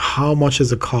 saying, "How much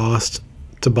does it cost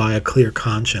to buy a clear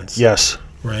conscience?" Yes.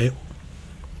 Right.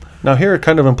 Now here it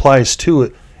kind of implies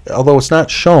too, although it's not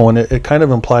shown, it kind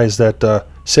of implies that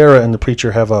Sarah and the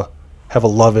preacher have a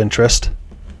love interest.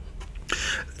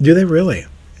 Do they really?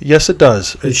 Yes, it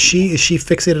does. Is she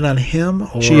fixated on him?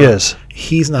 Or She is.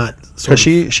 He's not. Because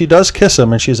she does kiss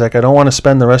him, and she's like, I don't want to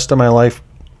spend the rest of my life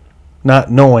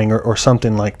not knowing or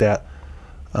something like that.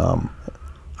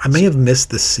 I may have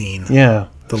missed this scene. Yeah.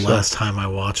 Last time I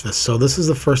watched this. So this is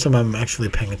the first time I'm actually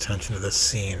paying attention to this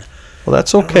scene. Well,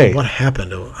 that's I don't okay. know what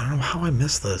happened? I don't know how I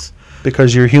missed this.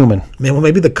 Because you're human.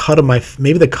 Maybe the cut of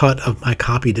my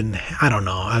copy didn't. I don't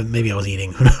know. Maybe I was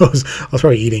eating. Who knows? I was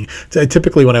probably eating.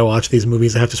 Typically, when I watch these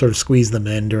movies, I have to sort of squeeze them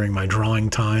in during my drawing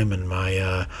time and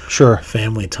my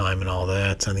family time and all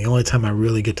that. And the only time I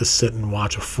really get to sit and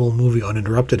watch a full movie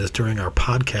uninterrupted is during our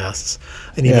podcasts.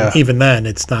 And even then,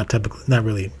 it's not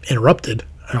really interrupted.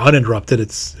 Uninterrupted.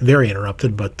 It's very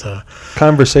interrupted, but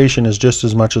conversation is just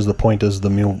as much as the point as the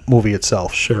movie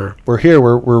itself. Sure. We're here.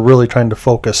 We're really trying to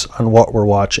focus on what we're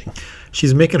watching.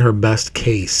 She's making her best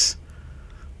case.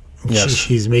 Yes.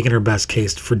 She's making her best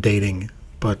case for dating,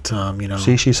 but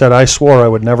See, she said, "I swore I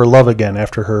would never love again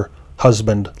after her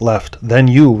husband left. Then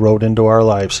you rode into our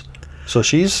lives." So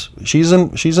she's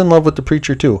in love with the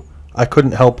preacher too. I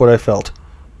couldn't help what I felt.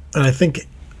 And I think.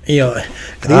 God,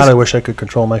 I wish I could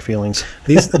control my feelings.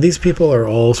 These people are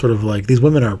all sort of like, these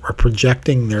women are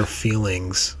projecting their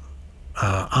feelings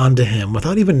onto him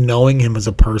without even knowing him as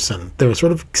a person. They're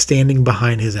sort of standing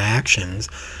behind his actions,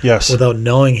 yes, without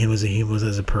knowing him as he was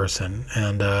as a person.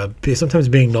 And sometimes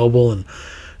being noble and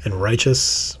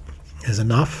righteous is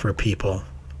enough for people.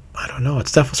 I don't know.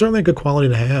 It's certainly a good quality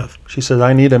to have. She says,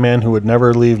 "I need a man who would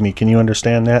never leave me. Can you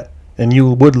understand that? And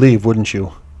you would leave, wouldn't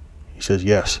you?" He says,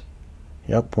 "Yes."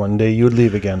 Yep, one day you'd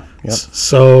leave again. Yep.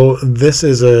 So this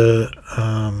is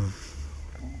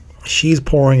she's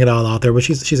pouring it all out there, but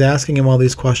she's asking him all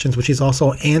these questions, but she's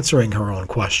also answering her own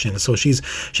questions. So she's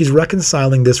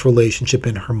reconciling this relationship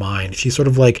in her mind. She's sort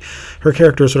of like, her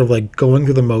character is sort of like going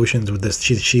through the motions with this.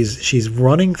 She's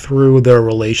running through their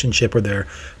relationship or their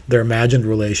imagined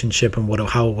relationship and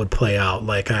how it would play out.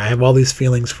 Like, I have all these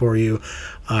feelings for you.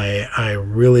 I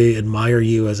really admire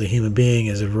you as a human being,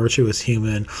 as a virtuous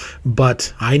human,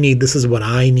 but this is what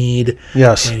I need.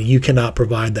 Yes. And you cannot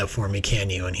provide that for me, can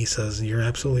you? And he says, you're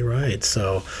absolutely right.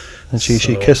 So, and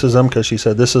she kisses him because she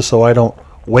said, "This is so I don't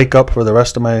wake up for the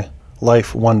rest of my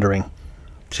life wondering."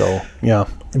 So, yeah.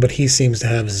 But he seems to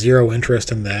have zero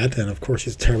interest in that, and of course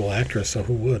she's a terrible actress, so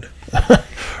who would?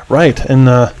 Right, and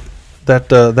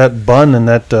that bun and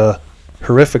that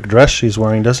horrific dress she's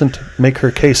wearing doesn't make her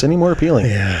case any more appealing.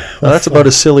 Yeah. Well, that's about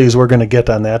as silly as we're going to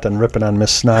get on that and ripping on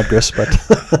Miss Snodgrass, but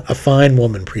a fine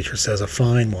woman, preacher says, a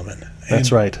fine woman.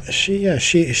 That's right. She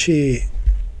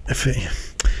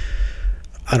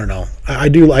I don't know. I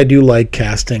do like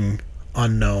casting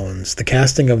unknowns, the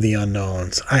casting of the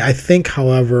unknowns. I think,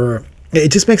 however, it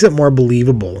just makes it more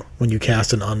believable when you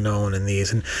cast an unknown in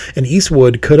these. And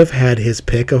Eastwood could have had his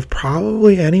pick of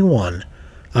probably anyone,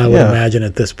 I would imagine,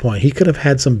 at this point. He could have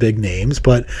had some big names,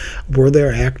 but were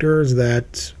there actors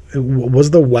that...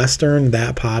 Was the Western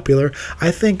that popular?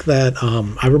 I think that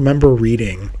I remember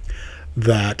reading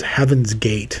that Heaven's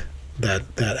Gate, that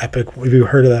epic... Have you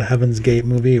heard of that Heaven's Gate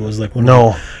movie? It was like one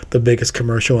of the biggest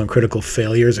commercial and critical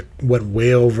failures. It went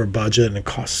way over budget and it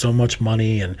cost so much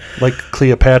money. And like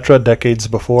Cleopatra decades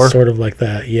before? Sort of like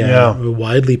that, yeah. A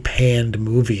widely panned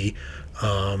movie.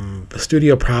 The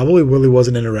studio probably really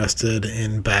wasn't interested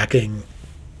in backing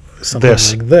something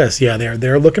like this. Yeah,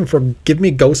 they're looking for, give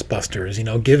me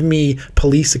Ghostbusters, give me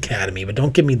Police Academy, but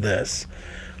don't give me this.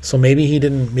 So maybe he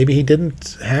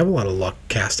didn't have a lot of luck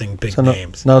casting big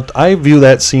names. Now I view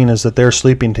that scene as that they're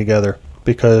sleeping together,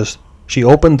 because she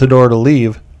opened the door to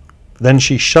leave, then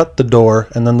she shut the door,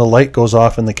 and then the light goes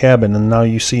off in the cabin, and now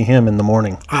you see him in the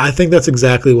morning. I think that's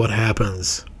exactly what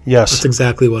happens. Yes. That's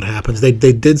exactly what happens. They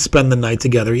did spend the night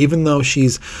together, even though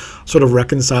she's sort of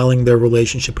reconciling their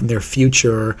relationship and their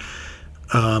future.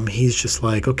 He's just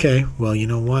like, okay, well, you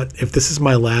know what? If this is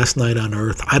my last night on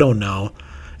Earth, I don't know.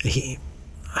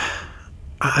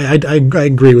 I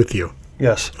agree with you.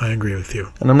 Yes. I agree with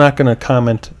you. And I'm not going to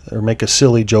comment or make a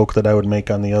silly joke that I would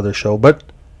make on the other show, but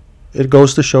it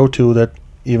goes to show, too, that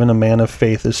even a man of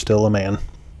faith is still a man.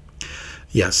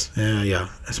 Yes. Yeah.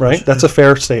 Right? That's a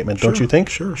fair statement, don't you think?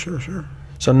 Sure.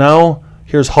 So now,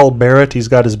 here's Hull Barrett. He's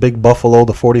got his big Buffalo,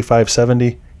 the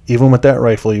 45-70. Even with that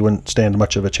rifle, you wouldn't stand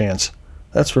much of a chance.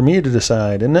 That's for me to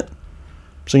decide, isn't it?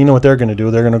 So you know what they're going to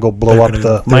do? They're going to go blow up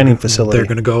the mining facility. They're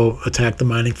going to go attack the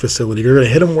mining facility. You're going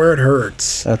to hit them where it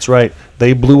hurts. That's right.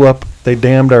 They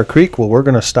dammed our creek. Well, we're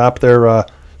going to stop their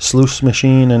sluice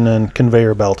machine and then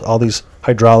conveyor belt, all these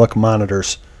hydraulic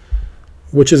monitors.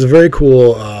 Which is very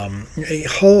cool.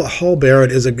 Hull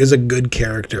Barrett is a good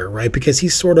character, right? Because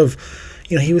he's sort of,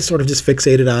 he was sort of just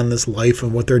fixated on this life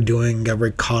and what they're doing, got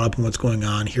very caught up in what's going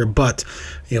on here. But,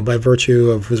 by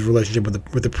virtue of his relationship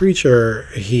with the preacher,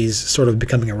 he's sort of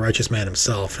becoming a righteous man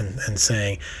himself and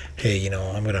saying, hey,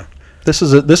 I'm going to... This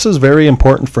is very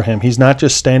important for him. He's not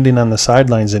just standing on the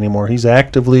sidelines anymore. He's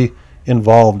actively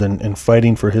involved in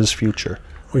fighting for his future.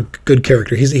 Good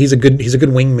character. He's a good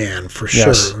wingman for sure.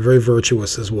 Yes. Very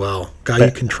virtuous as well. Guy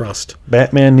you can trust.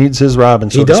 Batman needs his Robin,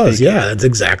 so he to does. speak. Yeah, that's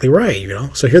exactly right.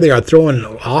 So here they are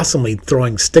awesomely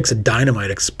throwing sticks of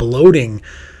dynamite, exploding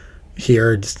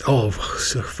here. Just, so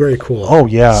very cool. Oh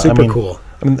yeah, super cool.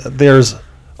 I mean, there's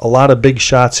a lot of big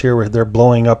shots here where they're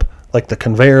blowing up like the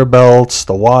conveyor belts,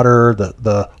 the water,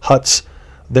 the huts.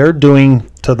 They're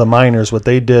doing to the miners what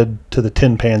they did to the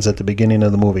tin pans at the beginning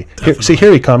of the movie.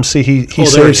 Here he comes. See, he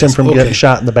saves him from getting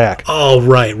shot in the back. Oh,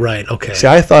 right, okay. See,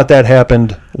 I thought that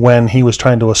happened when he was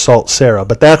trying to assault Sarah,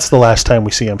 but that's the last time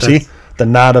we see him. See, the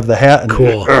nod of the hat. And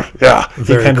cool. Yeah,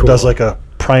 very he kind of cool. does like a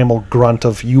primal grunt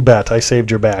of, you bet, I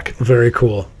saved your back. Very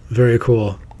cool. Very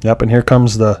cool. Yep, and here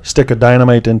comes the stick of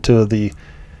dynamite into the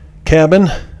cabin.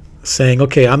 Saying,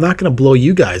 okay, I'm not going to blow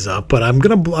you guys up, but I'm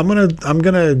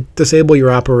gonna disable your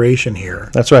operation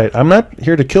here. That's right. I'm not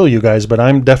here to kill you guys, but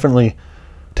I'm definitely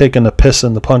taking a piss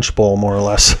in the punch bowl, more or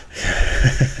less.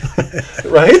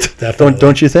 Right? Definitely.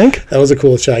 Don't you think? That was a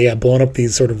cool shot. Yeah, blowing up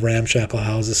these sort of ramshackle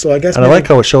houses. So I guess. And I like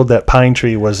how it showed that pine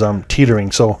tree was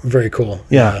teetering. So very cool.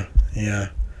 Yeah.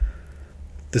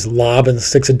 Just lobbing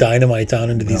sticks of dynamite down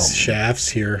into these shafts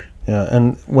here. Yeah,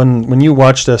 and when you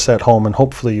watch this at home, and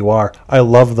hopefully you are, I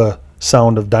love the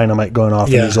sound of dynamite going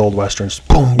off in these old westerns.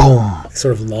 Boom, boom.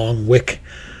 Sort of long wick.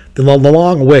 The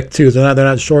long wick too. They're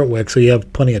not short wick, so you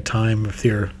have plenty of time if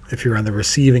you're on the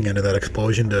receiving end of that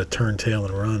explosion to turn tail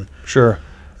and run. Sure.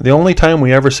 The only time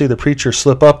we ever see the preacher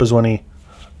slip up is when he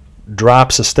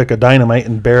drops a stick of dynamite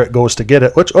and Barrett goes to get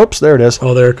it. Oops, there it is.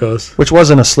 Oh, there it goes. Which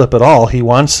wasn't a slip at all. He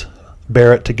wants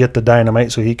Barrett to get the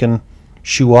dynamite so he can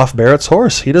shoo off Barrett's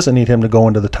horse. He doesn't need him to go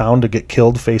into the town to get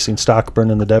killed facing Stockburn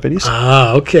and the deputies.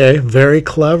 Ah, okay. Very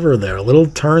clever there. A little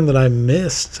turn that I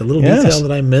missed. A little detail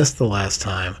that I missed the last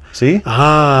time. See?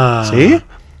 Ah. See?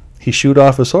 He shooed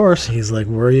off his horse. He's like,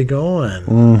 where are you going?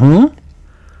 Mm-hmm.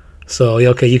 So,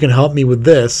 okay, you can help me with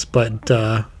this, but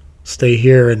stay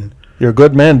here and... You're a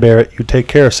good man, Barrett. You take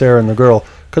care of Sarah and the girl.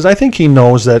 Because I think he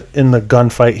knows that in the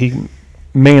gunfight he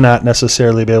may not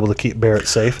necessarily be able to keep Barrett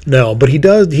safe. No, but he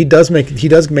does make it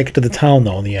to the town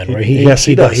though in the end, right? He does.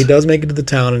 He does make it to the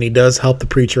town, and he does help the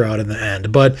preacher out in the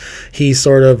end. But he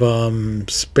sort of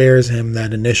spares him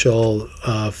that initial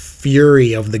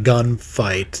fury of the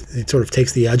gunfight. It sort of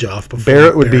takes the edge off before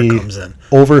Barrett would be comes in.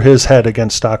 Over his head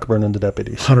against Stockburn and the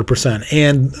deputies. 100%.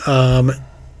 And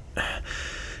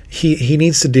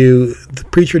the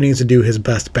preacher needs to do his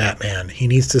best Batman. He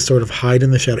needs to sort of hide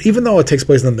in the shadow. Even though it takes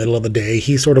place in the middle of the day,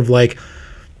 he's sort of like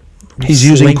he's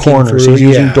using corners, through, he's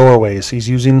using doorways, he's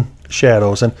using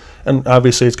shadows, and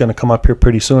obviously it's going to come up here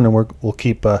pretty soon, and we'll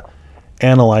keep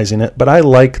analyzing it. But I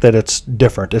like that it's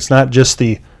different. It's not just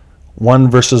the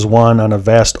 1 versus 1 on a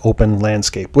vast open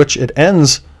landscape, which it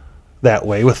ends that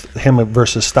way with him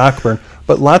versus Stockburn.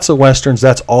 But lots of westerns,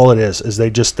 that's all it is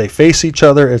they face each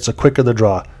other. It's a quick of the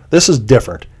draw. This is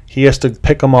different. He has to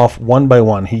pick them off one by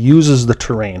one. He uses the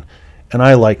terrain, and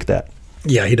I like that.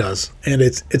 Yeah, he does. And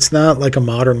it's not like a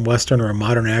modern western or a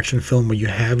modern action film where you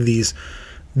have these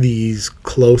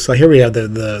close. Here we have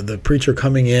the preacher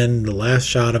coming in, the last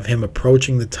shot of him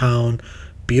approaching the town.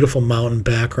 Beautiful mountain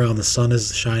background. The sun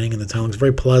is shining in the town. It's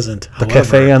very pleasant. The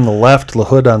cafe on the left, La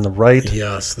Hood on the right.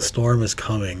 Yes, the storm is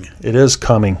coming. It is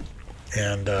coming.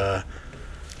 And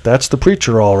that's the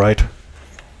preacher, all right.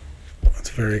 That's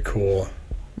very cool.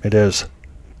 It is.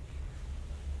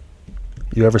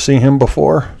 You ever seen him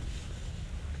before?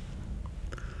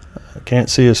 I can't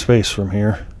see his face from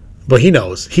here. But he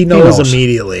knows. He knows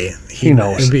immediately. He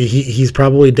knows. He's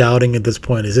probably doubting at this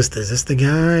point. Is this the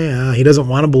guy? He doesn't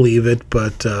want to believe it,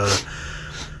 but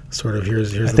sort of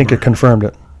here's. I think it confirmed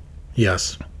it.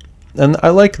 Yes. And I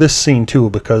like this scene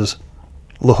too because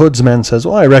La Hood's men says,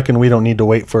 "Well, I reckon we don't need to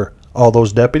wait for all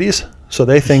those deputies." So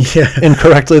they think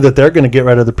incorrectly that they're going to get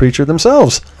rid of the preacher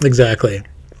themselves. Exactly.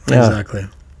 Yeah. Exactly.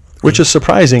 Which is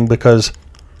surprising because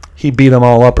he beat them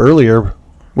all up earlier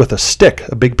with a stick,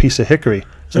 a big piece of hickory.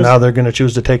 So now they're going to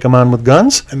choose to take him on with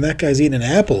guns? And that guy's eating an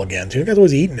apple again, too. That guy's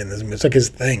always eating in this. It's like his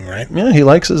thing, right? Yeah, he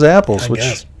likes his apples, I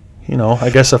guess. I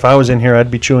guess if I was in here,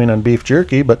 I'd be chewing on beef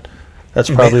jerky, but that's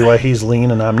probably why he's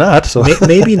lean and I'm not. So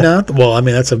maybe not. Well, I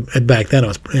mean, back then,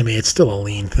 it's still a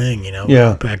lean thing,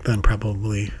 Yeah. Back then,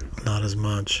 probably not as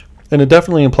much. And it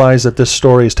definitely implies that this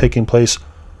story is taking place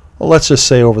well, let's just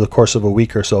say over the course of a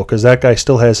week or so, because that guy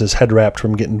still has his head wrapped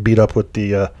from getting beat up with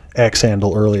the axe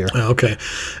handle earlier. Okay,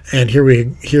 and here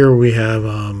we have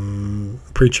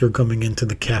preacher coming into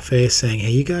the cafe saying,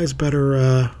 "Hey, you guys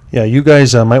better." Yeah, you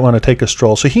guys might want to take a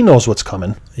stroll. So he knows what's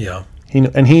coming. Yeah.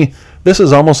 This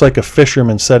is almost like a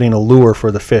fisherman setting a lure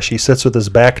for the fish. He sits with his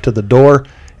back to the door,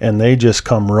 and they just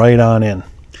come right on in.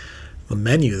 The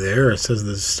menu there, it says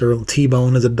the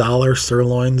T-bone is $1,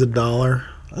 sirloin's $1.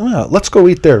 Let's go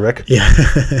eat there, Rick. Yeah.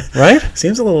 Right?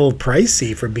 Seems a little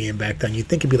pricey for being back then. You'd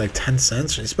think it'd be like 10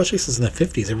 cents, especially since in the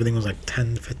 50s, everything was like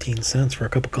 10, 15 cents for a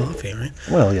cup of coffee, right?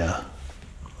 Well, yeah.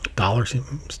 Dollar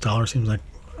seems like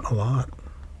a lot.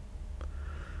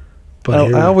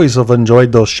 But I always have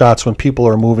enjoyed those shots when people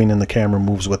are moving and the camera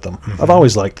moves with them. Mm-hmm. I've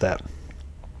always liked that.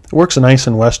 It works nice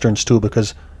in Westerns, too,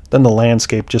 because then the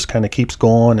landscape just kind of keeps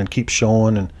going and keeps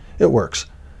showing, and it works.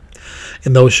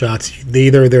 In those shots,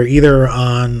 they're either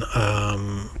on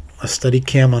a steady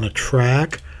cam on a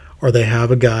track, or they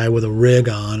have a guy with a rig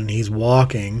on and he's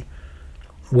walking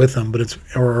with them. But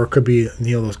or it could be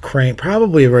those crane,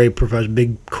 probably a very professional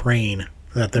big crane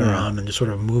that they're on, and just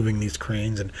sort of moving these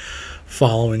cranes and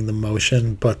following the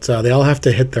motion. But they all have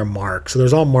to hit their mark. So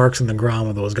there's all marks in the ground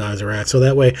where those guys are at. So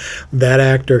that way, that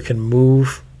actor can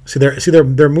move.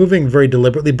 They're moving very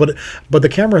deliberately, but the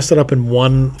camera is set up in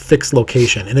one fixed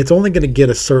location, and it's only going to get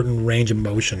a certain range of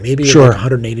motion, maybe like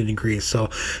 180 degrees.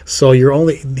 So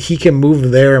he can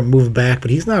move there and move back,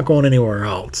 but he's not going anywhere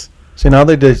else. See, now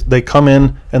they come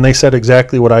in and they said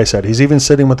exactly what I said. He's even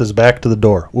sitting with his back to the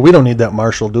door. Well, we don't need that,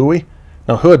 Marshal, do we?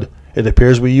 Now, Hood, it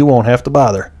appears you won't have to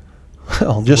bother.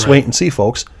 Well, just wait and see,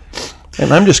 folks.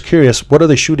 And I'm just curious, what are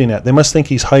they shooting at? They must think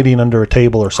he's hiding under a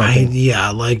table or something.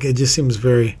 It just seems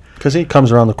very... Because he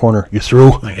comes around the corner. You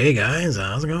through? Like, hey, guys,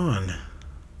 how's it going?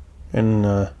 And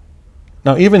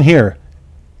now, even here,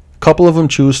 a couple of them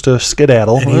choose to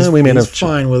skedaddle. And he's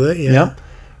fine with it, yeah.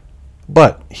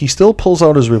 But he still pulls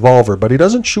out his revolver, but he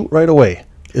doesn't shoot right away.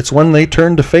 It's when they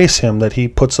turn to face him that he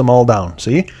puts them all down.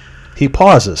 See? He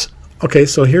pauses. Okay,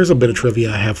 so here's a bit of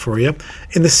trivia I have for you.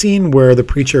 In the scene where the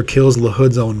preacher kills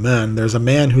LaHood's own men, there's a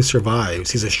man who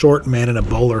survives. He's a short man in a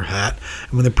bowler hat,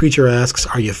 and when the preacher asks,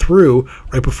 "Are you through?"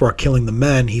 right before killing the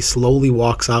men, he slowly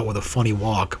walks out with a funny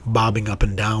walk, bobbing up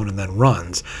and down, and then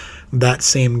runs. That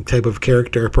same type of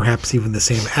character, perhaps even the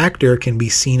same actor, can be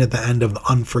seen at the end of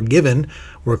Unforgiven,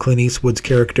 where Clint Eastwood's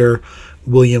character,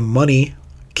 William Money,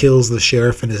 kills the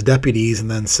sheriff and his deputies and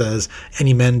then says,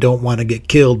 "Any men don't want to get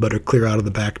killed better clear out of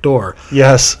the back door."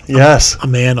 Yes. A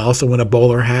man also in a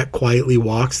bowler hat quietly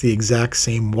walks the exact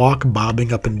same walk,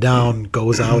 bobbing up and down,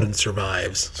 goes out and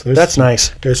survives. So that's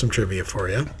nice. There's some trivia for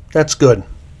you. That's good.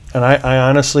 And I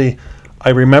honestly,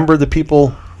 I remember the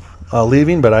people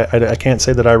leaving, but I can't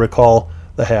say that I recall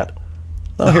the hat.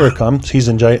 Oh, here it comes. He's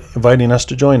inviting us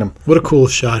to join him. What a cool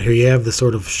shot here. You have this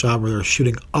sort of shot where they're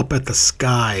shooting up at the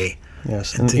sky.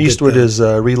 Yes, and Eastwood is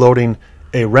reloading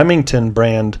a Remington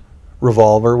brand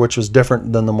revolver, which was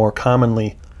different than the more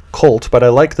commonly Colt, but I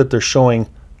like that they're showing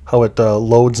how it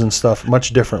loads and stuff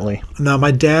much differently. Now, my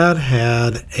dad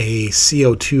had a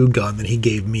CO2 gun that he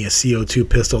gave me, a CO2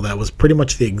 pistol that was pretty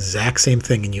much the exact same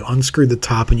thing, and you unscrewed the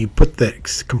top and you put the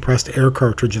compressed air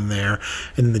cartridge in there,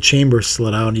 and then the chamber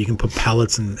slid out and you can put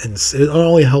pellets, and it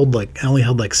only held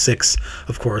like six,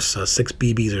 of course, 6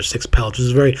 BBs or 6 pellets, which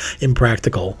is very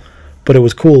impractical. But it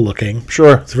was cool looking.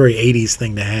 Sure. It's a very 80s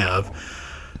thing to have.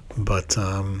 But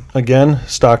again,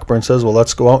 Stockburn says, well,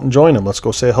 let's go out and join him. Let's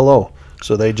go say hello.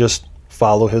 So they just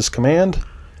follow his command.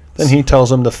 Then he tells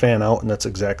them to fan out, and that's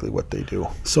exactly what they do.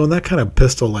 So in that kind of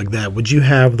pistol like that, would you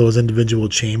have those individual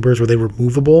chambers? Were they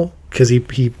removable? Because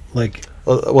he like...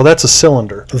 Well, that's a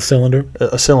cylinder. A cylinder?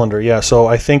 A cylinder, yeah. So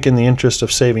I think in the interest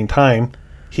of saving time,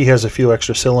 he has a few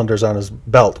extra cylinders on his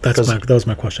belt. That was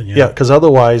my question, yeah. Yeah, because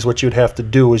otherwise what you'd have to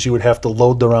do is you would have to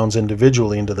load the rounds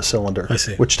individually into the cylinder. I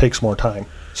see. Which takes more time.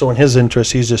 So in his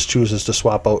interest, he just chooses to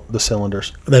swap out the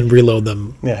cylinders. And then reload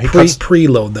them. Yeah,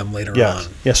 preload them later on.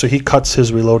 Yeah, so he cuts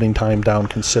his reloading time down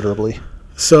considerably.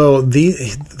 So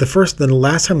the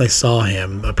last time they saw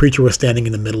him, a preacher was standing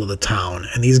in the middle of the town,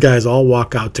 and these guys all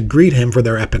walk out to greet him for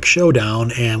their epic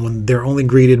showdown, and when they're only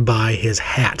greeted by his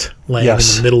hat laying in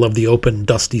the middle of the open,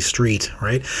 dusty street,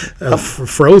 right?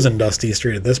 Frozen dusty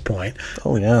street at this point.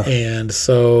 Oh, yeah. And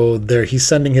so he's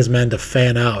sending his men to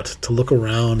fan out, to look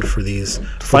around for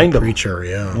find the him. Preacher,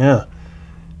 yeah. Yeah.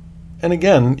 And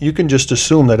again, you can just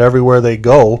assume that everywhere they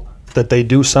go, that they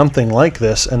do something like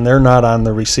this, and they're not on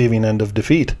the receiving end of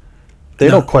defeat. They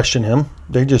don't question him.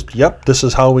 They just, this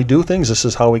is how we do things. This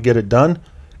is how we get it done.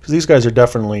 Because these guys are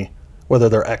definitely, whether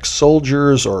they're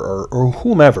ex-soldiers or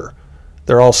whomever,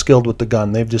 they're all skilled with the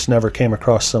gun. They've just never came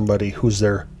across somebody who's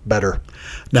their better.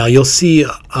 Now, you'll see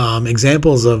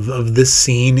examples of this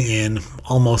scene in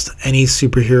almost any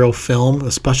superhero film,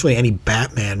 especially any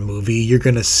Batman movie. You're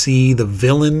going to see the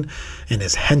villain and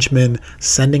his henchmen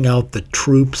sending out the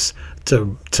troops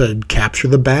to capture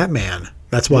the Batman.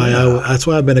 That's why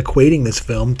I've been equating this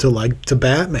film to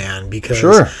Batman, because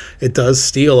Sure. it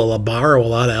does borrow a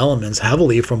lot of elements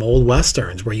heavily from old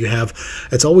westerns, where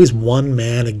it's always one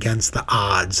man against the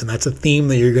odds, and that's a theme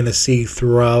that you're going to see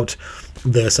throughout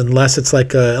this, unless it's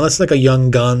like a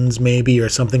Young Guns maybe, or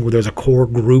something where there's a core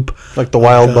group Like the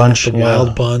Wild Bunch. The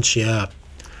Wild Bunch, yeah.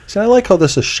 See, I like how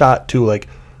this is shot too, like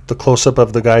the close-up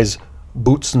of the guy's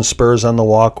boots and spurs on the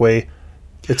walkway.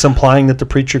 It's implying that the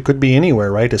preacher could be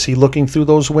anywhere, right? Is he looking through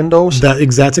those windows? That's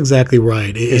exactly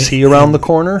right. Is he around the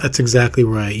corner? That's exactly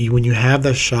right. When you have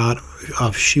that shot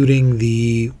of shooting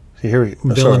the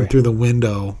Villain through the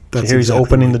window, that's here he's exactly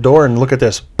opening right. the door, and look at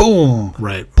this. Boom!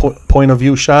 Right. Point of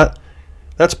view shot.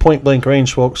 That's point blank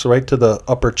range, folks, right to the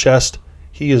upper chest.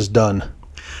 He is done.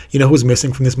 You know who's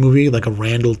missing from this movie? Like a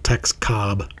Randall Tex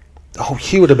Cobb. Oh,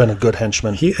 he would have been a good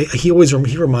henchman. He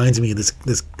reminds me of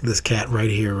this cat right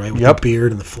here, right? With Yep. the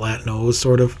beard and the flat nose,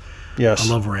 sort of. Yes.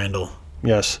 I love Randall.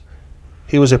 Yes.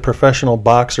 He was a professional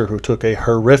boxer who took a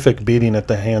horrific beating at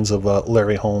the hands of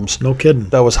Larry Holmes. No kidding.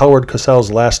 That was Howard Cosell's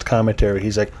last commentary.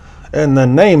 He's like, in the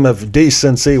name of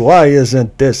decency, why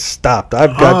isn't this stopped?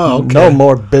 I've got no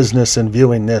more business in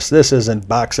viewing this. This isn't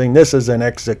boxing. This is an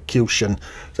execution.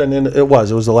 And then it was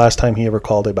the last time he ever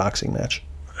called a boxing match.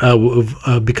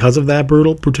 Because of that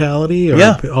brutality? Or,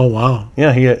 Yeah. Oh, wow.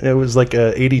 Yeah, it was like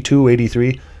 82,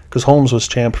 83, because Holmes was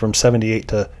champ from 78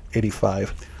 to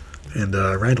 85. And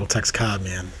Randall Tex Cobb,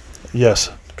 man. Yes.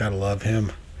 Gotta love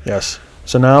him. Yes.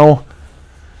 So now,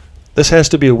 this has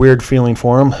to be a weird feeling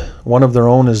for them. One of their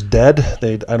own is dead.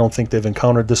 I don't think they've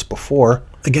encountered this before.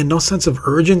 Again, no sense of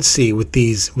urgency with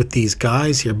these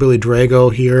guys here. Billy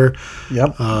Drago here,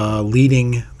 Yep.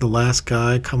 leading the last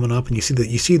guy coming up, and you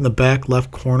see in the back left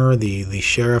corner the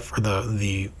sheriff or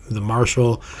the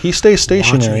marshal. He stays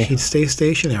stationary. He stays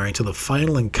stationary until the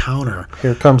final encounter.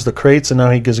 Here comes the crates, and now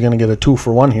he's going to get a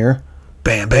 2-for-1 here.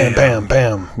 Bam, Bam, bam,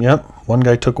 bam. Yep. One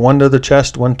guy took one to the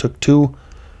chest, one took two.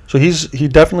 So he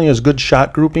definitely has good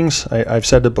shot groupings. I've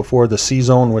said it before, the C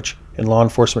zone, which in law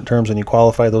enforcement terms, when you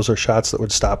qualify, those are shots that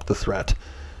would stop the threat.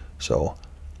 So,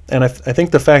 and I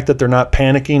think the fact that they're not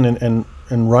panicking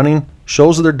and running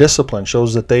shows their discipline,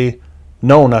 shows that they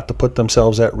know not to put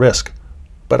themselves at risk.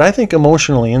 But I think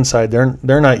emotionally inside,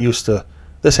 they're not used to,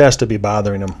 this has to be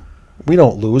bothering them. We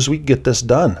don't lose. We get this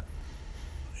done.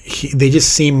 They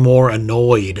just seem more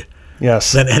annoyed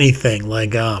Yes. than anything.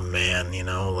 Like, oh, man,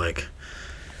 like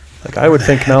I would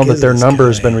think now that their this number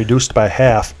has guy? been reduced by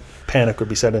half, panic would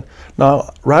be set in. Now,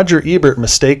 Roger Ebert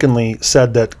mistakenly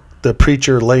said that the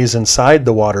preacher lays inside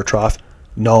the water trough.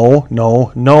 No.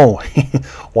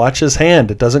 Watch his hand.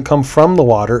 It doesn't come from the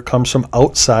water. It comes from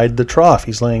outside the trough.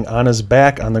 He's laying on his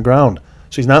back on the ground.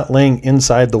 So he's not laying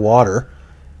inside the water.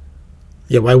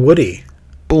 Yeah, why would he?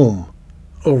 Boom.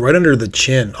 Oh, right under the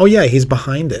chin. Oh, yeah, he's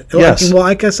behind it. Oh, Yes.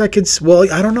 I guess I could. Well,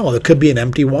 I don't know. It could be an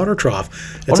empty water trough.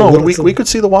 We could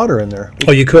see the water in there.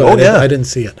 Oh, you could. Oh, yeah. I didn't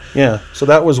see it. Yeah. So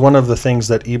that was one of the things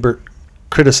that Ebert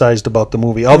criticized about the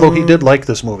movie. Although he did like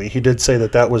this movie. He did say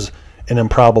that was an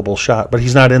improbable shot. But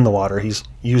he's not in the water. He's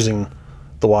using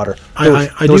the water. There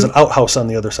was an outhouse on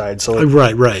the other side. So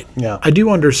Right. Yeah. I do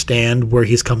understand where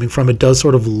he's coming from. It does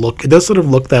sort of look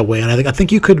that way, and I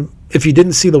think you could, if you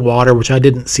didn't see the water, which I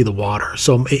didn't see the water,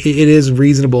 so it is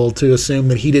reasonable to assume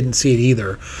that he didn't see it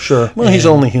either. Sure. Well, he's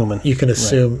only human. You can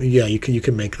assume, right. Yeah, you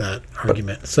can make that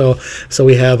argument. So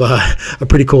we have a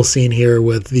pretty cool scene here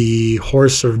with the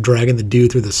horse sort of dragging the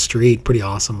dude through the street. Pretty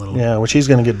awesome little. Yeah, which he's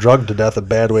going to get drugged to death. A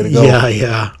bad way to go.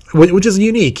 Yeah. Which is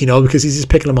unique, because he's just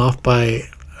picking them off by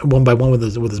one with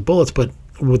his bullets, but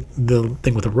with the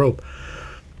thing with the rope.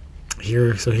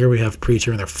 Here we have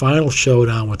Preacher in their final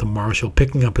showdown with the marshal,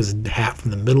 picking up his hat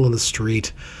from the middle of the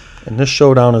street. And this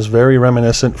showdown is very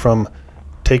reminiscent from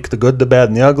Take the Good, the Bad,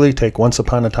 and the Ugly, Take Once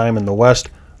Upon a Time in the West.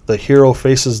 The hero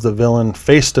faces the villain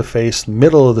face to face,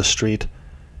 middle of the street,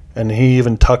 and he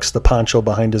even tucks the poncho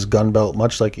behind his gun belt,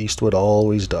 much like Eastwood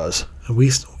always does.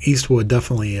 Eastwood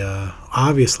definitely,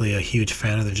 obviously a huge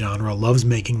fan of the genre, loves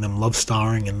making them, loves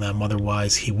starring in them.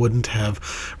 Otherwise, he wouldn't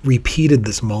have repeated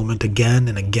this moment again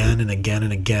and again and again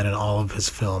and again in all of his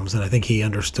films. And I think he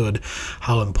understood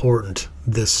how important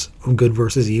this good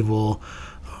versus evil.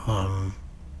 Yeah,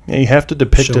 you have to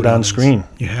depict it on screen.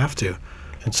 You have to.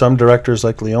 And some directors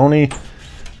like Leone,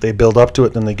 they build up to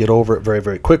it, then they get over it very,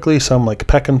 very quickly. Some, like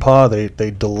Peck and Paw, they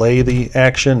delay the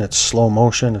action. It's slow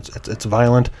motion. It's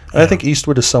violent. And I think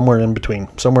Eastwood is somewhere in between,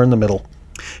 somewhere in the middle.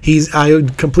 I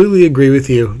would completely agree with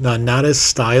you. Not as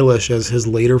stylish as his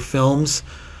later films,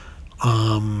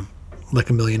 like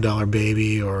 $1 Million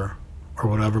Baby or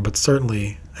whatever, but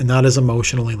certainly not as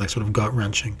emotionally, like sort of gut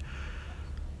wrenching.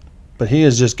 But he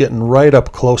is just getting right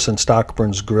up close in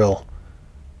Stockburn's grill.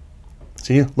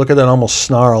 See, look at that almost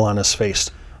snarl on his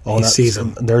face. Oh, he sees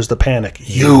him. There's the panic.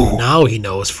 Now he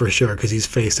knows for sure because he's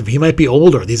faced him. He might be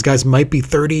older. These guys might be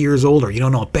 30 years older. You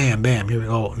don't know. Bam, bam. Here we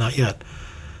go. Not yet.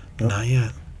 Yep. Not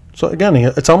yet. So again,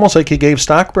 it's almost like he gave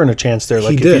Stockburn a chance there.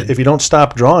 Like he did. If you don't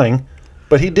stop drawing,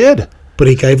 but he did. But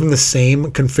he gave him the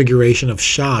same configuration of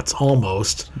shots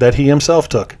almost that he himself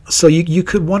took. So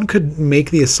one could make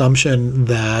the assumption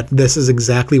that this is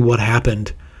exactly what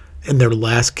happened in their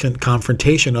last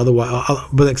confrontation. Otherwise,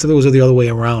 but except it was the other way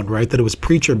around, right? That it was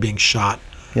Preacher being shot.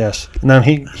 Yes. Now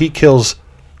he kills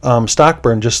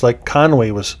Stockburn just like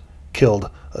Conway was killed,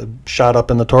 shot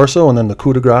up in the torso, and then the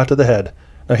coup de grace to the head.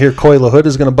 Now here Coy LaHood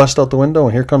is going to bust out the window,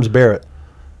 and here comes Barrett.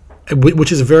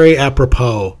 Which is very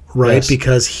apropos, right? Yes.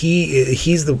 Because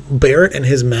he's the Barrett and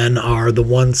his men are the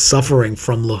ones suffering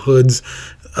from LaHood's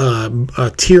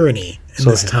tyranny in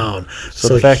this town.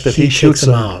 So the fact that he shoots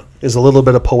him out is a little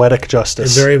bit of poetic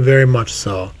justice. Very, very much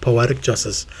so. Poetic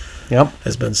justice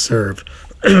has been served.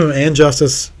 And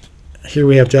justice, here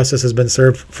we have justice has been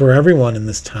served for everyone in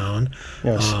this town.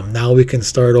 Yes. Now we can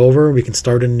start over. We can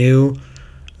start a new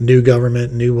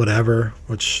government, new whatever,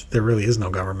 which there really is no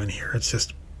government here. It's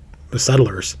just the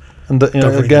settlers. And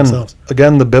again,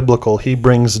 the biblical. He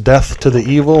brings death to the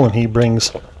evil, and he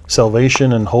brings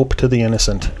salvation and hope to the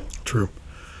innocent. True.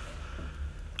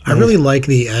 I really like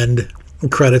the end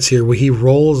credits here, where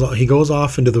he goes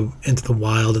off into the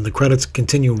wild, and the credits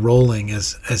continue rolling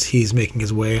as he's making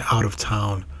his way out of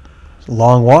town.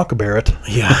 Long walk, Barrett.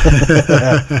 Yeah.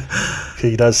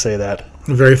 He does say that.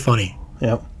 Very funny.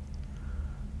 Yep.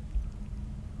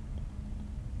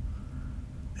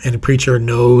 And the Preacher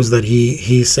knows that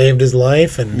he saved his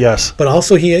life, and yes, but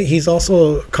also he's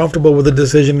also comfortable with the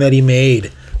decision that he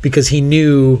made, because he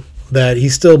knew that he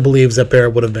still believes that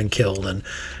Barrett would have been killed. And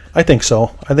I think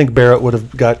so. I think Barrett would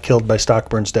have got killed by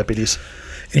Stockburn's deputies.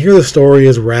 And here the story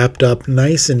is wrapped up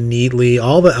nice and neatly.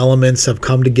 All the elements have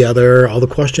come together. All the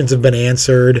questions have been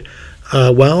answered.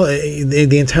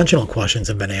 The intentional questions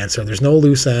have been answered. There's no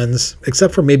loose ends,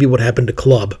 except for maybe what happened to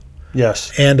Clubb.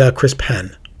 Yes. And Chris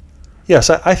Penn. Yes,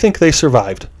 I think they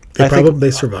survived.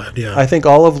 They survived, yeah. I think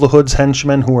all of LaHood's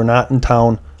henchmen who were not in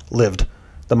town lived.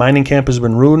 The mining camp has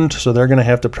been ruined, so they're going to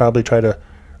have to probably try to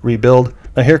rebuild.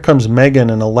 Now here comes Megan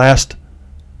in a last-ditch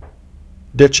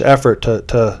effort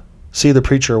to see the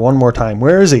Preacher one more time.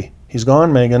 Where is he? He's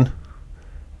gone, Megan.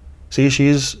 See,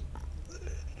 she's,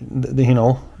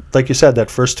 like you said, that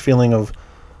first feeling of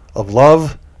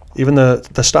love. Even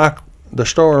the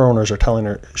store owners are telling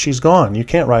her, she's gone. You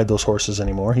can't ride those horses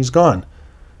anymore. He's gone.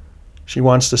 She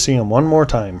wants to see him one more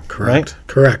time. Correct.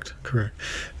 Right? Correct.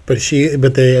 But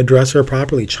they address her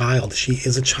properly. Child. She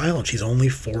is a child. She's only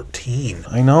 14.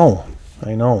 I know.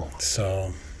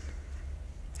 So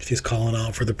she's calling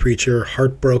out for the Preacher,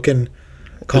 heartbroken,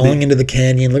 calling into the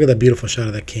canyon. Look at that beautiful shot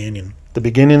of that canyon. The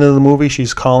beginning of the movie,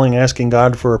 she's calling, asking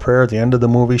God for a prayer. At the end of the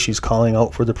movie, she's calling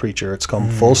out for the Preacher. It's come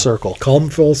full circle. Come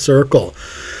full circle.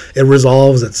 It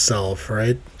resolves itself,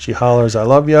 right? She hollers, "I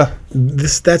love you."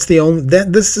 This is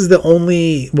the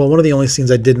only one of the only scenes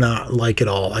I did not like at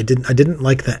all. I didn't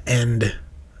like the end.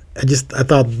 I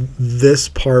thought this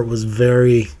part was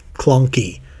very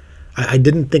clunky. I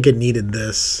didn't think it needed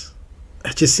this.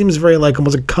 It just seems very like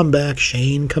almost a come back,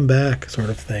 Shane, come back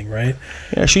sort of thing, right?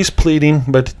 Yeah, she's pleading,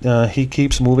 but he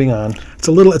keeps moving on. It's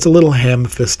a little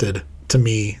ham-fisted to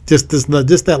me. Just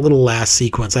that little last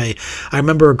sequence. I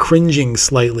remember cringing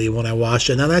slightly when I watched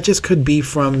it. Now that just could be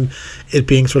from it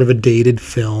being sort of a dated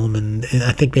film, and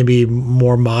I think maybe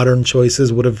more modern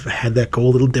choices would have had that go a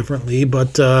little differently.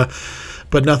 But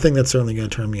nothing that's certainly going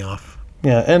to turn me off.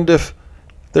 Yeah, and if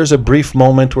there's a brief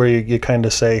moment where you kind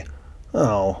of say,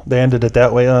 "Oh, they ended it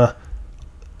that way,"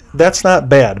 that's not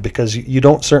bad, because you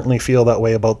don't certainly feel that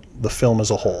way about the film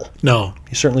as a whole. No.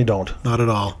 You certainly don't. Not at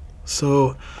all.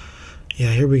 So,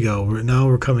 yeah, here we go.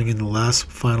 We're coming in the last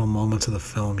final moments of the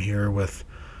film here with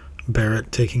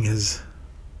Barrett taking his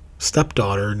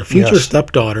stepdaughter, and a future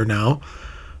stepdaughter now,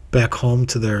 back home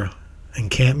to their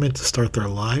encampment to start their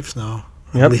lives now.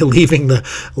 Yep. Leaving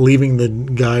the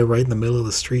guy right in the middle of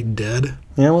the street dead.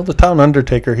 Yeah, well, the town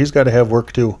undertaker, he's got to have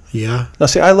work too. Yeah. Now,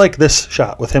 see, I like this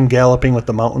shot with him galloping with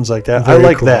the mountains like that. Very I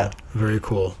like cool. that. Very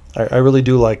cool. I really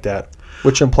do like that,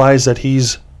 which implies that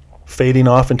he's fading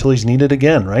off until he's needed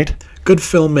again, right? Good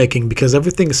filmmaking, because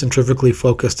everything is centrifugally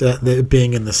focused at it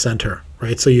being in the center,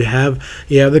 right? So you have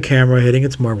the camera hitting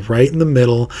its mark right in the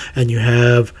middle, and you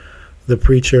have the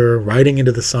preacher riding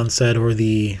into the sunset or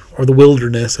the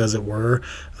wilderness, as it were,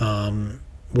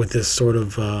 with this sort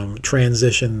of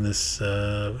transition to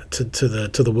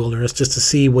the wilderness, just to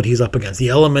see what he's up against, the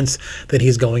elements that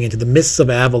he's going into, the mists of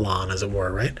Avalon, as it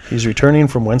were, right? He's returning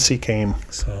from whence he came.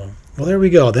 So, well, there we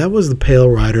go. That was The Pale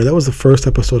Rider. That was the first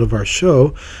episode of our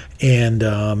show,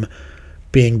 and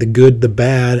being the good, the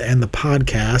bad, and the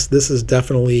podcast, this is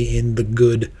definitely in the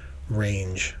good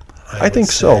range. I think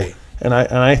so, and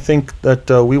I think that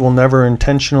we will never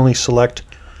intentionally select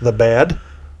the bad.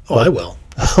 Oh, I will.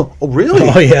 Oh, really?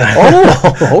 Oh, yeah.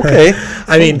 Oh, okay.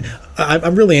 I mean,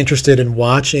 I'm really interested in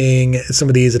watching some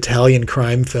of these Italian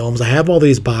crime films. I have all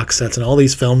these box sets and all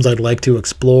these films I'd like to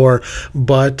explore,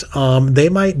 but they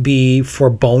might be for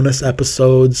bonus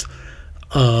episodes,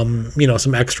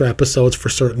 some extra episodes for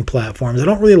certain platforms. I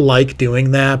don't really like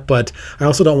doing that, but I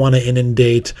also don't want to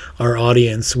inundate our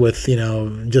audience with,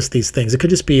 just these things. It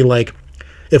could just be like,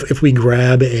 if we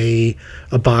grab a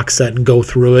box set and go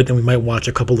through it, and we might watch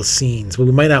a couple of scenes. But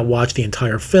we might not watch the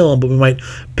entire film, but we might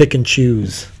pick and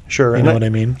choose. Sure. You know what I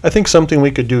mean? I think something we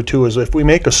could do, too, is if we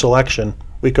make a selection,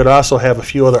 we could also have a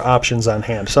few other options on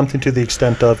hand. Something to the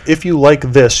extent of, if you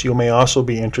like this, you may also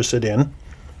be interested in.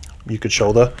 You could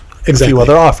show a few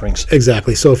other offerings.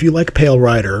 Exactly. So if you like Pale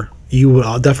Rider, you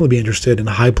will definitely be interested in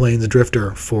High Plains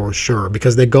Drifter for sure,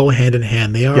 because they go hand in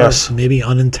hand. They are maybe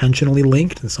unintentionally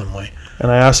linked in some way. And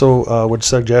I also would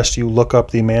suggest you look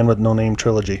up the Man with No Name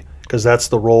trilogy, because that's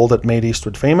the role that made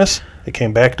Eastwood famous. It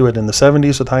came back to it in the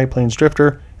 70s with High Plains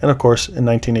Drifter, and of course in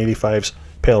 1985's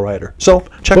Pale Rider. So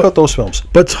check out those films.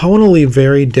 But tonally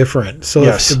very different. So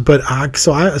yes.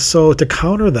 So to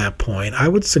counter that point, I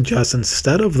would suggest,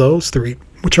 instead of those three,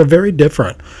 which are very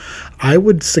different, I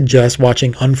would suggest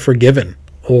watching Unforgiven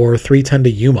or 3:10 to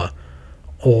Yuma,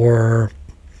 or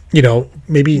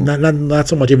maybe not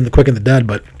so much even The Quick and the Dead,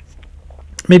 but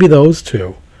maybe those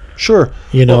two. Sure.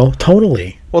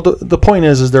 Tonally. Well, the point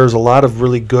is there's a lot of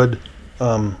really good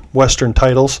Western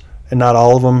titles, and not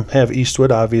all of them have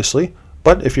Eastwood, obviously.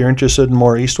 But if you're interested in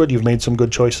more Eastwood, you've made some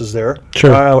good choices there.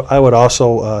 Sure. I would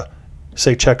also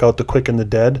say check out The Quick and the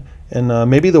Dead, and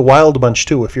maybe The Wild Bunch,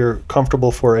 too. If you're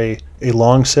comfortable for a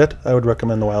long sit, I would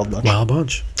recommend The Wild Bunch. Wild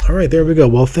Bunch. All right, there we go.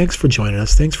 Well, thanks for joining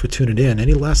us. Thanks for tuning in.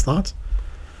 Any last thoughts?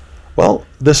 Well,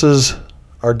 this is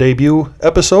our debut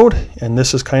episode, and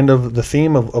this is kind of the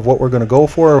theme of what we're going to go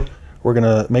for. We're going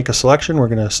to make a selection. We're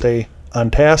going to stay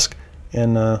on task.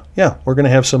 And, we're going to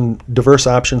have some diverse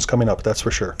options coming up, that's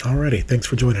for sure. All righty. Thanks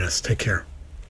for joining us. Take care.